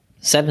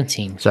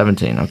 17.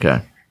 17,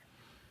 okay.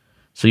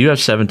 So you have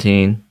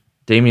 17.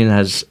 Damien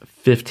has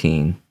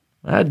 15.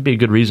 That'd be a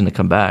good reason to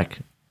come back.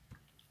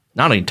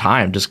 Not only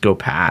time, just go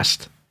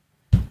past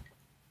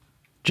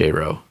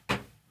J-Row.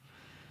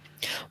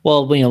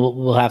 Well,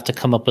 we'll have to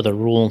come up with a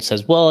rule that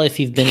says, well, if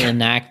you've been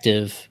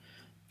inactive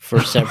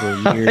for several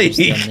years,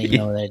 then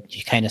that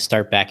you kind of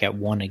start back at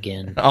one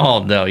again.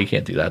 Oh no, you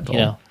can't do that.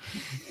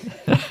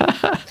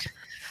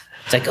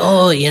 It's like,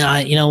 oh, you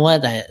know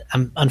what?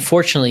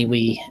 Unfortunately,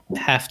 we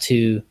have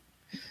to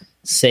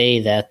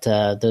say that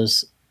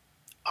those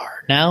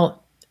are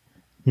now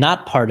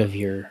not part of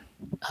your.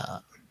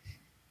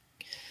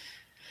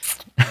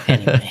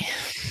 Anyway.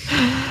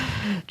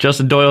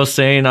 Justin Doyle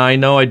saying, I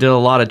know I did a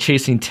lot of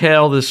chasing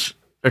tail this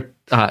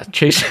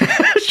chase.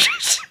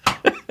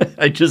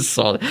 I just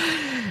saw it.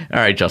 All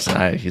right,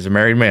 Justin, he's a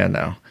married man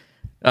now.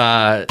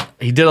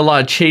 He did a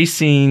lot of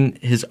chasing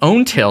his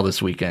own tail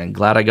this weekend.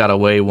 Glad I got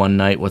away one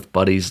night with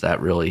buddies. That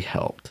really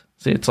helped.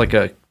 See, it's like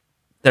a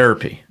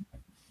therapy.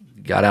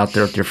 You got out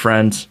there with your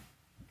friends.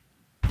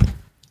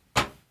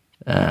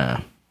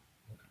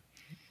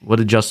 What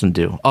did Justin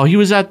do? Oh, he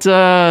was at...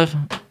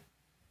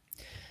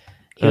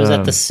 He was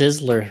at the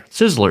Sizzler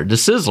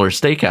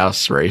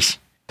Steakhouse race.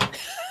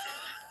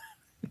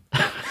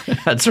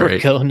 That's right. We're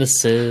going to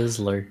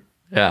Sizzler.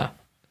 Yeah.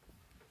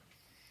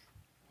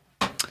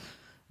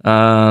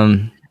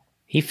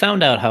 He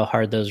found out how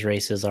hard those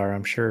races are,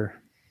 I'm sure.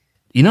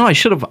 I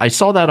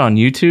saw that on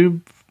YouTube.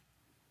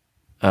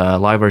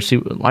 Live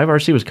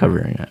RC was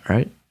covering it,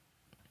 right?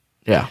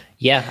 Yeah.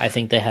 Yeah, I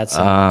think they had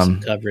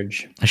some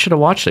coverage. I should have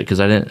watched it because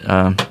I didn't.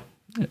 I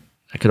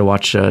could have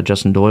watched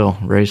Justin Doyle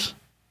race.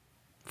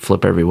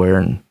 Flip everywhere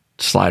and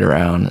slide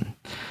around.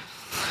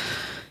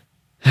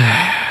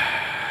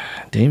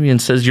 And Damien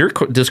says you're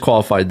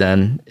disqualified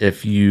then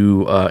if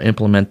you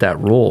implement that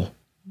rule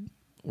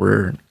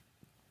where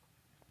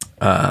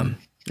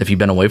if you've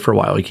been away for a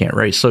while, you can't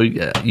race. So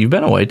you've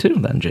been away too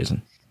then,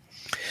 Jason.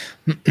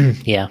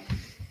 Yeah,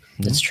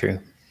 that's true.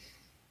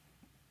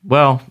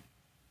 Well,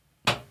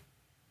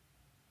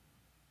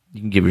 you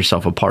can give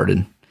yourself a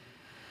pardon.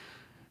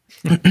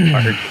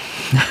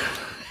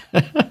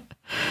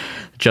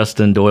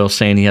 Justin Doyle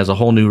saying he has a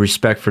whole new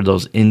respect for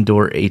those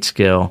indoor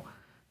 8-scale,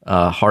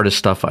 hardest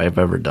stuff I have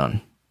ever done.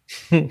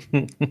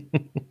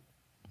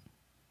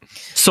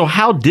 So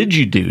how did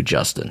you do,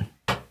 Justin?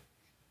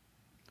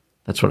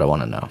 That's what I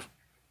want to know.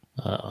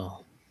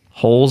 Uh-oh.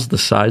 Holes the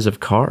size of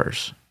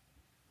cars.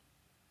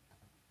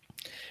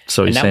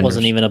 So and that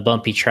wasn't even a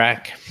bumpy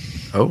track.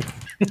 Oh.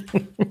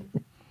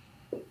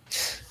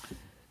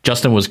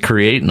 Justin was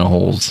creating the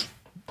holes.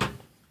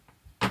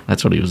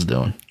 That's what he was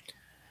doing.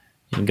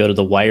 You can go to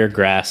the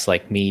Wiregrass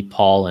like me,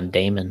 Paul, and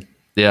Damon.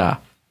 Yeah.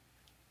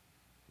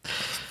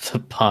 The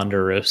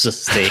Ponderosa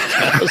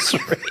Steakhouse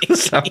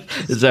race.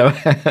 Is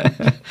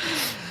that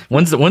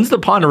when's the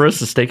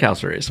Ponderosa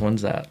Steakhouse race?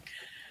 When's that?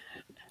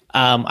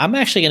 I'm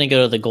actually going to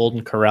go to the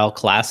Golden Corral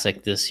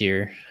Classic this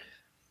year.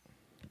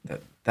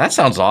 That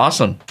sounds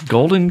awesome.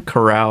 Golden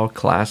Corral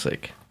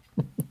Classic.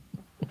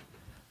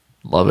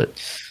 Love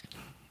it.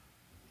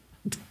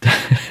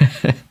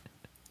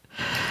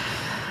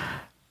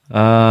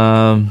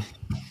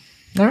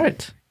 All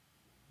right.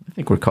 I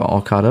think we're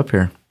all caught up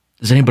here.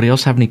 Does anybody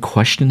else have any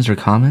questions or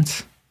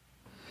comments?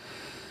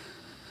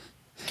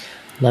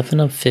 11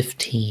 of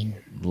 15.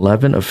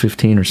 11 of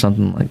 15 or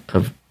something like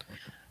of.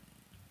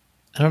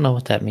 I don't know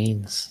what that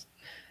means.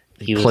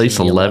 Place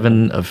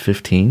 11 of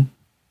 15.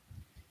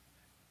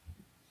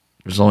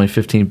 There's only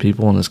 15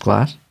 people in this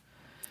class.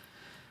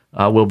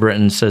 Will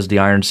Britton says the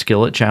Iron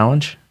Skillet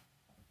Challenge.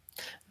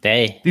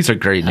 These are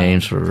great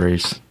names for a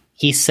race.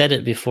 He said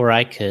it before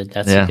I could.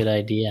 That's a good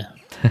idea.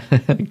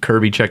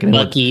 Kirby checking in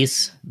with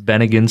Bucky's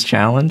Bennigan's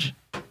challenge.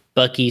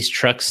 Bucky's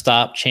Truck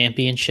Stop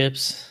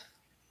Championships.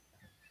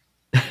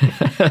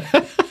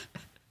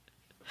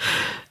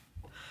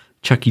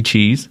 Chuck E.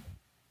 Cheese.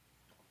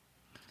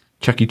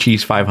 Chuck E.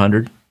 Cheese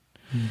 500.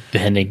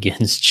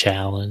 Bennigan's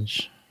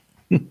challenge.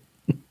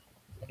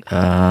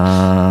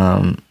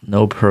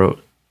 No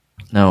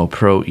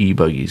pro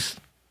e-buggies.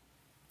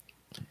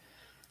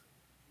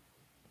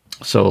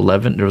 So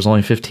 11, there was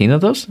only 15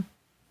 of those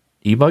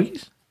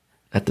e-buggies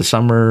at the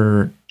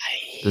Sizzler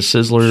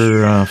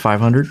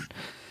 500.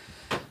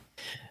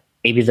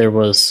 Maybe there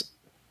was,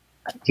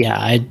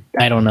 I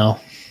don't know.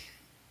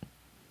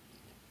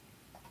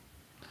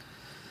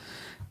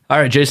 All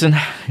right, Jason,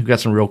 you've got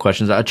some real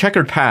questions.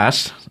 Checkered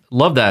Pass.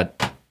 Love that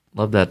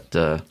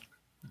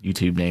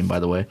YouTube name, by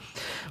the way.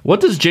 What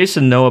does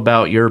Jason know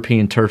about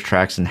European turf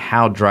tracks and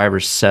how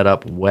drivers set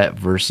up wet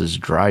versus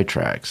dry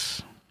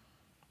tracks?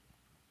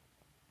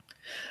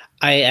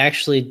 I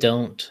actually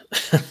don't.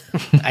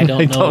 I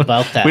don't know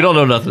about that. We don't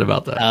know nothing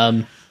about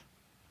that.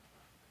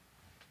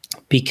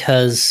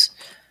 Because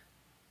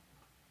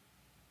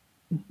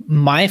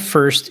my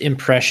first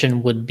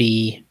impression would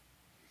be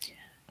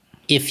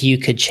if you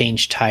could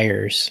change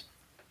tires.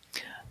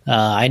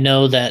 I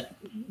know that,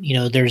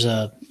 there's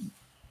a,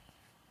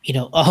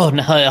 oh,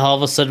 now all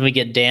of a sudden we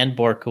get Dan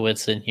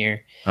Borkowitz in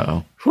here.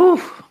 Uh-oh. Whew.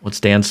 What's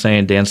Dan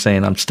saying? Dan's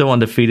saying, I'm still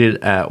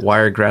undefeated at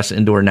Wiregrass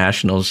Indoor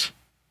Nationals.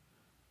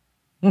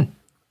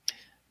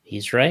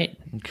 He's right.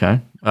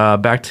 Okay.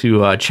 Back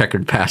to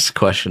Checkered Pass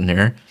question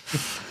here.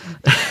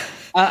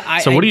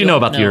 So what do you know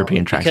about the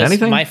European tracks?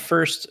 Anything? My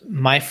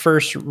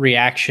first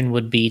reaction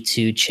would be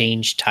to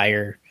change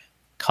tire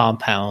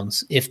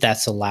compounds if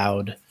that's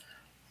allowed.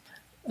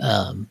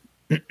 And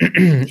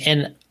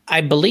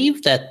I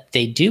believe that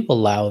they do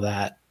allow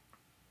that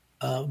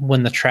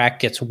when the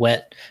track gets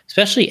wet,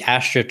 especially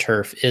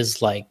AstroTurf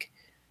is like,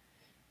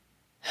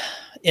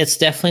 it's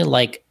definitely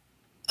like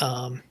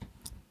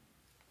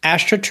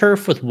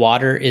AstroTurf with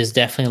water is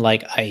definitely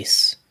like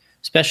ice,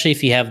 especially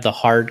if you have the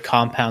hard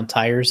compound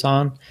tires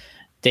on.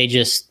 You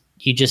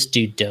just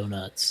do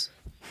donuts.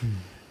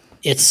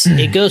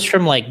 It goes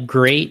from like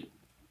great,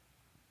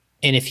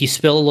 and if you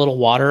spill a little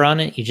water on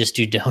it, you just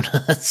do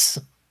donuts.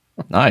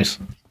 Nice.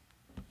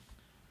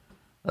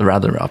 I'd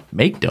rather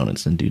make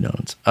donuts than do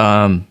donuts.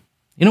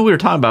 We were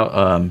talking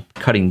about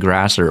cutting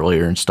grass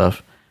earlier and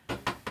stuff.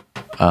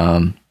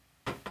 I'd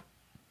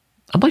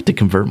like to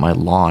convert my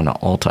lawn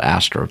all to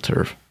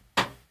AstroTurf.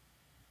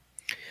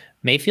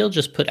 Mayfield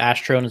just put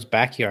Astro in his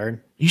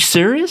backyard. You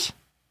serious?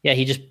 Yeah,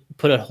 he just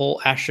put a whole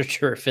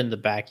AstroTurf in the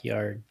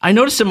backyard. I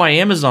noticed in my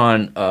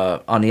Amazon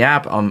on the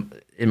app,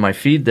 in my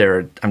feed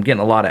there, I'm getting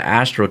a lot of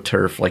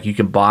AstroTurf. Like you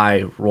can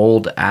buy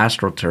rolled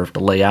AstroTurf to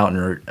lay out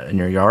in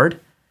your yard.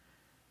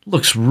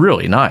 Looks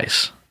really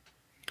nice.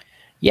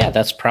 Yeah,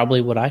 that's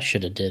probably what I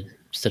should have did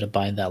instead of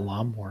buying that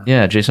lawnmower.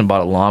 Yeah, Jason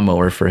bought a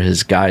lawnmower for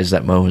his guys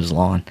that mow his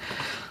lawn.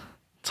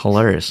 It's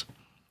hilarious.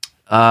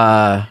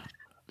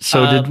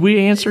 So did we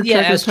answer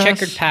Checkered Pass? As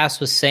Checkered Pass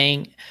was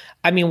saying,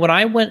 I mean, when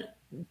I went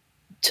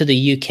to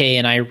the UK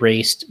and I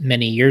raced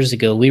many years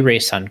ago, we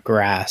raced on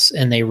grass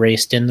and they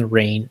raced in the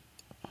rain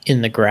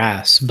in the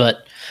grass.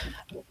 But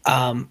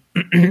I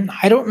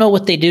don't know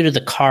what they do to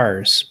the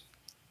cars,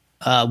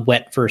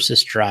 wet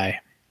versus dry.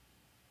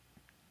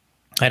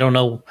 I don't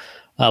know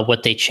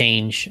what they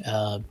change.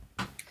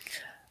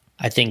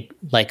 I think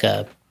like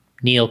a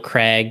Neil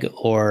Craig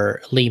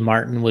or Lee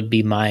Martin would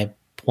be my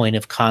point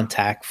of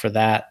contact for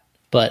that.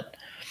 But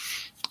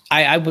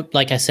I would,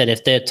 like I said,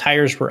 if the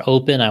tires were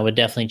open, I would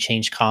definitely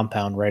change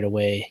compound right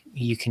away.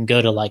 You can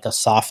go to like a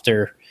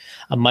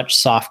much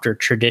softer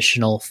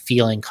traditional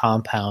feeling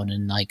compound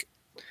and like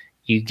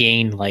you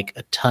gain like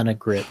a ton of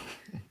grip.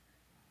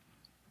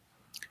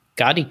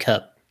 Gotti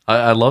Cup.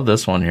 I love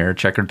this one here.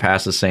 Checkered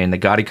Pass is saying the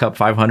Gotti Cup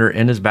 500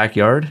 in his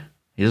backyard.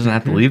 He doesn't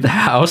have to leave the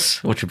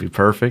house, which would be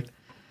perfect.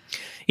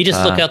 You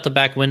just look out the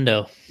back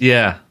window.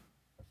 Yeah.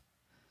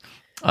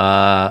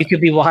 You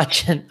could be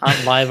watching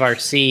on Live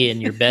RC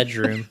in your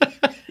bedroom.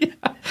 Yeah.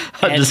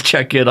 I'll just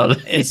check in on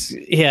it.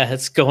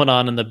 It's going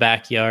on in the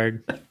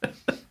backyard.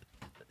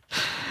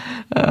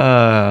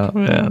 Oh,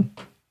 man.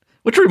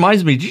 Which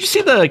reminds me, did you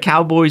see the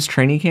Cowboys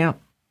training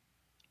camp?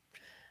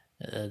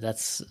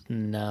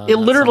 No. It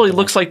literally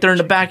looks like they're in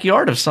the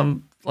backyard of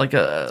some like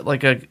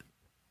a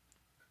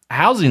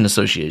housing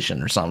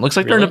association or something. Looks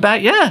like they're in the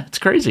back. Yeah, it's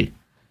crazy.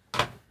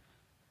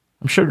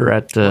 I'm sure they're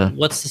at.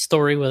 What's the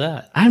story with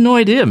that? I have no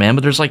idea, man.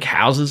 But there's like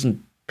houses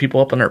and people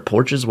up on their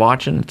porches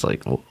watching. It's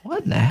like, well,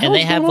 what in the hell? And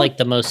they have like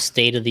the most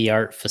state of the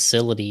art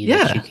facility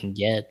that you can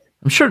get.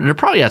 I'm sure they're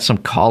probably at some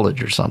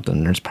college or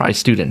something. There's probably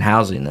student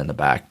housing in the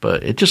back,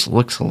 but it just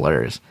looks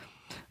hilarious.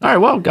 All right,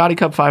 well, Gotti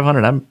Cup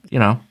 500.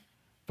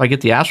 If I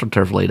get the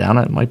AstroTurf laid down,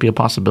 it might be a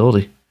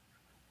possibility.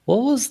 What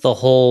was the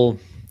whole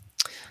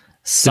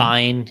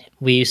sign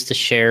we used to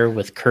share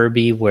with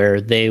Kirby where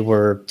they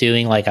were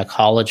doing like a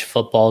college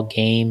football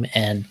game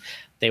and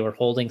they were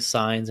holding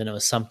signs and it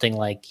was something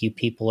like you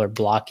people are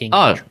blocking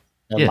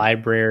the Yeah.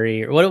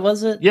 library, or what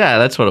was it? Yeah,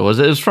 that's what it was.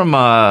 It was from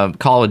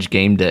College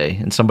Game Day,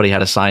 and somebody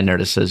had a sign there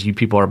that says, "You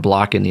people are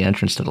blocking the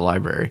entrance to the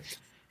library."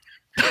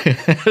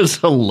 It was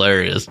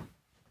hilarious.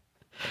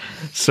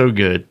 So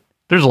good.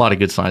 There's a lot of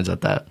good signs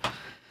at that.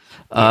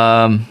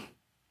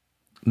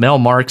 Mel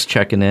Marks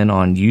checking in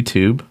on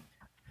YouTube.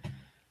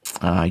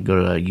 You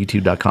go to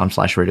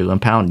youtube.com/Radio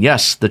Impound.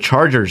 Yes, the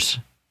Chargers.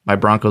 My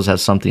Broncos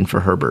has something for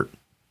Herbert.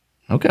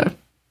 Okay.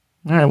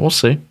 All right, we'll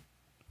see.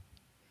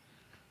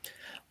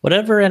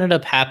 Whatever ended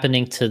up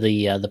happening to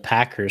the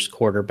Packers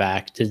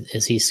quarterback,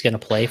 is he going to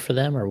play for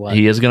them or what?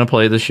 He is going to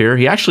play this year.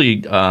 He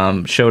actually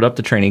showed up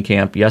to training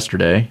camp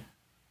yesterday.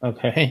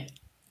 Okay.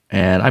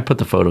 And I put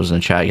the photos in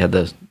the chat. You had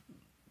the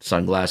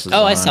sunglasses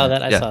Oh, on. I saw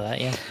that. I saw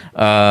that,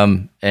 yeah.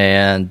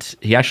 And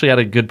he actually had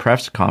a good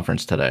press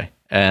conference today.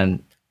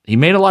 And he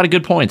made a lot of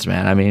good points,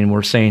 man. I mean,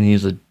 we're saying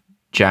he's a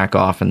jack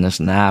off and this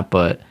and that,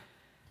 but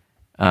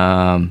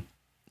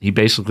he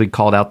basically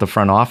called out the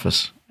front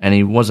office. And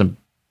he wasn't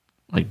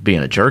like being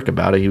a jerk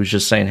about it. He was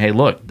just saying, hey,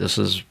 look, this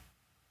is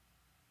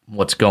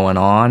what's going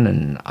on,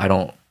 and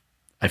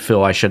I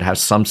feel I should have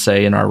some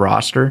say in our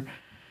roster.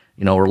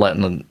 You know, we're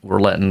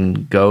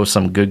letting go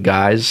some good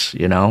guys,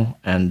 you know,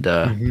 and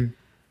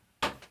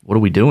what are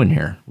we doing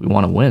here? We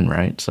want to win,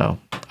 right? So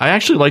I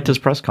actually liked his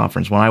press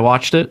conference when I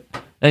watched it,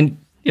 and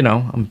you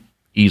know, I'm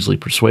easily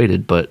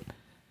persuaded, but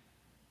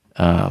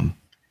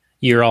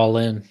you're all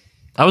in.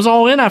 I was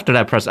all in after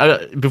that press.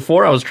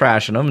 Before I was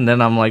trashing him, and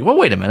then I'm like, well,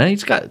 wait a minute,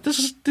 he's got this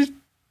is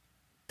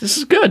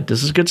good.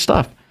 This is good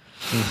stuff.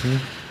 Mm-hmm.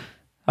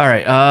 All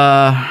right.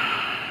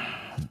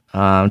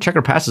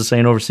 Checker Pass is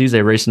saying overseas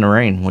they race in the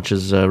rain, which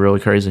is really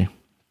crazy.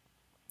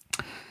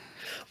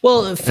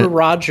 Well, for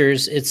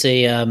Rodgers, it's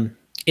a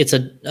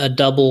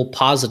double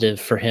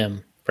positive for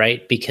him,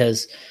 right?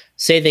 Because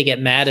say they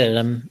get mad at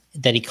him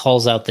that he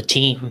calls out the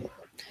team,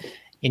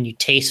 and you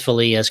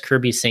tastefully, as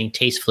Kirby's saying,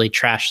 tastefully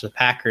trash the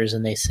Packers,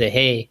 and they say,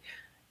 hey,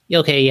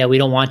 okay, yeah, we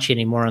don't want you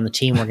anymore on the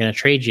team. We're going to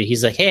trade you.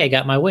 He's like, hey, I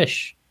got my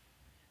wish.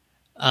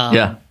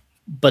 Yeah.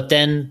 But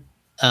then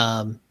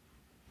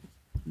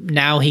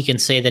now he can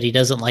say that he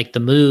doesn't like the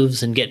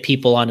moves and get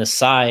people on his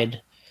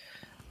side,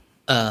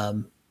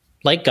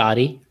 like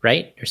Gotti,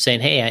 right? They're saying,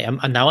 hey, I'm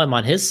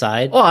on his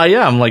side. Oh,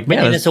 yeah. I'm like,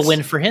 man. And it's a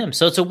win for him.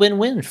 So it's a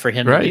win-win for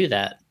him to do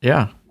that.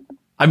 Yeah.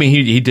 I mean,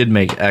 he did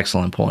make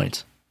excellent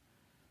points.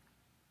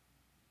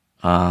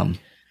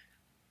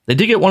 They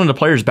did get one of the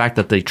players back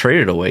that they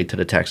traded away to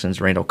the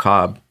Texans, Randall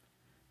Cobb.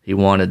 He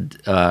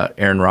wanted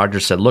Aaron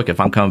Rodgers said, look, if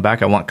I'm coming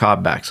back, I want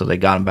Cobb back. So they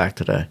got him back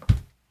today.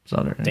 So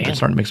they're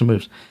starting to make some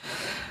moves.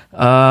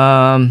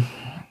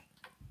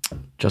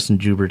 Justin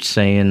Jubert's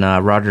saying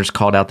Rodgers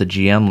called out the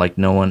GM like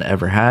no one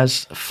ever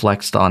has,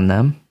 flexed on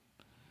them.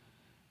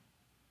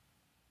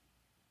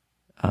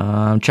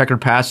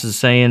 Checkered Pass is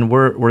saying,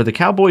 were the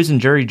Cowboys in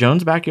Jerry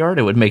Jones' backyard?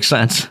 It would make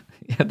sense.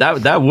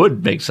 that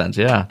would make sense,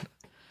 yeah.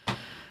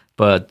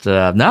 But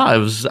no, it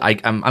was.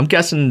 I'm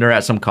guessing they're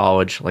at some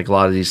college. Like a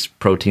lot of these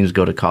pro teams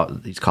go to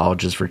these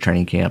colleges for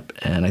training camp,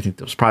 and I think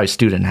there was probably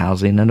student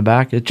housing in the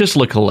back. It just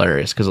looked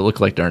hilarious because it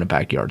looked like they're in a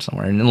backyard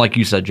somewhere. And like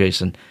you said,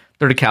 Jason,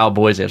 they're the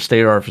Cowboys. They have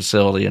state-of-the-art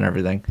facility and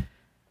everything,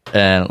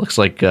 and it looks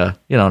like they're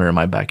in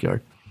my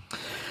backyard.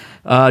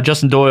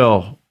 Justin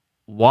Doyle,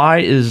 why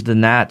is the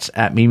Nats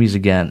at Mimi's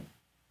again?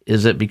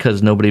 Is it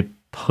because nobody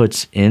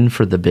puts in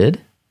for the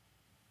bid?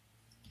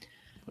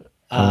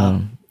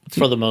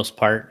 For the most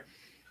part.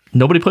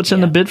 Nobody puts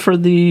in the bid for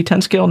the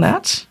 10 scale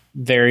Nats?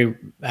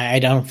 I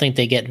don't think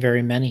they get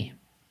very many.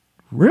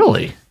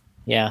 Really?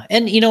 Yeah.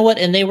 And you know what?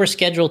 And they were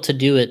scheduled to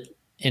do it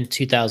in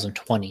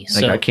 2020.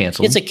 So got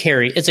canceled. It's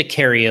a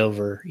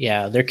carryover.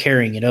 Yeah, they're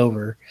carrying it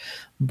over.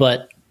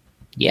 But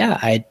yeah,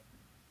 I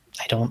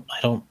don't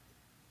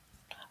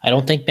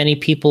think many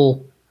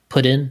people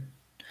put in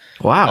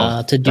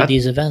to do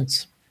these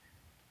events.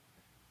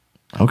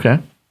 Okay.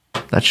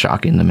 That's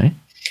shocking to me.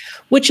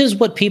 Which is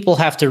what people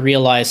have to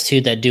realize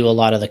too that do a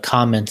lot of the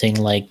commenting,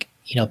 like,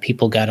 you know,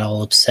 people got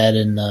all upset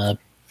in the,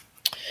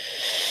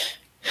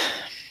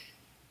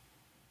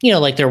 you know,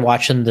 like they're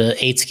watching the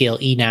 8 scale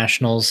E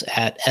Nationals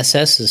at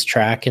SS's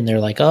track and they're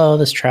like, oh,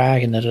 this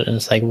track, and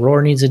it's like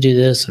Roar needs to do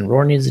this and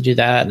Roar needs to do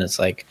that, and it's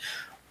like,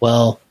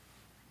 well,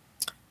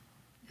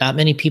 not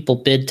many people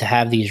bid to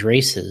have these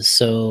races,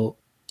 so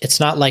it's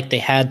not like they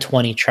had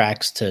 20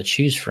 tracks to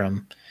choose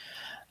from.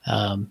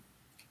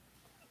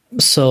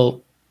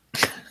 So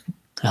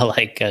I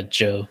like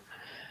Joe.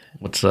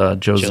 What's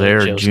Joe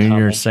Zaire Jr.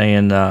 comment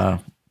saying?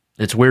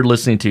 It's weird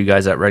listening to you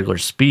guys at regular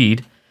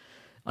speed.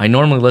 I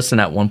normally listen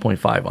at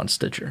 1.5 on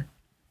Stitcher.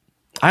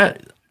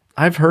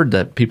 I've heard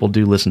that people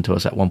do listen to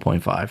us at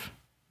 1.5.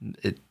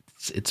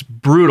 It's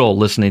brutal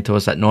listening to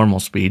us at normal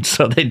speed,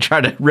 so they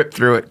try to rip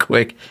through it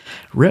quick.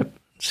 Rip.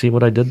 See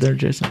what I did there,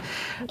 Jason?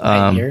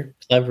 You're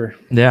clever.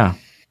 Yeah.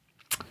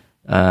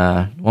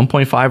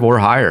 1.5 or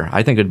higher.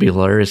 I think it'd be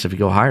hilarious if you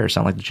go higher.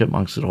 Sound like the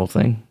Chipmunks, the whole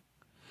thing.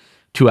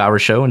 2-hour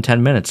show in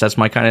 10 minutes. That's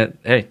my kind of,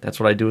 hey, that's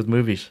what I do with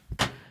movies.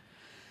 All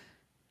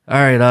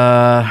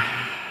right.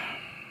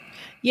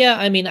 Yeah,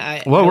 I mean,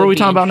 what were we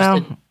talking about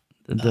now?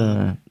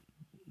 The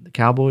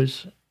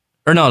Cowboys?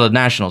 Or no, the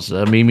Nationals.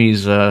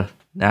 Mimi's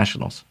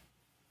Nationals.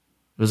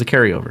 It was a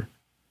carryover.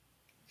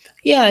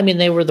 Yeah, I mean,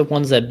 they were the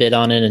ones that bid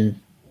on it and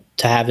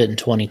to have it in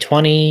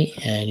 2020,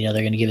 and they're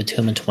going to give it to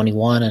him in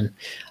 21. And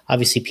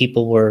obviously,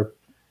 people were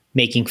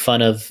making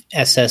fun of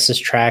SS's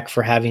track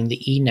for having the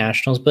E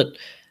Nationals, but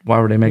why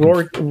were they making?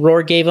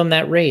 Roar gave them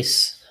that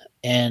race,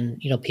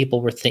 and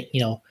people were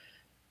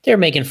they're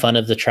making fun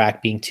of the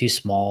track being too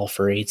small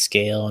for 8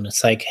 scale, and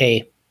it's like,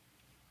 hey,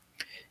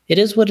 it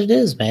is what it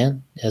is,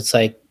 man. It's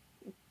like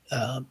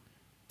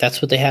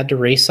that's what they had to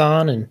race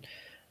on, and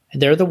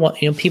they're the one,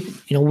 people,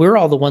 we're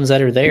all the ones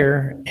that are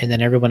there, and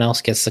then everyone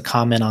else gets to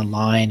comment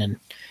online, and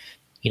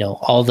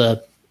all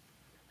the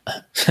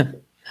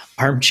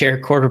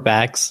armchair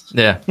quarterbacks.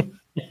 Yeah,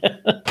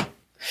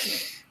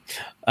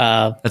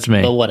 that's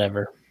me. But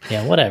whatever.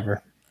 Yeah,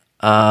 whatever.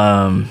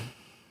 I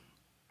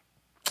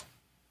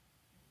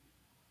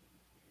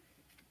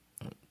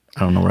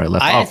don't know where I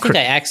left. I think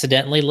I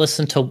accidentally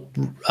listened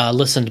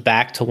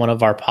back to one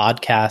of our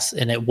podcasts,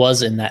 and it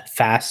was in that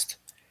fast.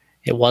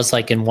 It was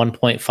like in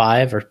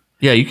 1.5 or.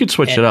 Yeah, you could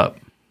switch it up.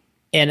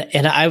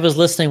 And I was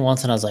listening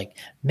once, and I was like,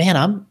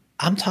 man,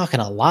 I'm talking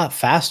a lot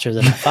faster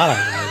than I thought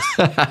I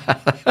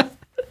was.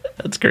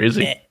 That's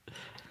crazy.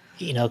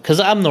 Because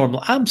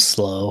I'm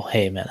slow.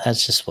 Hey, man,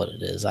 that's just what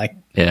it is. I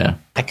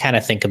kind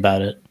of think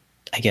about it.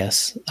 I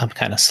guess I'm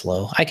kind of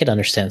slow. I could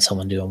understand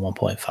someone doing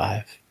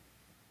 1.5.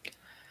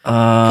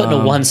 Putting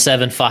a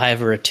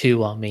 1.75 or a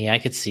 2 on me, I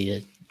could see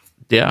it.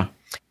 Yeah,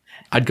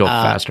 I'd go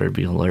faster. It'd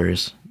be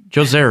hilarious.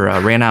 Joe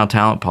Zera, Ran Out of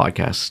Talent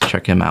podcast.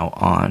 Check him out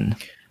on,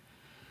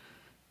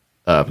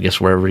 I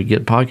guess, wherever you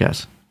get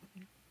podcasts.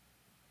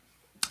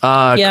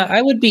 Yeah,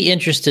 I would be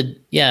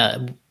interested. Yeah,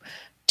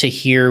 to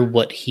hear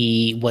what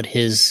his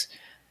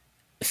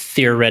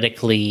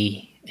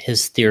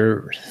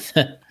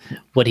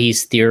what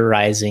he's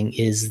theorizing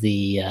is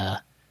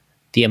the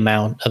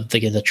amount of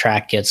the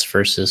track gets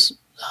versus.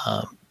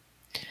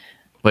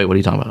 Wait, what are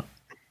you talking about?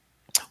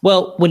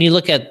 Well, when you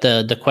look at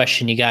the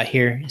question you got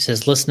here, it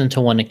says listening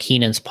to one of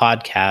Keenan's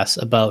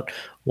podcasts about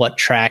what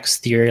tracks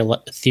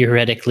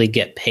theoretically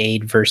get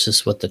paid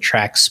versus what the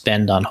tracks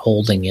spend on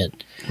holding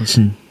it.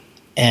 Listen.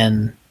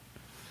 And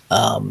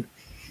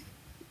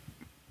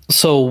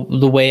so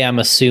the way I'm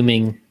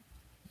assuming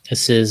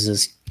this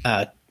is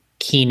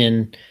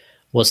Keenan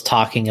was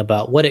talking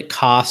about what it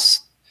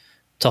costs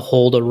to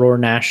hold a Roar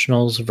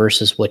Nationals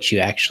versus what you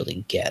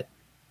actually get.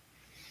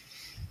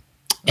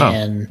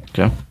 And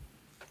okay.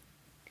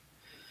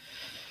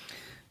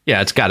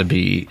 Yeah, it's got to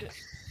be.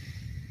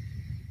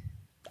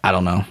 I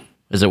don't know.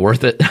 Is it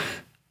worth it?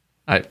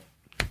 I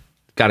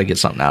got to get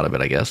something out of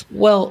it, I guess.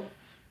 Well,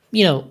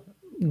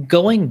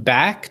 going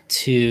back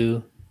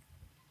to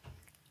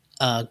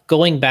the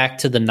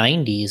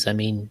 90s, I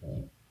mean,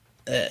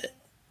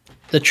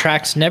 the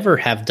tracks never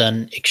have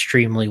done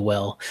extremely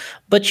well.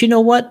 But you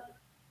know what?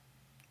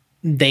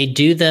 They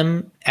do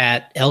them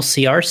at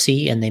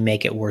LCRC and they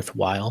make it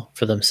worthwhile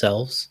for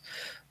themselves.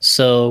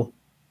 So,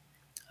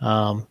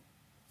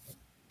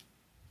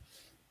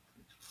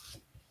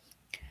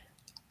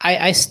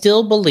 I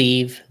still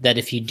believe that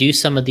if you do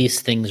some of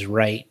these things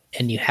right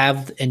and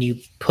you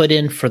put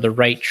in for the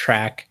right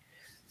track,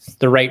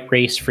 the right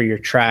race for your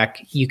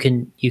track, you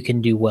can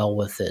do well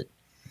with it.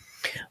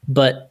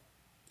 But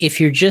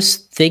if you're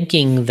just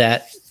thinking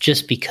that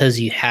just because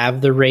you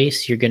have the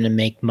race, you're going to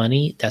make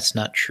money, that's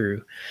not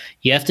true.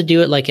 You have to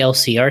do it like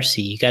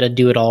LCRC. You got to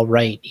do it all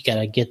right. You got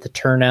to get the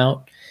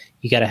turnout.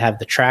 You got to have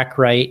the track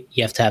right.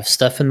 You have to have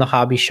stuff in the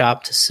hobby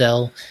shop to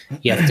sell.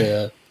 You have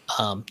to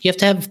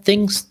have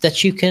things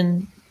that you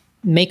can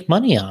make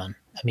money on.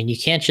 I mean, you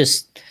can't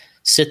just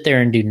sit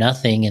there and do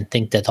nothing and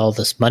think that all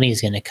this money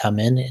is going to come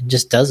in. It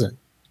just doesn't.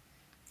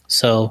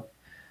 So,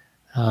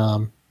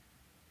 I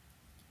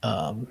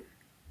don't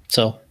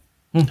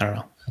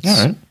know.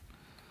 All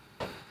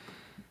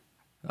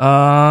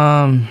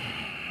right.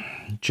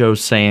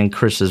 Joe's saying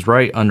Chris is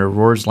right. Under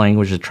Roar's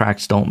language, the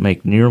tracks don't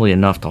make nearly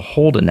enough to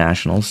hold a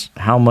Nationals.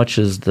 How much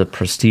is the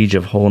prestige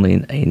of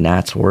holding a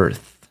Nats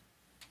worth?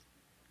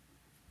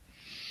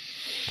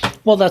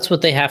 Well, that's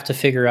what they have to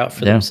figure out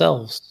for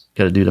themselves.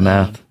 Got to do the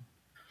math.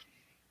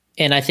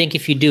 And I think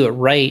if you do it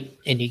right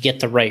and you get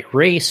the right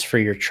race for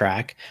your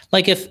track,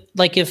 like if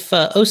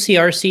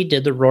OCRC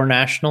did the Roar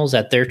Nationals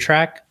at their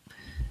track,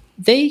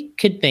 they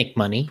could make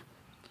money.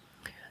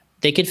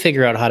 They could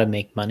figure out how to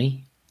make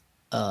money.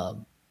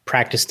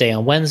 Practice day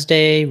on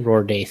Wednesday,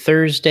 Roar day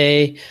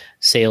Thursday,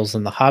 sales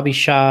in the hobby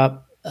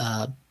shop.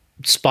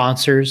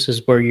 Sponsors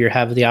is where you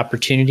have the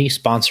opportunity.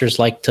 Sponsors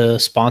like to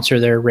sponsor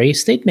their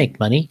race. They'd make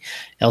money.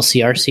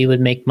 LCRC would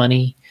make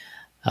money.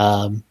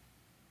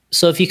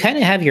 So if you kind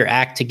of have your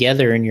act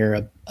together and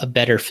you're a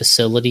better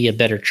facility, a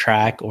better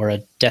track, or a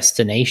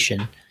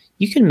destination,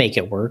 you can make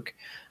it work.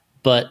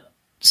 But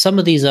some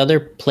of these other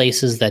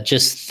places that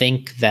just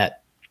think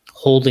that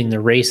holding the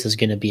race is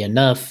going to be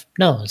enough,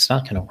 no, it's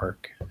not going to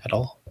work at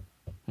all.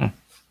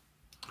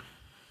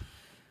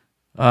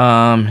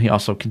 He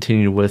also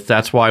continued with,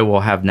 that's why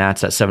we'll have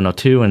Nats at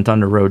 702 and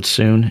Thunder Road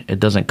soon. It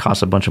doesn't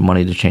cost a bunch of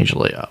money to change the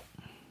layout.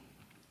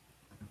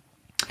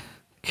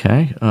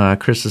 Okay.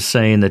 Chris is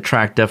saying the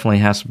track definitely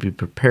has to be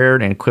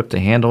prepared and equipped to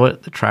handle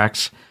it. The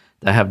tracks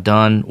that have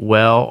done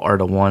well are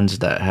the ones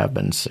that have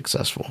been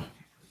successful.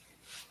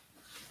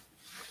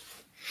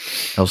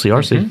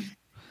 LCRC.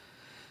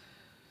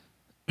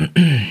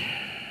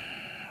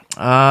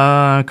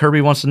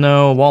 Kirby wants to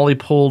know, Wally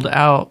pulled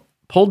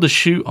the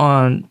chute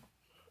on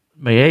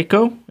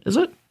Mayako, is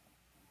it?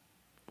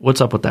 What's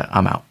up with that?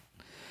 I'm out.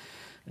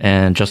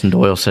 And Justin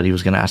Doyle said he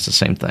was going to ask the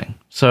same thing.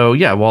 So,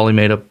 yeah, Wally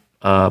made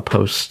a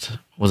post.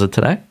 Was it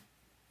today?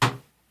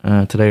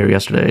 Today or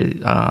yesterday?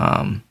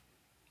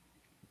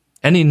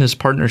 Ending his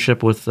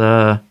partnership with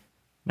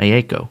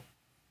Mayako.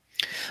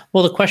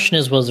 Well, the question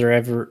is, was there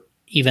ever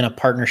even a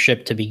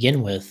partnership to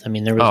begin with? I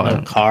mean, there was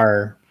no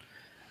car.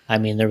 I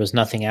mean, there was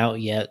nothing out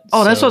yet.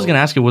 Oh, that's what I was going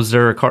to ask you. Was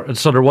there a car?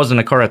 So there wasn't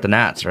a car at the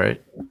Nats,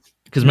 right?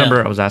 Because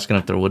remember, I was asking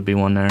if there would be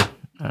one there.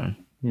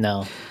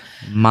 No.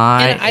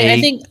 I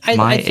think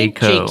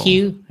ACO.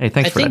 JQ. Hey,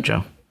 thanks for that,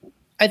 Joe.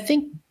 I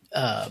think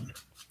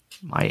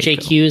My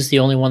JQ is the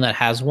only one that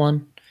has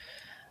one.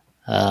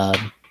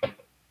 I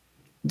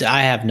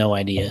have no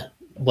idea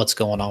what's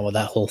going on with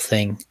that whole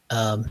thing.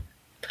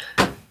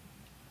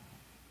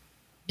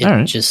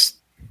 It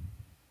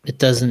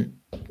doesn't.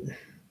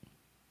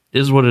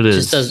 Is what it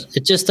is.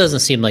 It just doesn't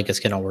seem like it's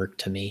going to work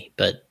to me.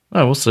 But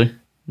we'll see.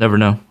 Never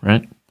know,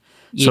 right?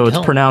 So it's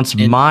pronounced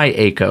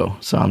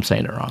Mayako. So I'm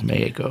saying it wrong.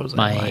 Mayako is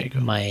like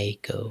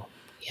Mayako.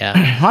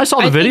 Yeah. I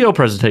saw the video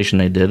presentation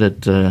they did.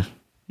 It it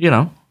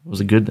was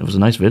a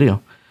nice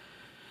video.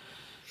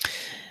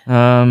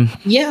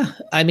 Yeah,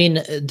 I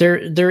mean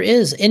there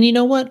is, and you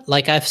know what?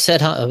 Like I've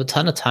said a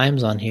ton of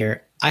times on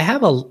here,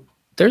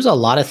 there's a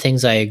lot of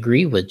things I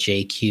agree with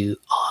JQ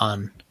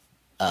on,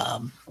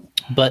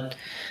 but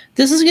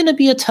this is going to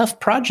be a tough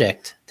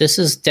project. This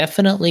is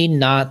definitely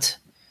not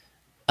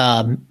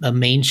a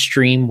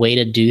mainstream way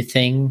to do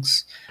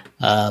things.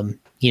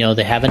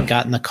 They haven't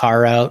gotten the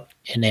car out,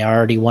 and they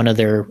already one of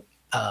their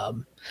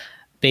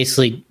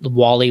basically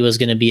Wally was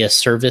going to be a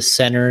service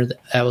center.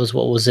 That was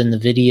what was in the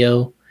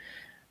video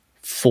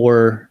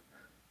for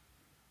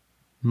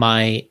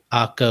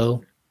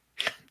Mayako.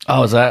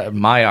 Oh, is that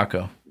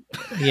Mayako?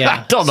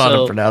 Yeah. I don't know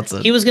how to pronounce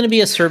it. He was going to be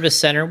a service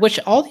center, which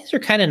all these are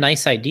kind of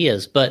nice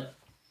ideas, but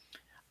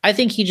I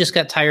think he just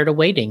got tired of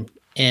waiting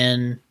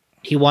and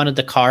he wanted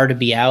the car to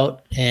be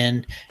out.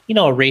 And,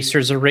 a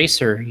racer's a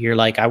racer. You're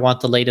like, I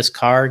want the latest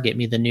car, get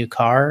me the new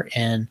car.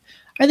 And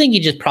I think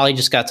he probably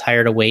got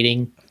tired of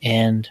waiting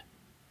and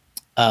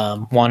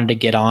wanted to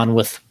get on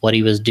with what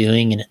he was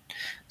doing. And it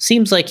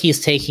seems like he's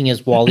taking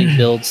his Wally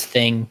Builds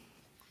thing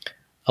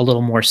a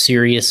little more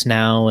serious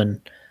now. And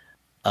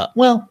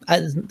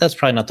that's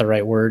probably not the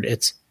right word.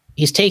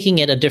 He's taking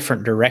it a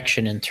different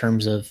direction in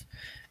terms of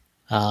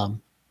a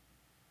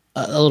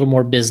little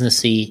more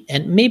businessy.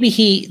 And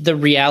maybe the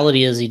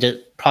reality is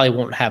he probably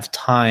won't have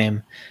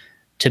time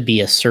to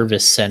be a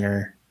service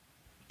center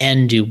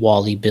and do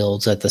Wally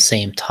Builds at the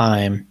same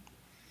time.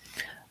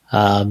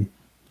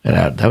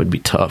 That would be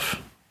tough.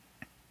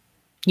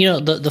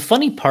 The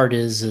funny part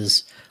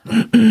is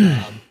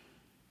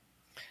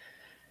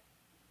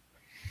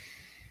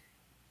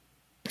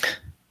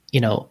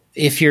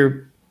if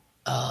you're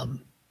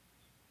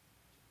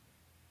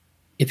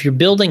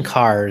building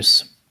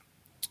cars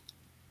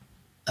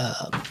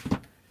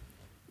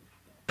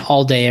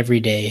all day, every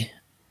day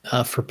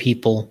for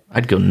people,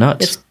 I'd go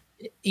nuts.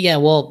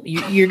 Well,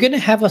 you're going to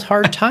have a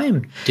hard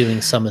time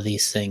doing some of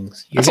these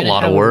things. That's a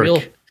lot of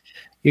work.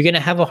 You're going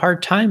to have a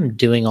hard time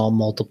doing all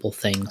multiple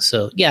things.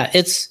 So yeah,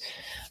 it's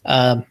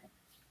we'll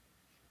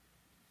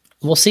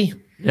see.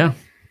 Yeah.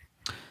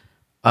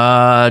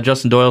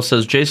 Justin Doyle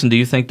says, Jason, do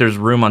you think there's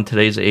room on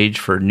today's age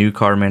for new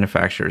car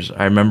manufacturers?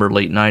 I remember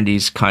late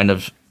 90s kind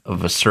of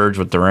a surge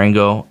with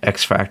Durango,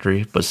 X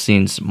Factory, but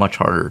seems much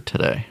harder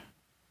today.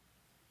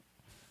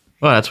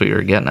 Well, that's what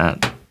you're getting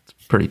at.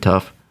 It's pretty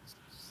tough.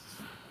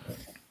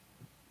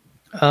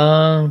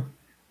 I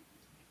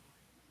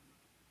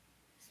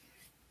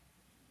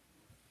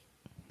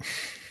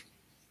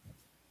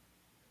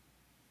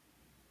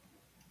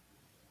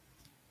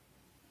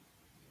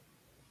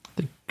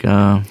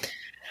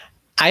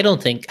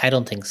don't think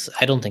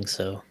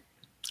so.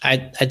 I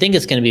think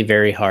it's going to be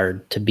very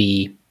hard to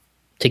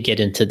get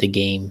into the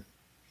game.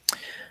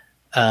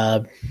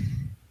 There's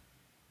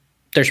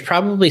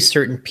probably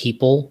certain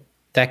people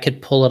that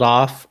could pull it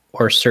off,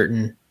 or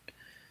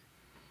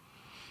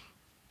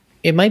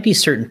it might be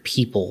certain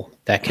people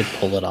that could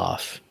pull it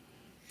off.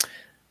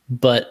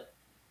 But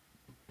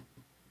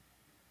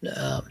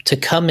to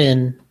come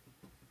in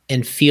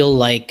and feel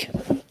like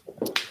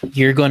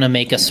you're going to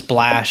make a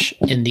splash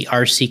in the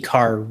RC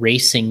car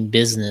racing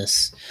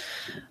business,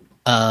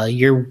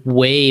 you're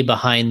way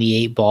behind the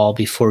 8 ball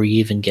before you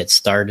even get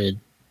started,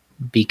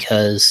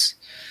 because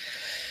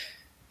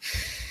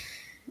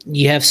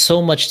you have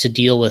so much to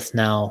deal with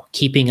now,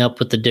 keeping up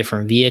with the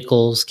different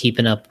vehicles,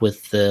 keeping up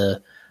with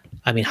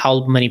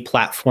how many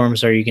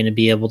platforms are you going to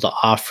be able to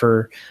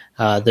offer?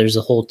 There's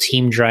a whole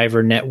team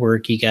driver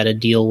network you got to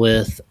deal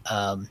with,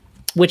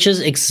 which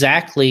is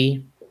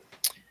exactly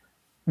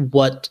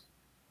what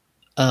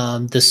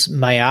this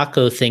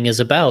Mayako thing is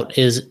about.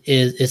 Is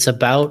it's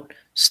about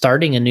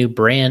starting a new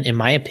brand, in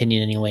my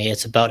opinion anyway.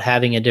 It's about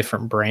having a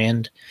different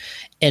brand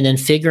and then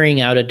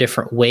figuring out a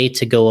different way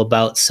to go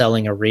about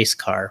selling a race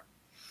car.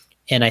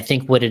 And I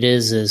think what it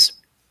is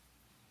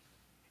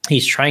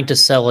he's trying to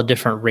sell a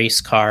different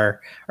race car,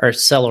 or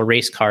sell a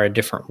race car a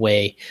different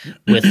way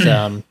with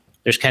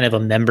there's kind of a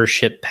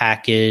membership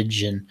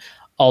package and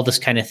all this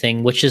kind of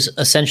thing, which is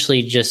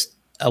essentially just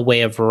a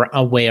way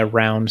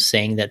around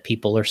saying that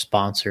people are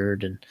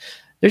sponsored, and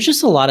there's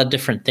just a lot of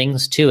different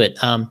things to it.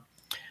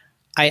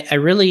 I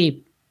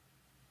really,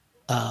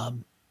 I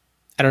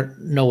don't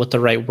know what the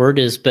right word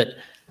is, but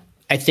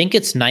I think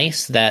it's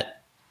nice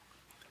that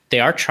they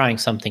are trying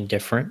something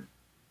different,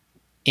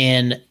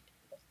 and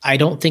I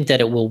don't think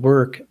that it will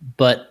work,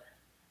 but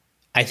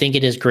I think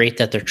it is great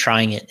that they're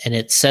trying it, and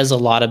it says a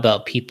lot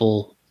about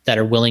people that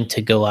are willing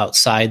to go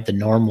outside the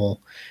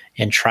normal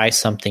and try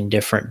something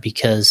different,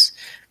 because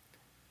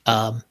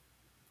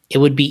it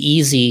would be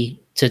easy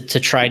to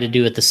try to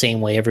do it the same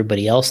way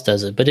everybody else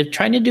does it. But if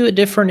trying to do it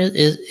different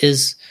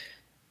is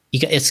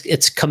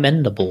it's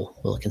commendable.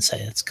 Well, I can say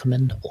it's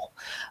commendable.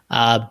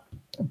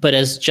 But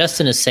as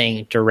Justin is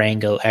saying,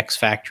 Durango, X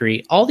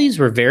Factory, all these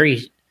were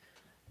very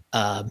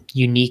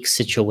unique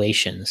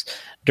situations.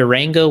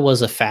 Durango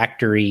was a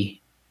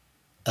factory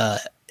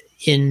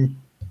in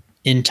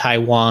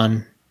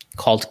Taiwan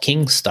called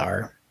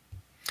Kingstar,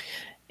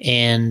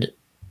 and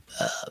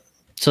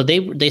so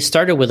they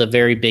started with a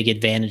very big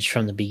advantage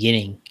from the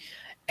beginning.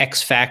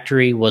 X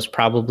Factory was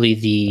probably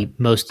the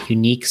most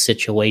unique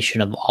situation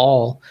of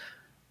all,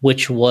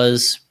 which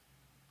was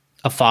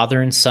a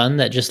father and son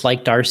that just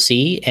liked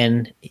RC,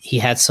 and he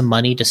had some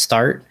money to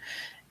start.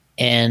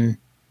 And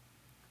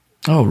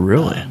oh,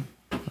 really?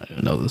 I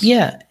didn't know this.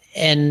 Yeah,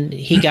 and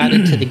he got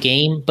into the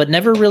game, but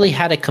never really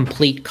had a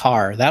complete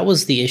car. That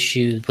was the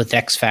issue with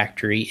X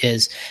Factory,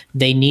 is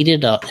they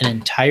needed an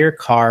entire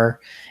car,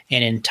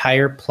 an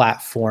entire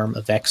platform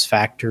of X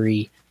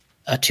Factory,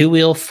 a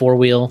 2-wheel,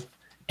 4-wheel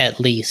at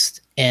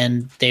least,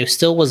 and there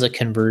still was a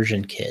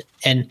conversion kit.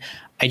 And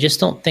I just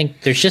don't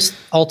think there's just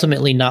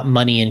ultimately not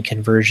money in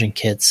conversion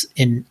kits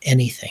in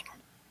anything.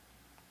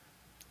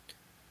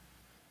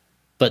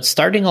 But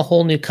starting a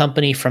whole new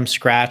company from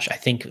scratch, I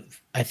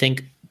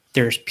think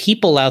there's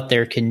people out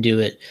there can do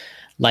it.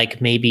 Like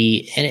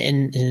maybe,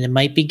 and it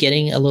might be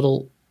getting a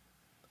little,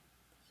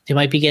 they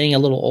might be getting a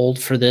little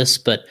old for this,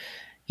 but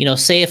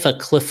say if a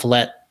Cliff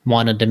Lett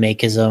wanted to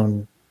make his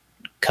own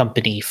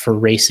company for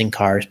racing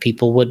cars,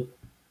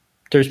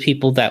 there's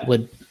people that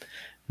would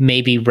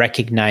maybe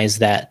recognize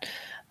that.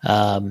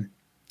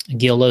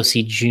 Gil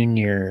Losi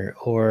Jr.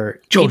 or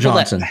Joe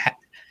Johnson.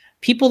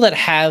 People that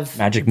have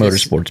Magic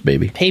Motorsports,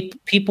 baby.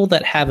 People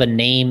that have a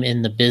name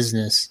in the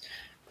business,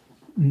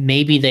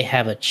 maybe they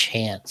have a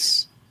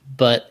chance,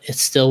 but it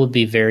still would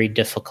be very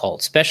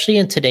difficult, especially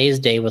in today's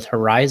day with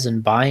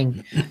Horizon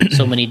buying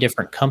so many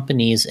different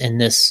companies and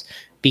this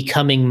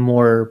becoming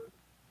more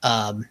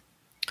of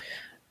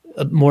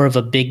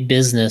a big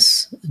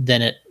business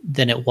than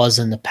it was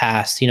in the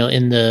past.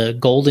 In the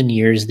golden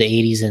years, the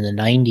 80s and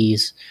the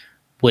 90s,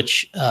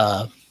 which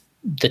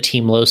the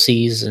Team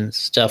Losis and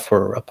stuff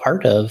were a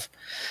part of,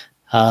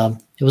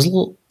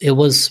 it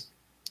was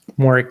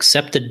more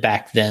accepted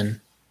back then.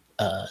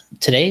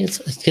 Today it's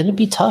going to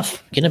be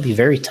tough. Going to be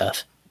very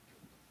tough.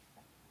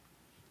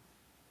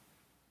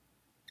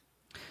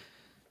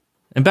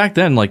 And back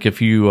then, like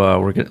if you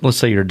let's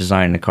say you're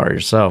designing a car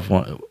yourself,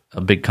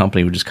 a big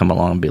company would just come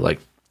along and be like,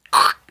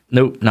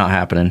 "Nope, not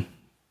happening.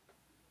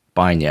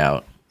 Buying you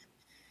out."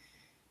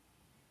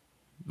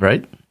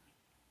 Right?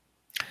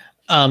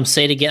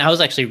 Say it again. I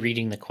was actually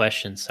reading the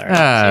question. Sorry.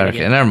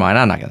 Okay, never mind.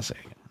 I'm not going to say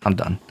it again. I'm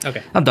done.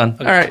 Okay. I'm done.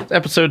 Okay. All right,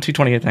 episode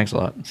 228. Thanks a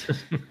lot.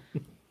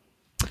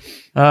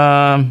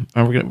 And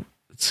we're gonna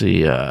let's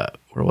see. Where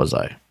was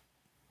I?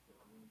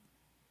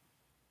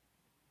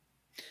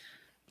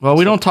 Well,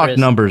 we don't talk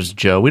numbers,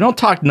 Joe. We don't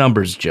talk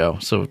numbers, Joe.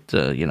 So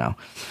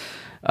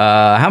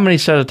how many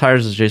set of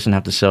tires does Jason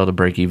have to sell to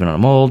break even on a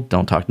mold?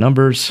 Don't talk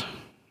numbers.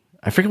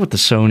 I forget what the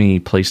Sony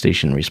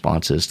PlayStation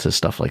response is to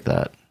stuff like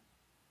that.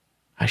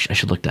 I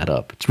should look that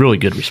up. It's a really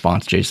good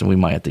response, Jason. We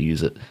might have to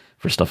use it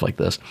for stuff like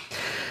this.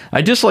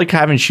 I just like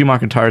having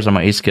Schumacher tires on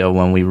my A scale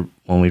when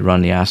we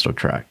run the Astro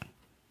track.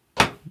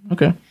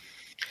 Okay.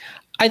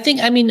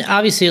 I mean,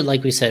 obviously,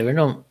 like we said,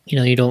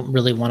 you don't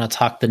really want to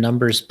talk the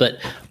numbers,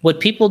 but what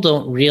people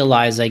don't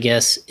realize, I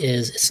guess,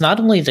 is it's not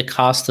only the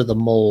cost of the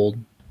mold,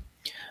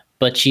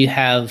 but you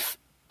have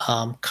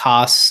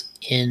costs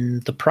in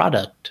the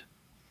product.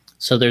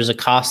 So there's a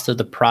cost of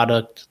the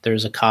product,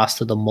 there's a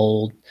cost of the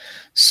mold.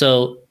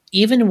 So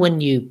even when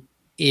you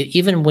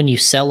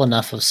sell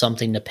enough of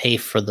something to pay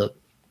for the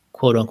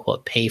quote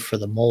unquote pay for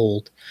the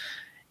mold,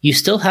 you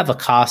still have a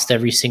cost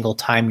every single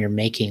time you're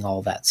making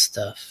all that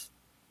stuff.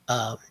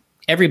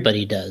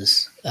 Everybody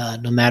does,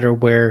 no matter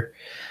where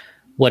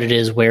it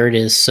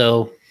is.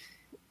 So,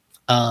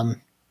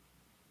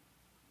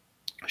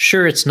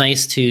 sure, it's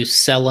nice to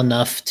sell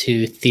enough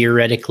to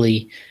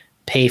theoretically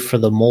pay for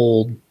the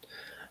mold,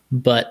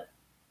 but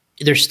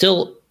there's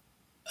still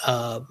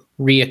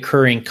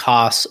reoccurring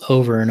costs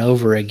over and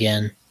over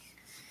again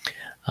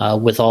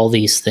with all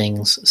these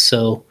things.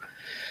 So,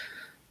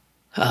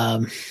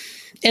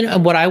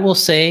 and what I will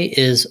say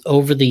is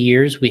over the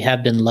years, we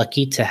have been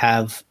lucky to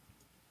have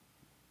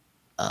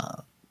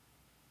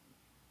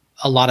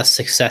a lot of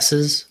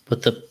successes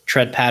with the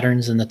tread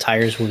patterns and the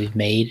tires we've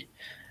made.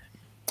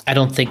 I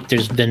don't think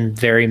there's been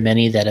very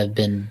many that have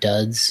been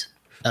duds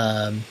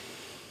that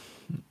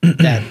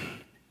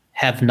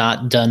have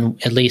not done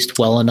at least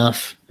well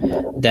enough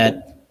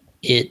that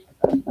it,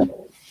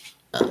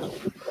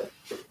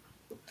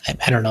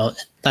 I don't know,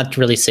 not to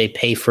really say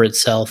pay for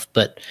itself,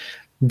 but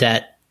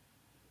that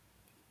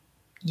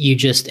you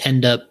just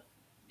end up,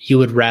 you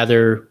would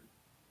rather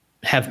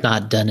have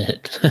not done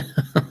it.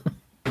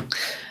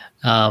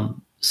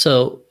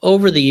 So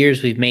over the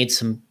years, we've made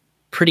some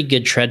pretty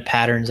good tread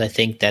patterns, I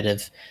think, that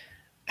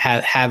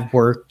have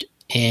worked,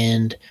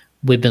 and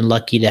we've been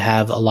lucky to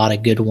have a lot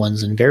of good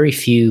ones and very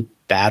few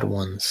bad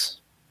ones.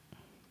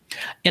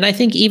 And I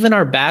think even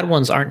our bad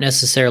ones aren't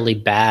necessarily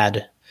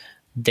bad.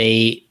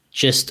 They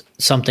just,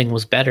 something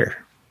was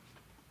better.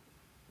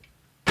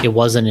 It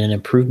wasn't an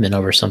improvement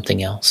over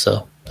something else.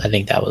 So I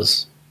think that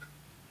was.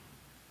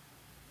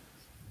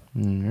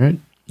 All right.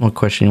 What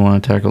question you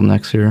want to tackle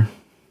next here?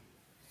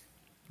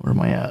 Where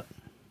am I at?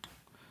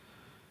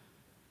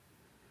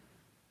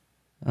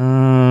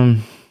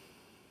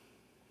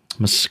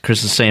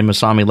 Chris is saying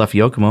Masami left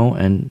Yokomo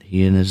and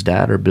he and his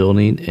dad are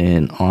building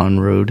an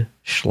on-road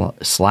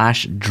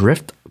 /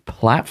 drift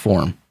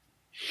platform.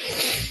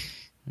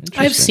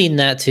 I've seen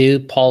that too.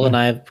 Paul and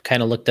I have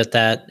kind of looked at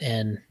that,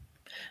 and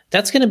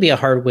that's going to be a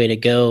hard way to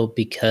go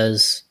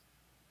because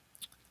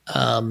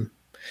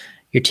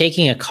you're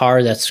taking a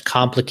car that's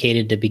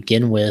complicated to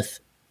begin with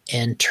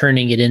and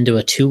turning it into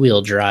a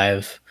two-wheel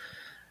drive.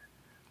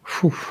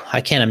 Whew,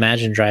 I can't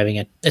imagine driving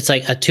it. It's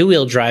like a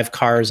two-wheel drive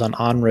cars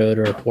on road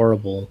are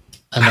horrible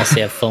unless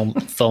they have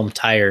foam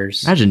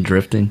tires. Imagine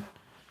drifting.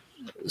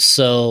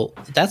 So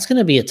that's going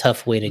to be a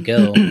tough way to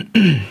go.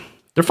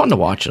 They're fun to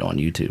watch it on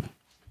YouTube.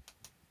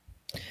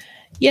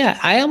 Yeah,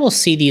 I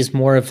almost see these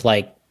more of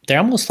like, they're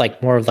almost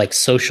like more of like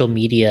social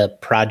media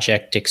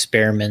project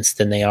experiments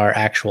than they are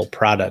actual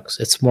products.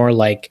 It's more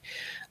like,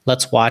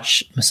 let's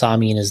watch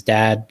Masami and his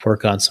dad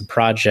work on some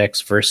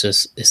projects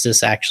versus, is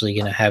this actually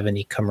going to have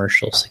any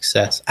commercial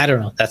success? I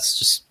don't know. That's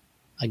just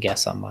a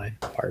guess on my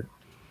part.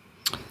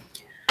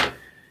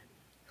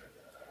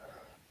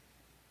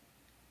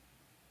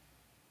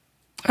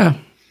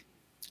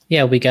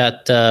 Yeah, we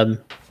got, we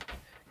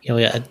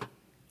got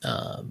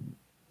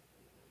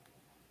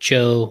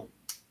Joe.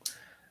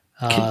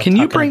 Can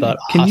you bring about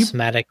can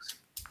Osmatics?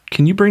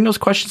 Can you bring those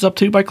questions up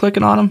too by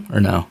clicking on them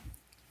or no?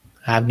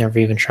 I've never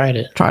even tried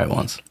it. Try it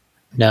once.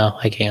 No,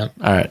 I can't.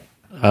 All right.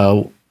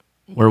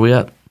 Where are we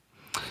at?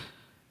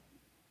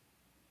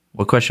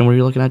 What question were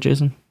you looking at,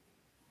 Jason?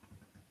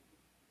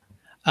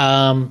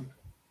 Talking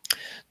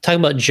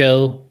about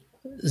Joe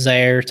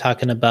Zaire,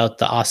 talking about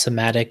the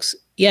Osmatics.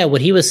 Yeah,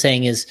 what he was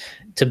saying is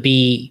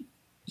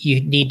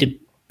you need to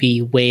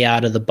be way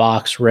out of the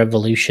box,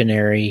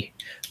 revolutionary,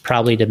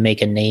 probably to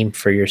make a name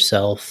for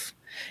yourself.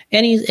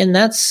 And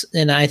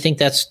I think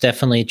that's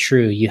definitely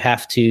true. You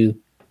have to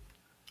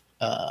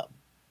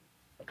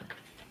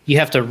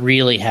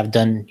really have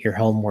done your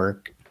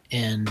homework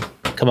and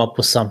come up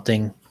with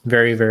something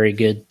very, very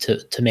good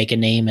to make a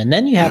name. And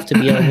then you have to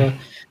be able to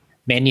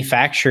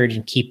manufacture it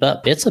and keep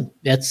up.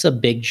 It's a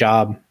big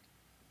job.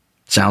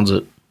 Sounds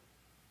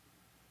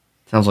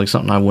like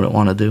something I wouldn't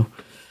want to do.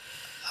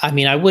 I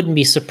mean, I wouldn't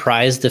be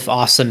surprised if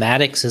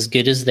Osmatics, as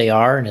good as they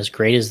are and as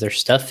great as their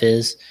stuff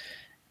is,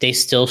 they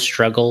still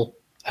struggle.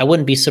 I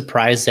wouldn't be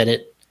surprised that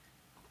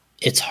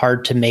it's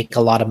hard to make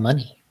a lot of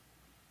money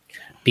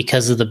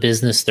because of the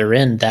business they're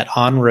in. That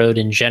on-road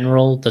in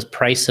general, the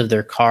price of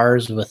their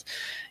cars with,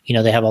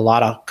 they have a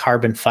lot of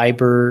carbon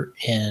fiber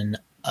and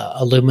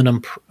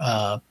aluminum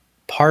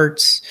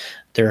parts.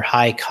 They're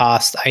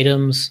high-cost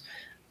items,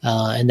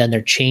 and then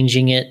they're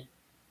changing it,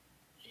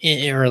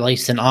 or at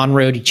least an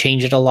on-road, you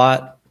change it a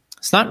lot.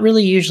 It's not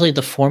really usually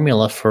the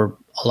formula for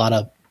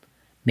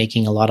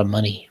making a lot of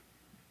money.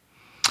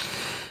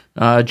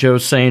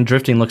 Joe's saying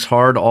drifting looks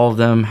hard. All of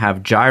them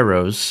have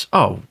gyros.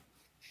 Oh,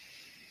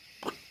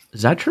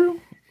 is that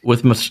true?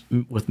 With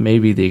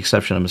maybe the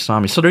exception of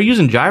Masami. So they're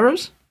using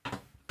gyros?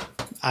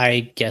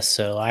 I guess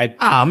so.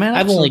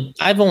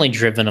 I've only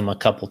driven them a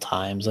couple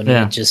times. I mean,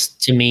 It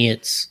just, to me,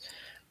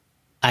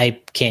 I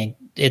can't.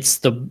 It's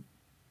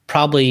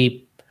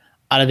probably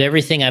out of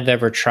everything I've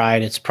ever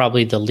tried, it's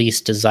probably the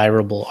least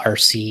desirable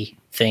RC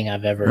thing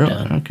I've ever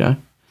done. Okay.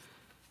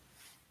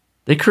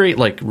 They create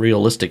like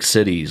realistic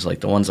cities, like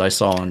the ones I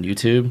saw on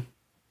YouTube.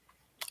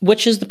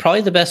 Which is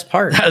probably the best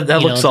part.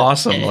 that looks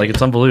awesome. Like,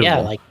 it's unbelievable. Yeah,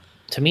 like,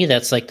 to me,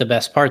 that's like the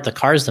best part. The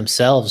cars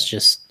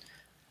themselves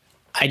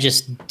I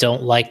just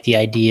don't like the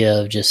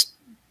idea of just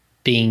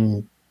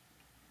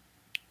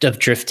of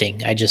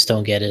drifting. I just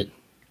don't get it.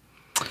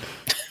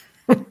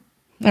 All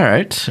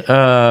right.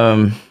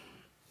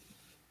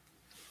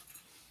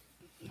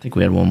 think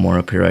we had one more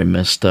up here I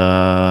missed.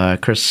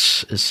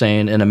 Chris is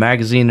saying, in a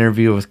magazine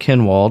interview with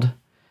Kinwald,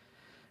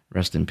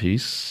 rest in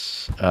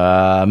peace,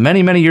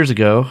 many, many years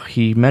ago,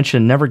 he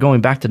mentioned never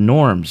going back to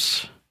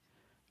norms.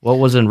 What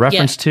was in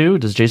reference to?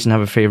 Does Jason have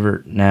a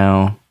favorite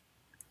now?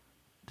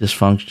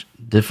 Defunct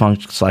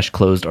 /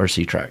 closed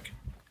RC track?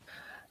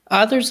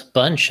 There's a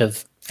bunch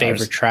of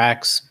favorite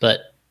tracks,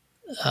 but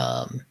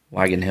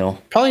Wagon Hill.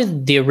 Probably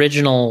the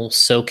original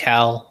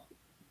SoCal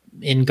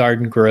in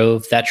Garden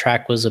Grove. That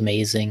track was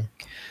amazing.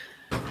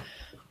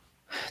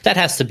 That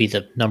has to be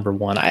the number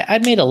one. I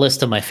made a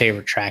list of my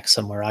favorite tracks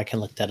somewhere. I can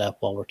look that up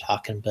while we're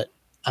talking. But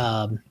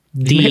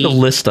you made a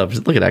list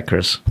of. Look at that,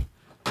 Chris.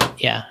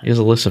 Yeah, he has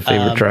a list of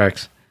favorite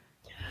tracks.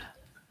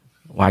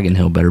 Wagon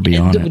Hill better be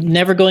on it.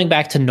 Never going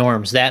back to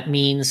norms. That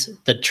means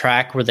the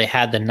track where they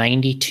had the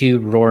 92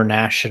 Roar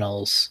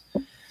Nationals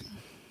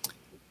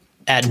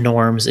at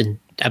Norms, and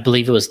I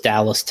believe it was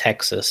Dallas,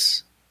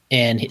 Texas.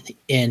 And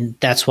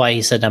that's why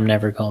he said, I'm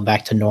never going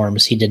back to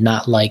norms. He did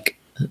not like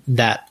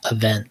that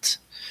event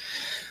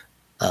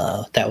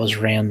that was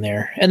ran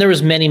there. And there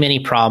was many, many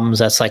problems.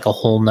 That's like a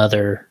whole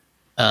nother,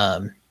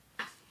 that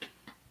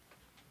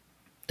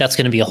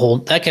could be a whole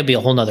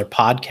nother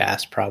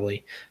podcast,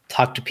 probably.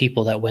 Talk to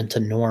people that went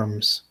to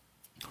norms.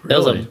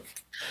 Really?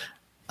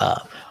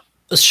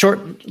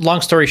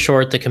 Long story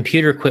short, the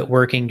computer quit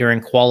working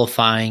during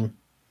qualifying.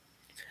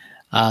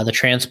 The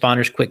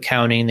transponders quit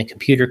counting, the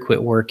computer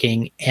quit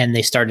working, and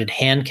they started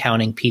hand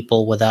counting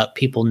people without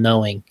people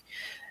knowing.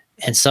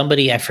 And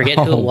somebody, I forget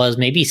who it was,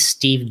 maybe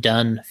Steve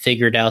Dunn,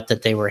 figured out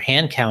that they were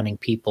hand counting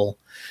people.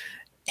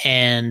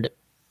 And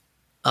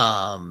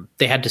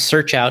they had to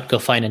search out, go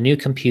find a new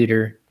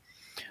computer.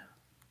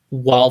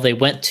 While they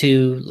went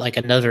to like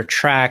another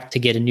track to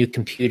get a new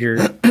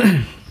computer,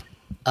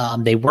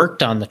 they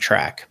worked on the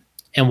track.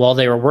 And while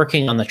they were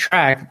working on the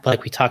track,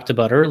 like we talked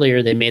about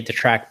earlier, they made the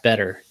track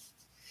better.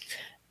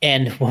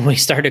 And when we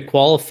started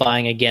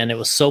qualifying again, it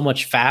was so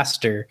much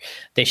faster.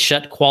 They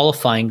shut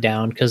qualifying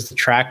down because the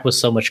track was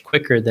so much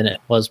quicker than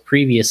it was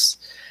previous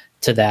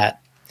to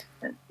that.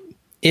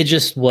 It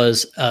just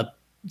was,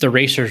 the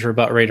racers were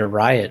about ready to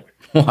riot.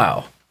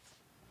 Wow.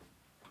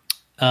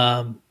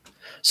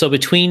 So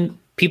between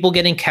people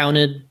getting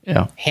counted,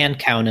 hand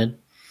counted,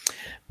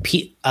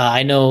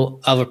 I know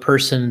of a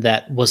person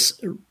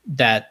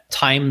that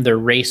timed their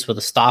race with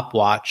a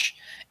stopwatch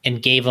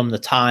and gave them the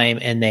time,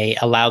 and they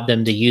allowed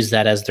them to use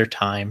that as their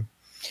time.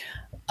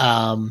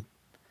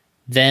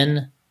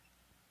 Then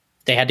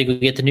they had to go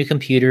get the new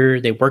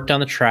computer. They worked on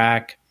the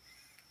track,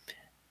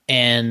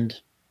 and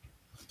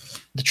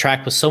the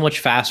track was so much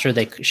faster.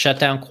 They shut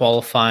down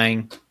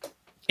qualifying.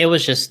 It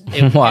was just,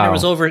 wow.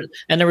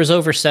 And there was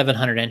over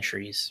 700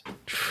 entries.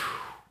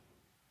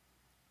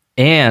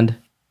 And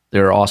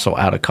they're also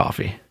out of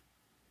coffee.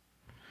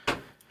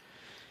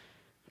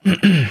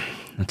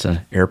 That's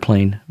an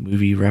airplane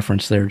movie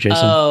reference there, Jason.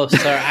 Oh,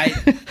 sorry.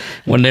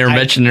 When they were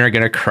mentioning they're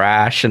going to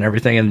crash and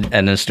everything,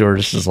 and the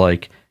stewardess is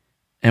like,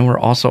 and we're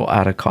also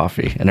out of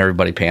coffee. And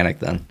everybody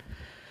panicked then.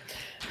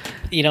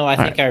 I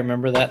think I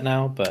remember that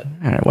now, but...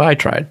 All right, well, I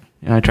tried.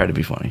 I tried to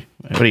be funny.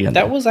 What are you going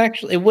to do? That was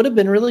actually... It would have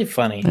been really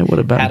funny. It would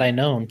have been. Had I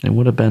known. It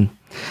would have been.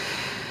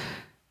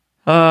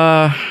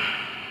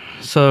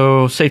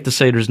 So, safe to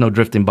say there's no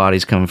drifting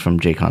bodies coming from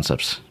J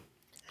Concepts.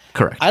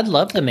 Correct. I'd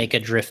love to make a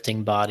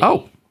drifting body.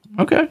 Oh,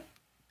 okay.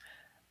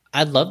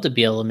 I'd love to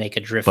be able to make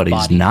a drift body. But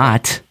he's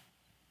not.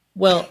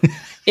 Well,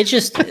 it's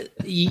just,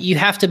 you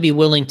have to be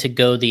willing to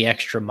go the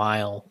extra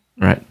mile.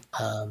 Right.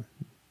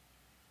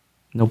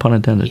 No pun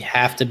intended. You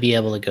have to be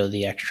able to go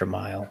the extra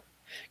mile.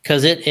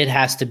 Because it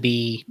has to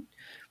be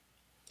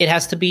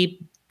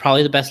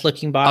probably the best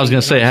looking body. I was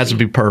going to say it has to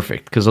be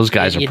perfect, because those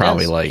guys are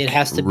probably like, it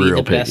has to be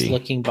the best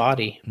looking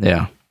body.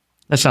 Yeah.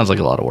 That sounds like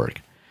a lot of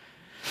work.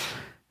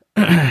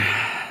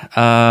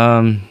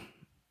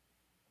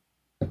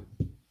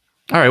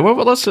 All right, well,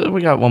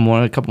 we got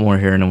a couple more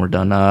here, and then we're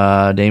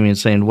done. Damien's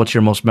saying, what's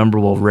your most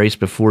memorable race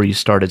before you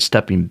started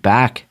stepping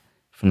back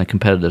from the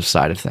competitive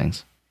side of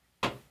things?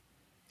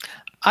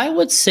 I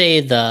would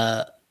say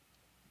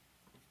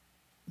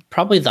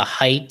probably the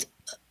height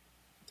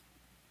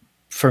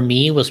for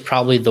me was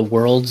probably the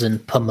Worlds in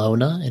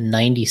Pomona in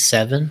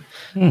 97.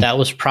 That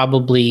was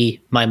probably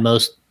my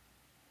most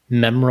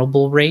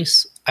memorable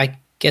race, I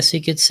guess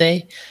you could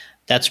say.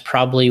 That's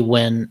probably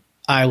when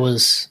I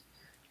was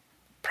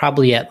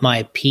probably at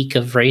my peak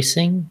of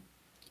racing,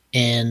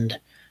 and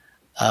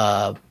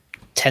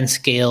 10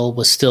 scale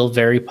was still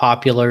very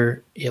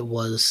popular. It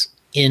was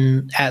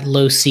at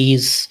Low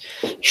C's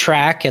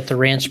track at the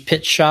Ranch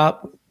Pit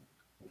Shop,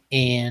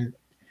 and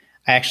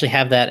I actually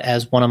have that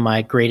as one of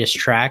my greatest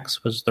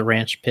tracks, was the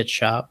Ranch Pit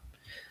Shop.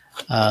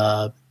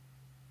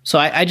 So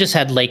I just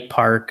had Lake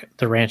Park,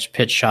 the Ranch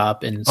Pit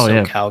Shop, and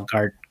SoCal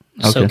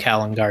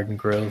and Garden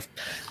Grove.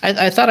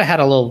 I thought I had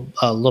a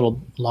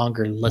little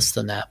longer list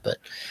than that, but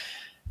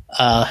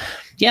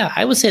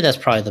I would say that's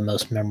probably the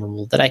most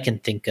memorable that I can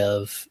think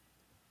of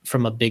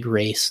from a big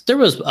race. There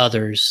was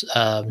others,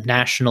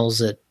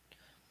 nationals at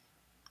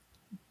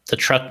the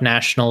truck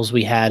nationals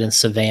we had in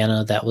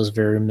Savannah. That was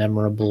very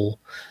memorable.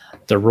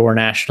 the Roar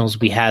Nationals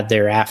we had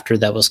thereafter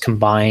that was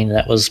combined,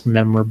 that was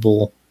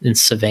memorable in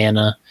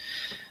Savannah.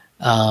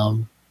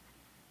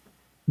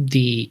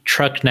 The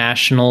Truck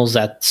Nationals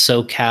at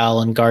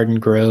SoCal and Garden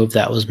Grove,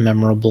 that was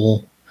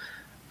memorable.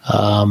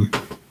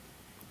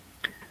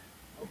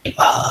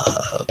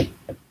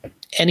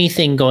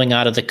 Anything going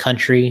out of the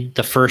country,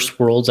 the first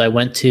Worlds I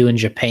went to in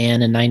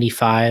Japan in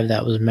 '95,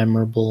 that was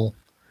memorable.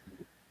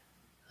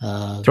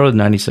 Throw the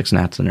 96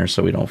 Nats in there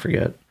so we don't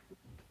forget.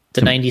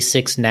 The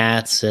 96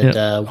 Nats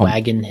at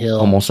Wagon Hill.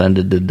 Almost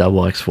ended the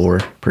double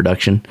X4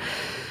 production.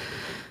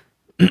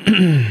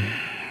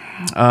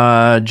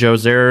 Joe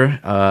Zer,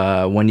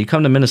 when you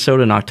come to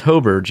Minnesota in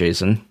October,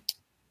 Jason,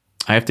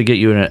 I have to get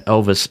you an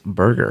Elvis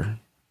burger.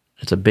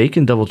 It's a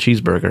bacon double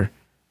cheeseburger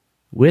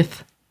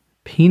with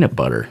peanut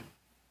butter.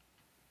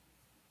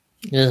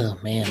 Oh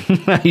man,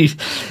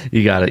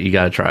 you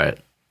gotta try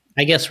it.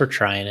 I guess we're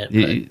trying it,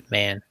 but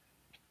man,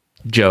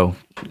 Joe,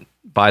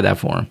 buy that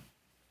for him.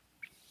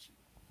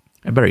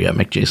 I better get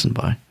make Jason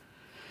buy.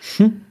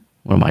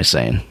 What am I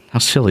saying? How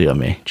silly of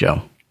me,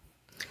 Joe.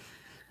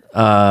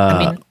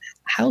 I mean,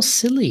 how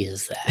silly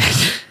is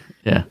that?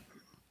 Yeah.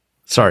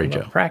 Sorry,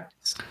 Joe.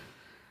 Practice.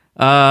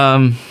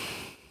 I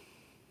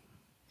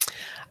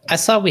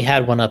saw we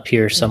had one up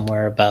here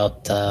somewhere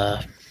about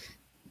the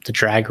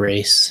drag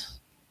race.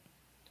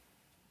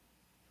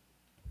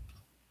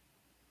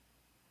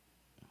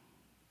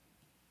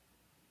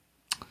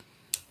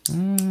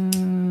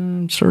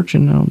 I'm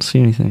searching. I don't see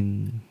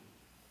anything.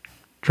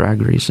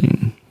 Drag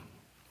racing.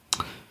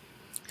 Oh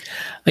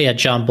yeah,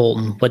 John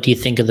Bolton. What do you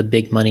think of the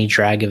big money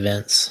drag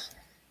events?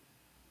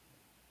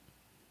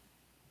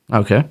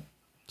 Okay.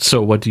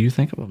 So what do you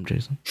think of them,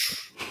 Jason?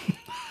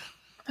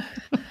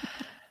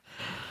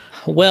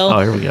 Well,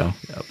 here we go.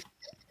 Yep.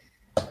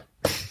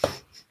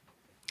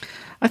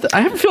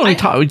 I have a feeling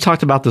we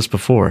talked about this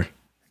before.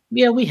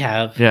 Yeah, we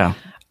have. Yeah.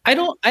 I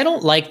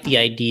don't like the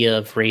idea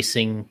of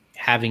racing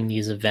having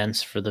these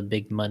events for the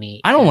big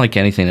money. I don't like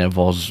anything that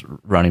involves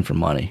running for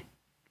money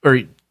or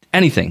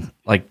anything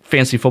like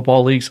fantasy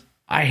football leagues.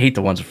 I hate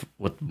the ones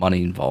with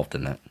money involved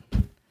in it.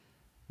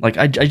 Like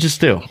I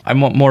just do. I'm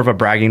more of a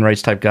bragging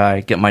rights type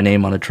guy, get my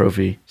name on a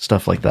trophy,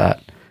 stuff like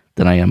that,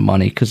 than I am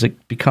money, because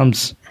it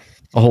becomes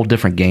a whole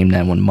different game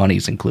then when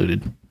money's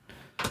included.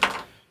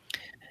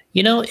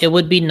 You know, it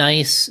would be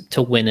nice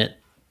to win it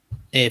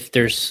if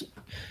there's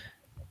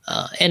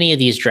any of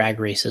these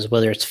drag races,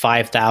 whether it's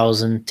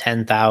 5,000,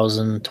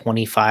 10,000,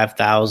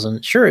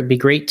 25,000. Sure, it'd be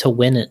great to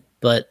win it,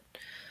 but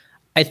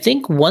I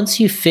think once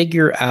you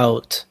figure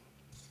out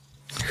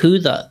who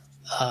the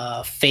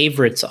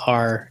favorites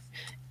are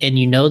and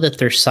you know that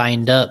they're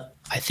signed up,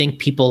 I think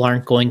people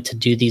aren't going to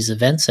do these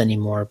events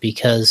anymore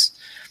because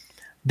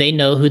they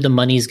know who the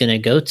money's going to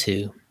go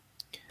to.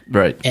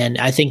 Right. And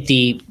I think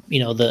the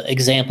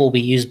example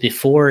we used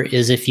before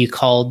is if you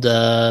called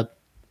the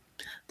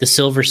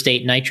Silver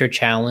State Nitro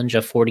Challenge a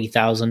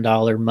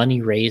 $40,000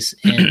 money race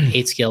and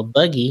 8-scale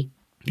buggy.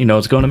 You know,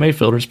 it's going to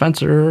Mayfield or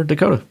Spencer or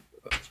Dakota.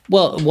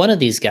 Well, one of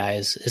these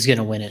guys is going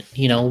to win it,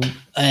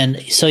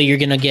 and so you're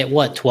going to get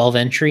 12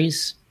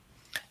 entries.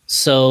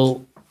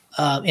 So,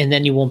 and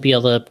then you won't be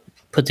able to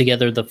put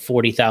together the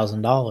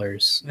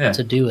 $40,000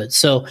 to do it.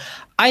 So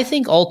I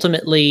think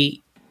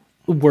ultimately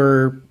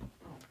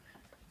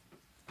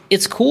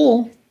it's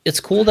cool. It's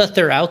cool that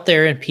they're out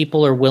there and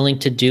people are willing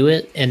to do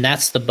it. And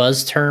that's the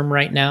buzz term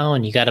right now.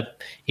 And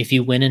if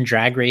you win in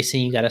drag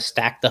racing, you got to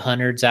stack the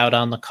hundreds out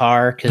on the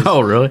car.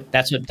 Oh, really?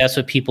 That's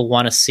what people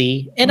want to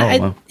see. And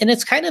and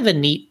it's kind of a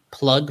neat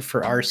plug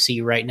for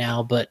RC right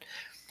now. But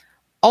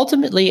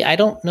ultimately, I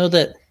don't know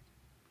that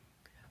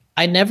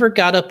I never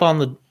got up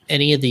on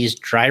any of these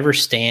driver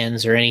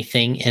stands or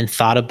anything and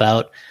thought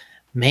about,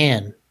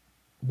 man,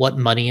 what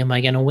money am I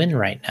going to win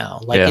right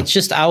now? It's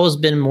just always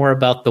been more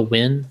about the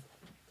win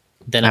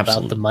than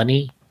about the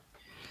money.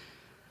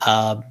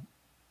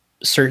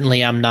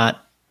 Certainly I'm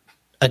not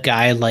a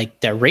guy like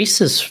that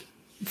races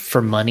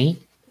for money,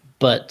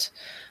 but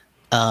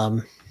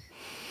and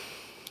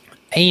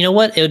you know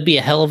what? It would be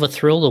a hell of a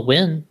thrill to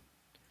win,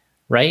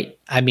 right?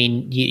 I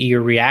mean,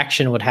 your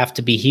reaction would have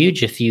to be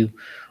huge if you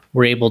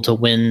were able to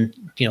win,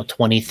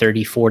 20,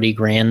 30, 40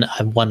 grand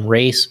on one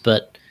race.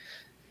 But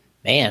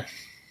man,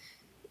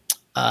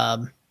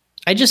 I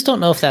just don't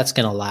know if that's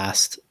going to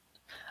last.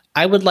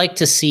 I would like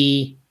to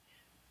see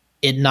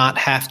it not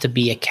have to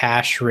be a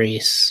cash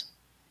race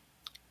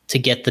to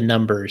get the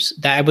numbers.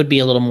 That I would be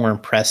a little more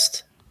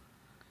impressed.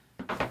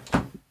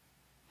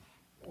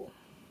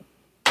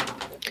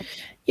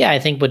 Yeah, I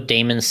think what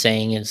Damon's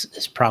saying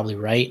is probably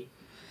right.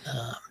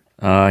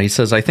 He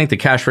says, I think the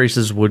cash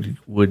races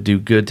would do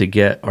good to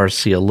get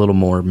RC a little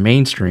more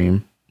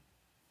mainstream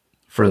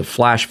for the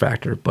flash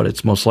factor, but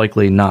it's most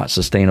likely not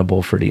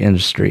sustainable for the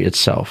industry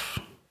itself.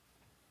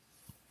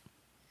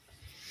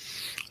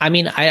 I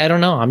mean, I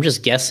don't know. I'm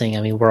just guessing.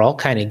 I mean, we're all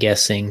kind of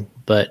guessing,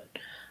 but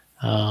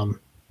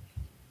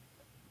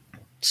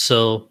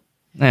so.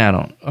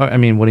 I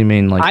mean, what do you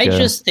mean? I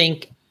just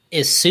think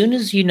as soon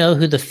as you know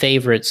who the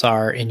favorites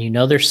are and you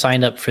know they're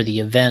signed up for the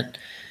event,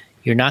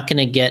 you're not going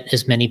to get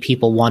as many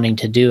people wanting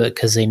to do it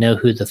because they know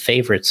who the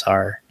favorites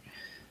are.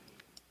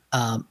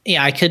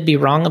 Yeah, I could be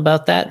wrong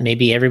about that.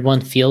 Maybe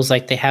everyone feels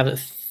like they have it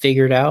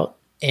figured out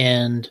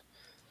and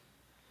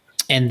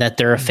that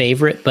they're a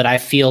favorite. But I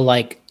feel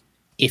like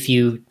if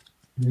you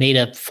made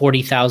a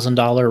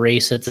 $40,000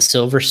 race at the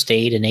Silver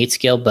State, an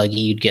 8-scale buggy,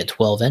 you'd get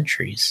 12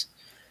 entries.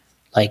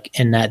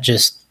 And that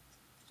just,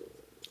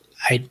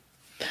 and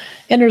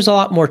there's a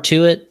lot more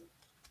to it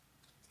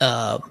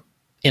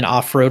in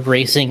off-road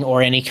racing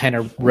or any kind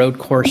of road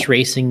course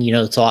racing.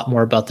 It's a lot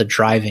more about the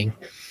driving.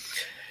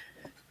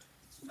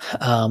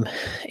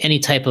 Any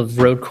type of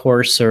road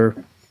course or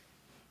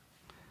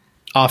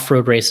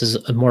off-road race is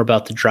more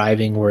about the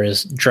driving,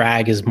 whereas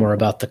drag is more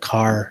about the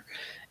car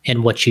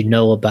and what you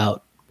know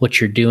about what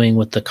you're doing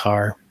with the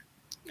car.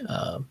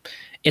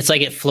 It's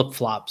like it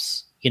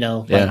flip-flops,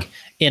 like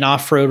in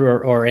off-road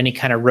or any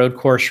kind of road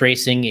course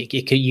racing,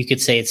 you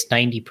could say it's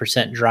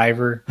 90%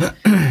 driver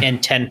and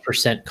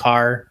 10%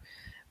 car.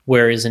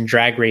 Whereas in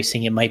drag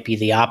racing, it might be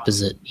the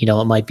opposite.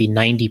 It might be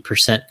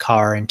 90%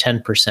 car and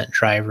 10%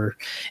 driver.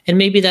 And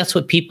maybe that's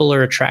what people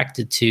are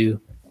attracted to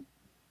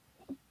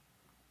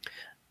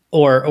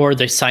or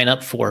they sign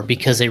up for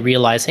because they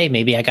realize, hey,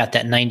 maybe I got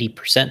that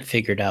 90%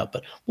 figured out.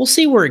 But we'll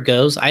see where it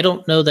goes. I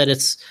don't know that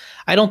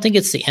I don't think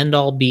it's the end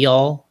all be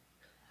all.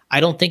 I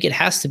don't think it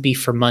has to be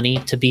for money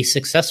to be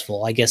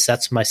successful. I guess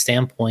that's my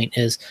standpoint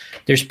is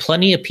there's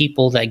plenty of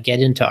people that get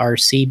into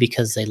RC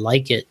because they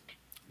like it,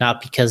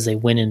 not because they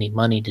win any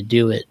money to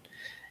do it.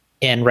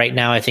 And right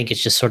now, I think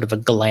it's just sort of a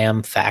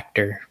glam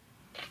factor.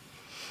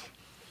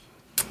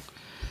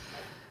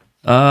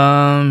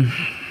 John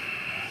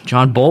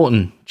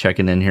Bolton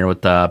checking in here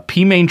with the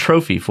P-Main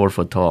Trophy, 4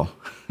 foot tall.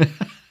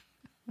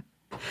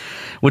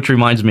 Which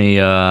reminds me,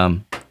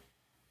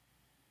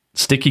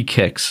 Sticky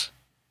Kicks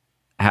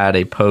had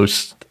a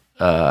post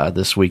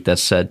this week that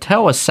said,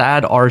 tell a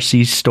sad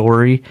RC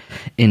story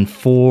in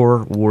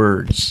 4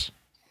 words.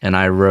 And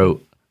I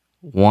wrote,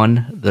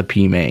 won the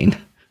P-Main.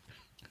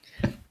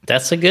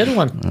 That's a good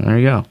one. There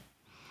you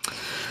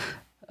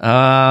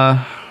go.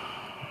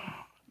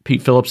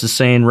 Pete Phillips is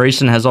saying,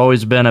 racing has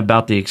always been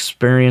about the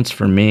experience.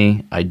 For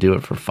me, I do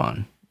it for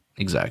fun.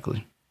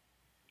 Exactly.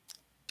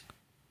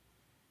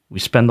 We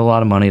spend a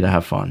lot of money to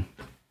have fun.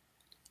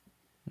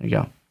 There you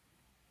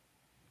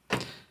go.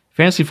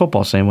 Fantasy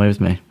football, same way with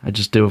me. I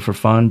just do it for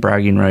fun,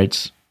 bragging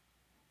rights.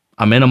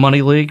 I'm in a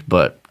money league,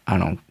 but I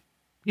don't,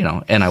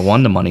 and I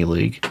won the money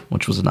league,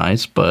 which was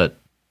nice, but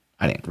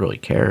I didn't really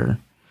care.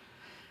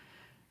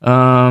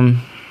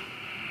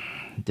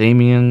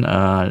 Damien,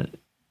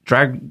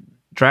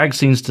 drag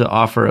seems to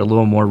offer a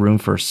little more room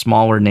for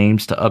smaller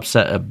names to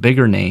upset a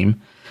bigger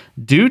name.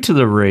 Due to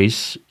the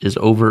race is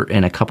over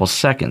in a couple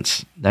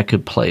seconds, that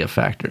could play a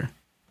factor.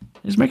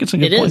 He's making some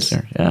good points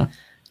there. Yeah.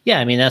 Yeah,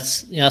 I mean,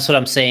 that's what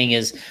I'm saying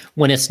is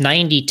when it's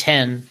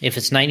 90-10, if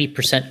it's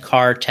 90%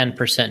 car,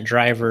 10%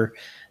 driver,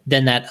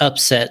 then that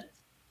upset,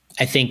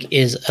 I think,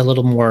 is a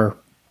little more,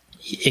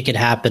 it could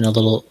happen a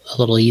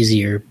little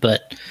easier.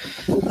 But,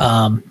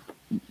 when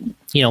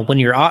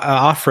you're an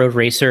off-road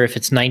racer, if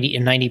it's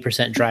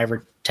 90%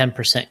 driver,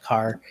 10%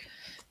 car,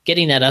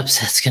 getting that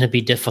upset is going to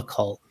be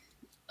difficult.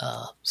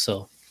 Yeah,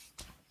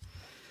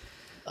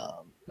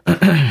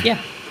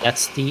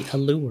 that's the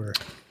allure.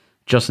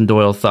 Justin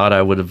Doyle thought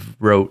I would have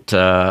wrote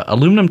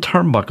aluminum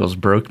turnbuckles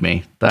broke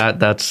me. That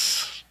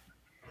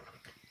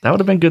would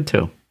have been good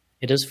too.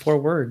 It is 4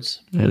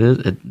 words. It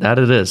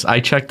is.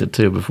 I checked it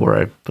too before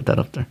I put that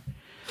up there.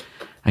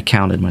 I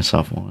counted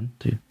myself 1,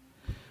 2.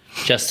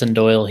 Justin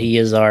Doyle, he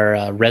is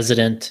our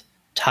resident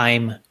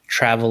time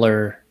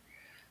traveler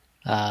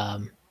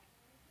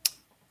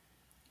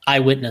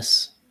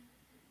eyewitness.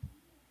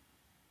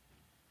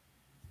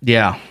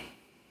 Yeah.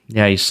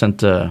 He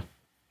sent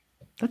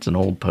that's an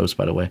old post,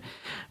 by the way.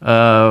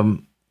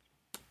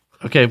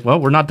 Okay, well,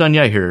 we're not done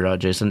yet here,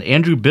 Jason.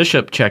 Andrew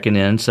Bishop checking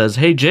in says,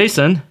 hey,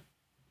 Jason,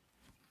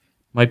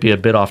 might be a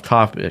bit off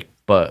topic,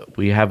 but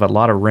we have a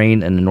lot of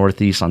rain in the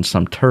Northeast on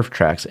some turf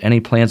tracks. Any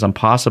plans on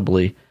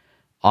possibly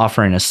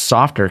offering a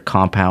softer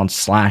compound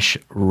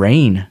 /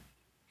 rain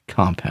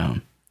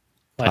compound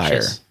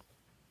tire?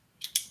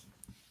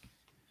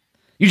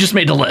 You just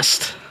made the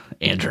list,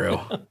 Andrew.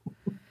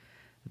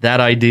 That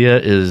idea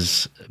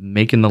is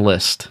making the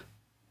list.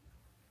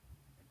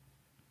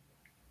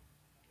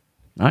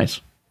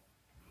 Nice.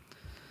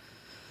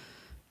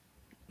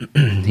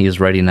 He is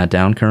writing that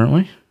down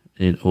currently.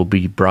 It will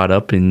be brought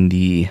up in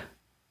the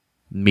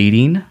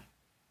meeting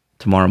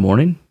tomorrow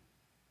morning.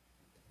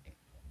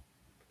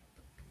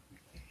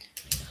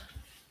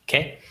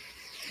 Okay.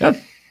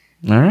 Good.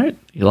 All right.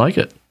 You like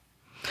it.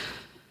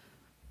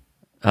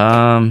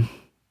 Yeah,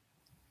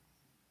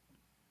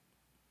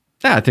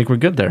 I think we're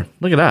good there.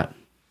 Look at that.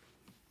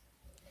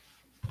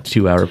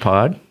 2-hour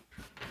pod.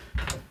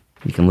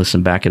 You can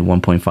listen back at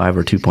 1.5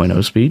 or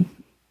 2.0 speed.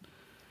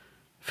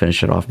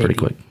 Finish it off pretty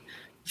quick.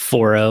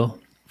 4.0.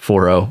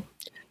 4.0.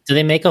 Do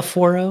they make a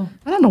 4.0?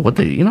 I don't know what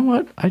you know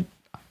what?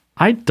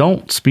 I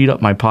don't speed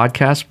up my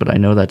podcast, but I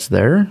know that's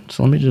there.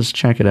 So let me just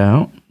check it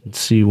out and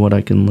see what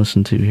I can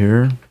listen to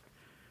here.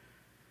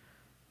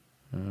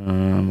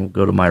 We'll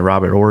go to my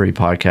Robert Horry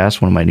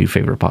podcast, one of my new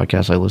favorite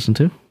podcasts I listen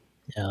to.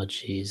 Oh,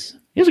 geez.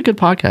 He has a good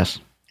podcast.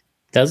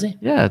 Does he?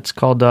 Yeah, it's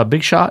called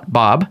Big Shot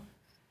Bob.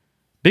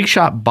 Big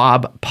Shot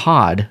Bob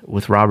Pod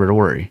with Robert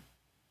Horry.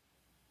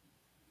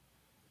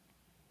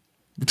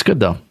 It's good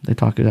though. They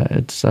talk.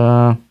 It's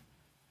once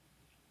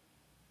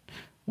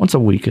a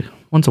week.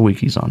 Once a week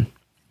he's on.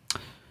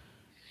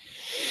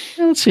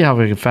 Yeah, let's see how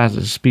we can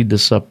speed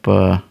this up.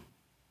 Well,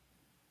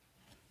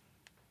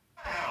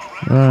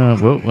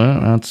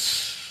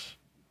 that's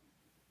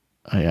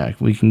yeah.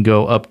 We can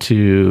go up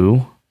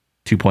to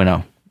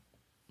 2.0.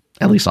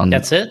 At least on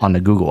that's it on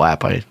the Google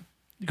app.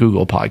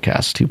 Google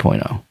Podcast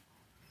 2.0.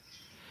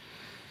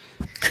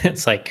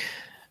 It's like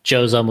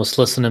Joe's almost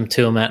listening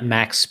to him at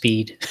max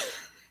speed.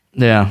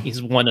 Yeah,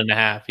 he's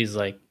 1.5. He's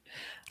like,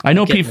 I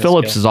know Pete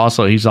Phillips is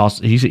also he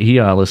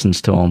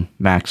listens to him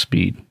max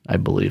speed, I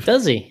believe.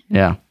 Does he?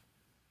 Yeah,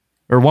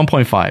 or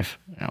 1.5.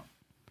 Yeah.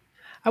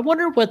 I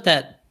wonder what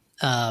that.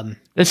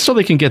 It's so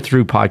they can get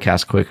through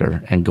podcasts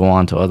quicker and go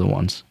on to other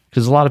ones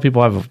because a lot of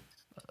people have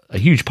a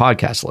huge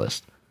podcast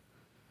list.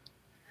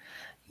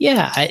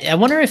 Yeah, I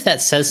wonder if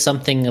that says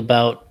something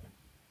about,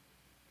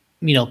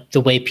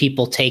 the way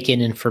people take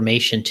in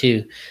information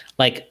too.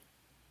 Like,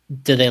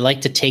 do they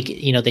like to take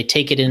it, they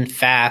take it in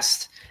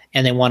fast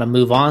and they want to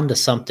move on to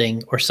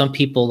something, or some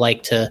people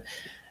like to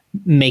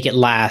make it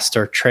last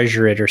or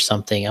treasure it or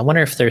something. I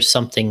wonder if there's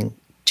something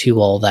to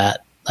all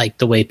that, like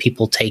the way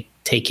people take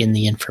in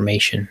the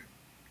information.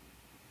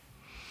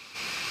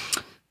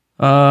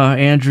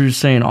 Andrew's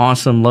saying,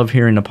 awesome. Love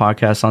hearing the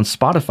podcast on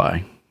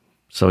Spotify.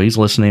 So he's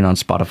listening on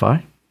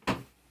Spotify.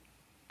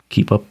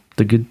 Keep up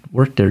the good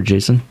work there,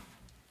 Jason.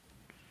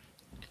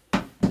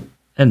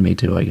 And me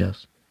too, I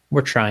guess.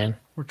 We're trying.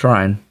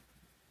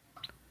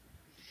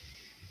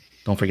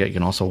 Don't forget, you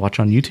can also watch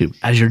on YouTube,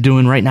 as you're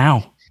doing right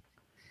now.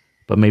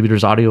 But maybe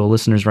there's audio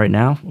listeners right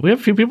now. We have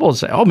a few people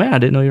say, "Oh man, I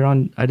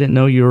didn't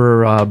know you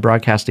were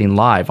broadcasting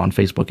live on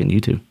Facebook and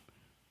YouTube."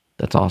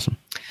 That's awesome.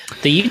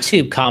 The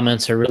YouTube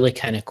comments are really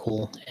kind of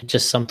cool, and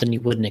just something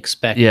you wouldn't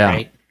expect,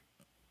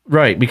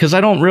 right? Because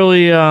I don't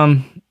really, I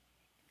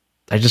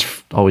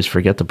just always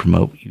forget to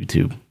promote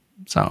YouTube,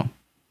 so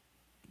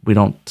we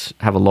don't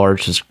have a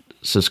large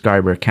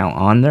subscriber count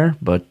on there.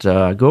 But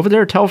go over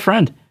there, tell a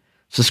friend,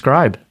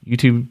 subscribe.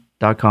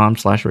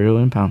 YouTube.com/Radio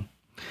Impound.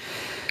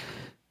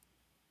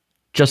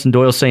 Justin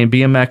Doyle saying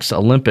BMX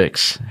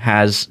Olympics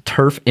has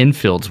turf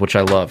infields, which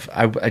I love.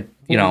 I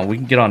we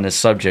can get on this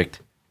subject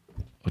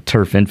with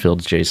turf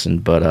infields, Jason,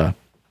 but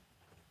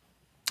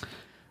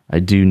I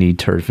do need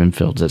turf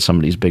infields at some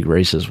of these big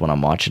races when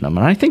I'm watching them.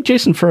 And I think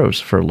Jason froze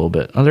for a little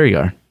bit. Oh, there you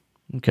are.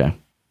 Okay.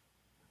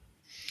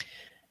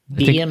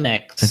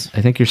 BMX.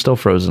 I think you're still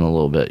frozen a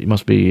little bit. You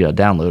must be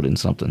downloading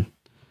something.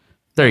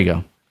 There you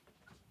go.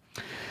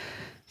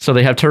 So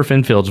they have turf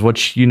infields,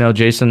 which,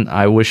 Jason,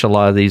 I wish a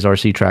lot of these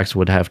RC tracks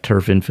would have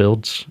turf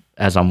infields.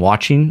 As I'm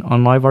watching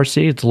on Live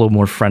RC, it's a little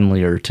more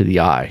friendlier to the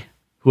eye.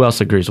 Who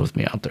else agrees with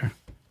me out there?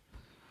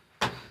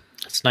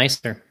 It's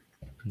nicer.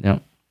 Yeah.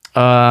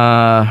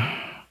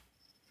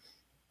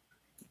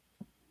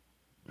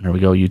 There we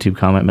go. YouTube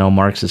comment. Mel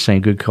Marks is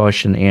saying, good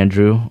question,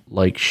 Andrew,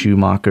 like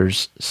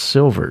Schumacher's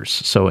silvers.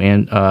 So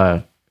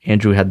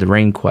Andrew had the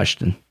rain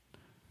question.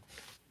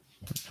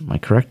 Am I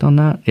correct on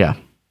that? Yeah.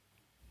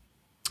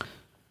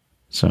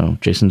 So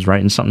Jason's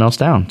writing something else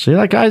down. See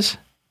that, guys?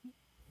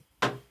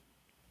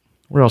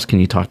 Where else can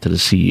you talk to the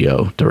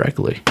CEO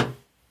directly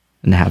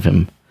and have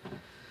him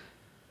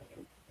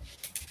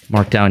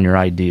mark down your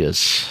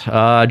ideas?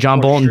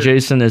 John Bolton, sure.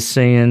 Jason is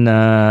saying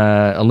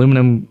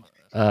aluminum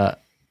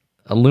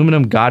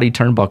Gotti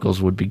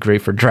turnbuckles would be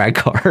great for drag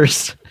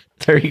cars.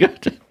 There you go.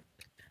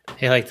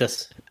 Hey, like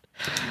this.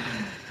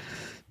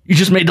 You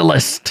just made the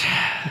list.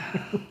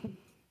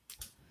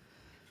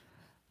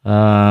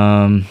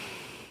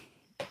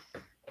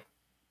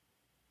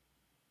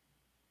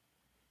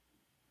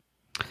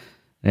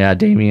 Yeah,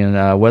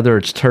 Damien, whether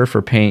it's turf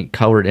or paint,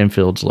 colored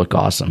infields look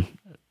awesome.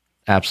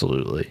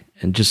 Absolutely.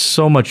 And just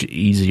so much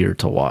easier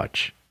to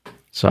watch.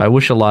 So I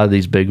wish a lot of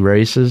these big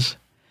races,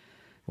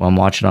 while I'm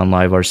watching on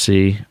Live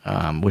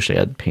RC, wish they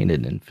had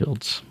painted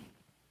infields.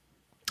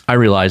 I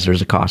realize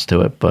there's a cost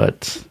to it,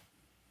 but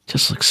it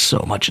just looks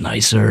so much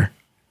nicer.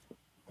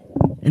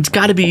 It's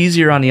got to be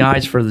easier on the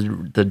eyes for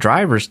the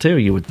drivers, too,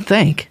 you would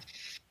think.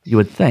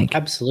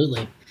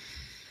 Absolutely.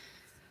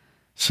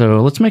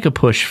 So let's make a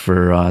push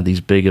for these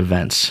big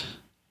events,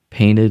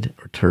 painted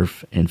or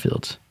turf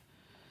infields.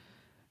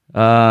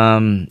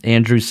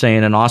 Andrew's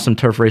saying an awesome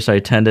turf race I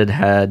attended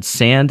had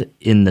sand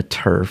in the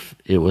turf.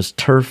 It was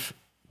turf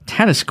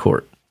tennis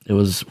court. It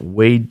was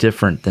way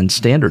different than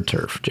standard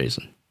turf,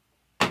 Jason.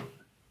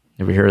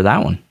 Ever heard of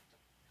that one?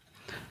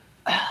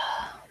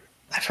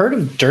 I've heard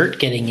of dirt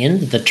getting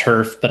into the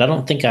turf, but I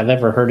don't think I've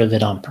ever heard of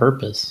it on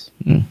purpose.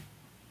 All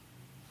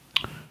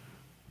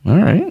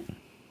right.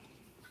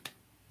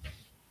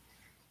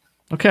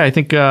 Okay, I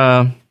think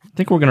we're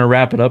going to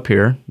wrap it up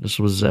here. This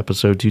was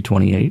episode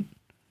 228.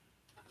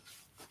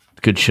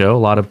 Good show. A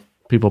lot of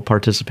people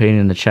participating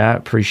in the chat.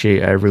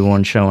 Appreciate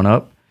everyone showing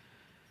up.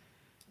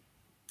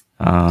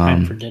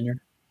 Time for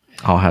dinner.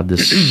 I'll have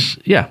this.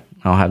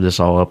 I'll have this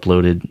all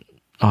uploaded.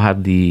 I'll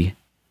have the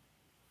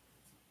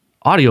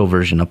audio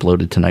version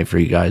uploaded tonight for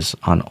you guys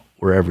on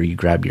wherever you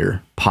grab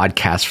your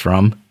podcast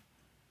from.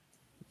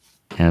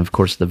 And of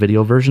course, the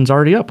video version's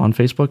already up on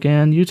Facebook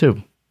and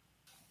YouTube.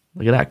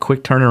 Look at that.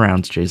 Quick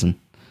turnarounds, Jason.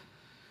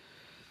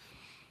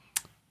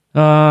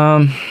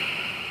 Road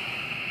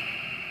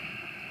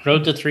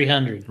to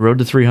 300. Road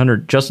to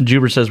 300. Justin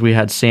Juber says we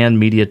had sand,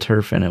 media,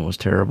 turf, and it was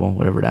terrible,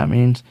 whatever that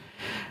means.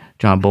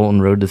 John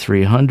Bolton, road to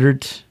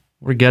 300.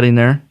 We're getting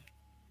there.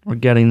 We're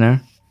getting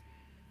there.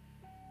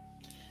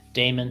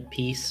 Damon,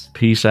 peace.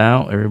 Peace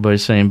out.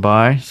 Everybody's saying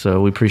bye.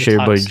 So we appreciate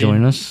everybody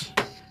joining us.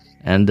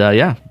 And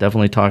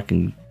definitely talk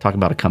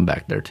about a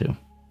comeback there too.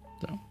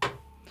 So,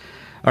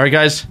 all right,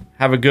 guys,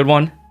 have a good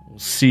one. We'll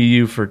see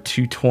you for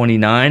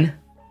 229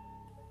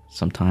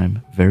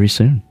 sometime very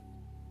soon.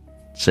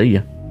 See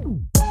ya.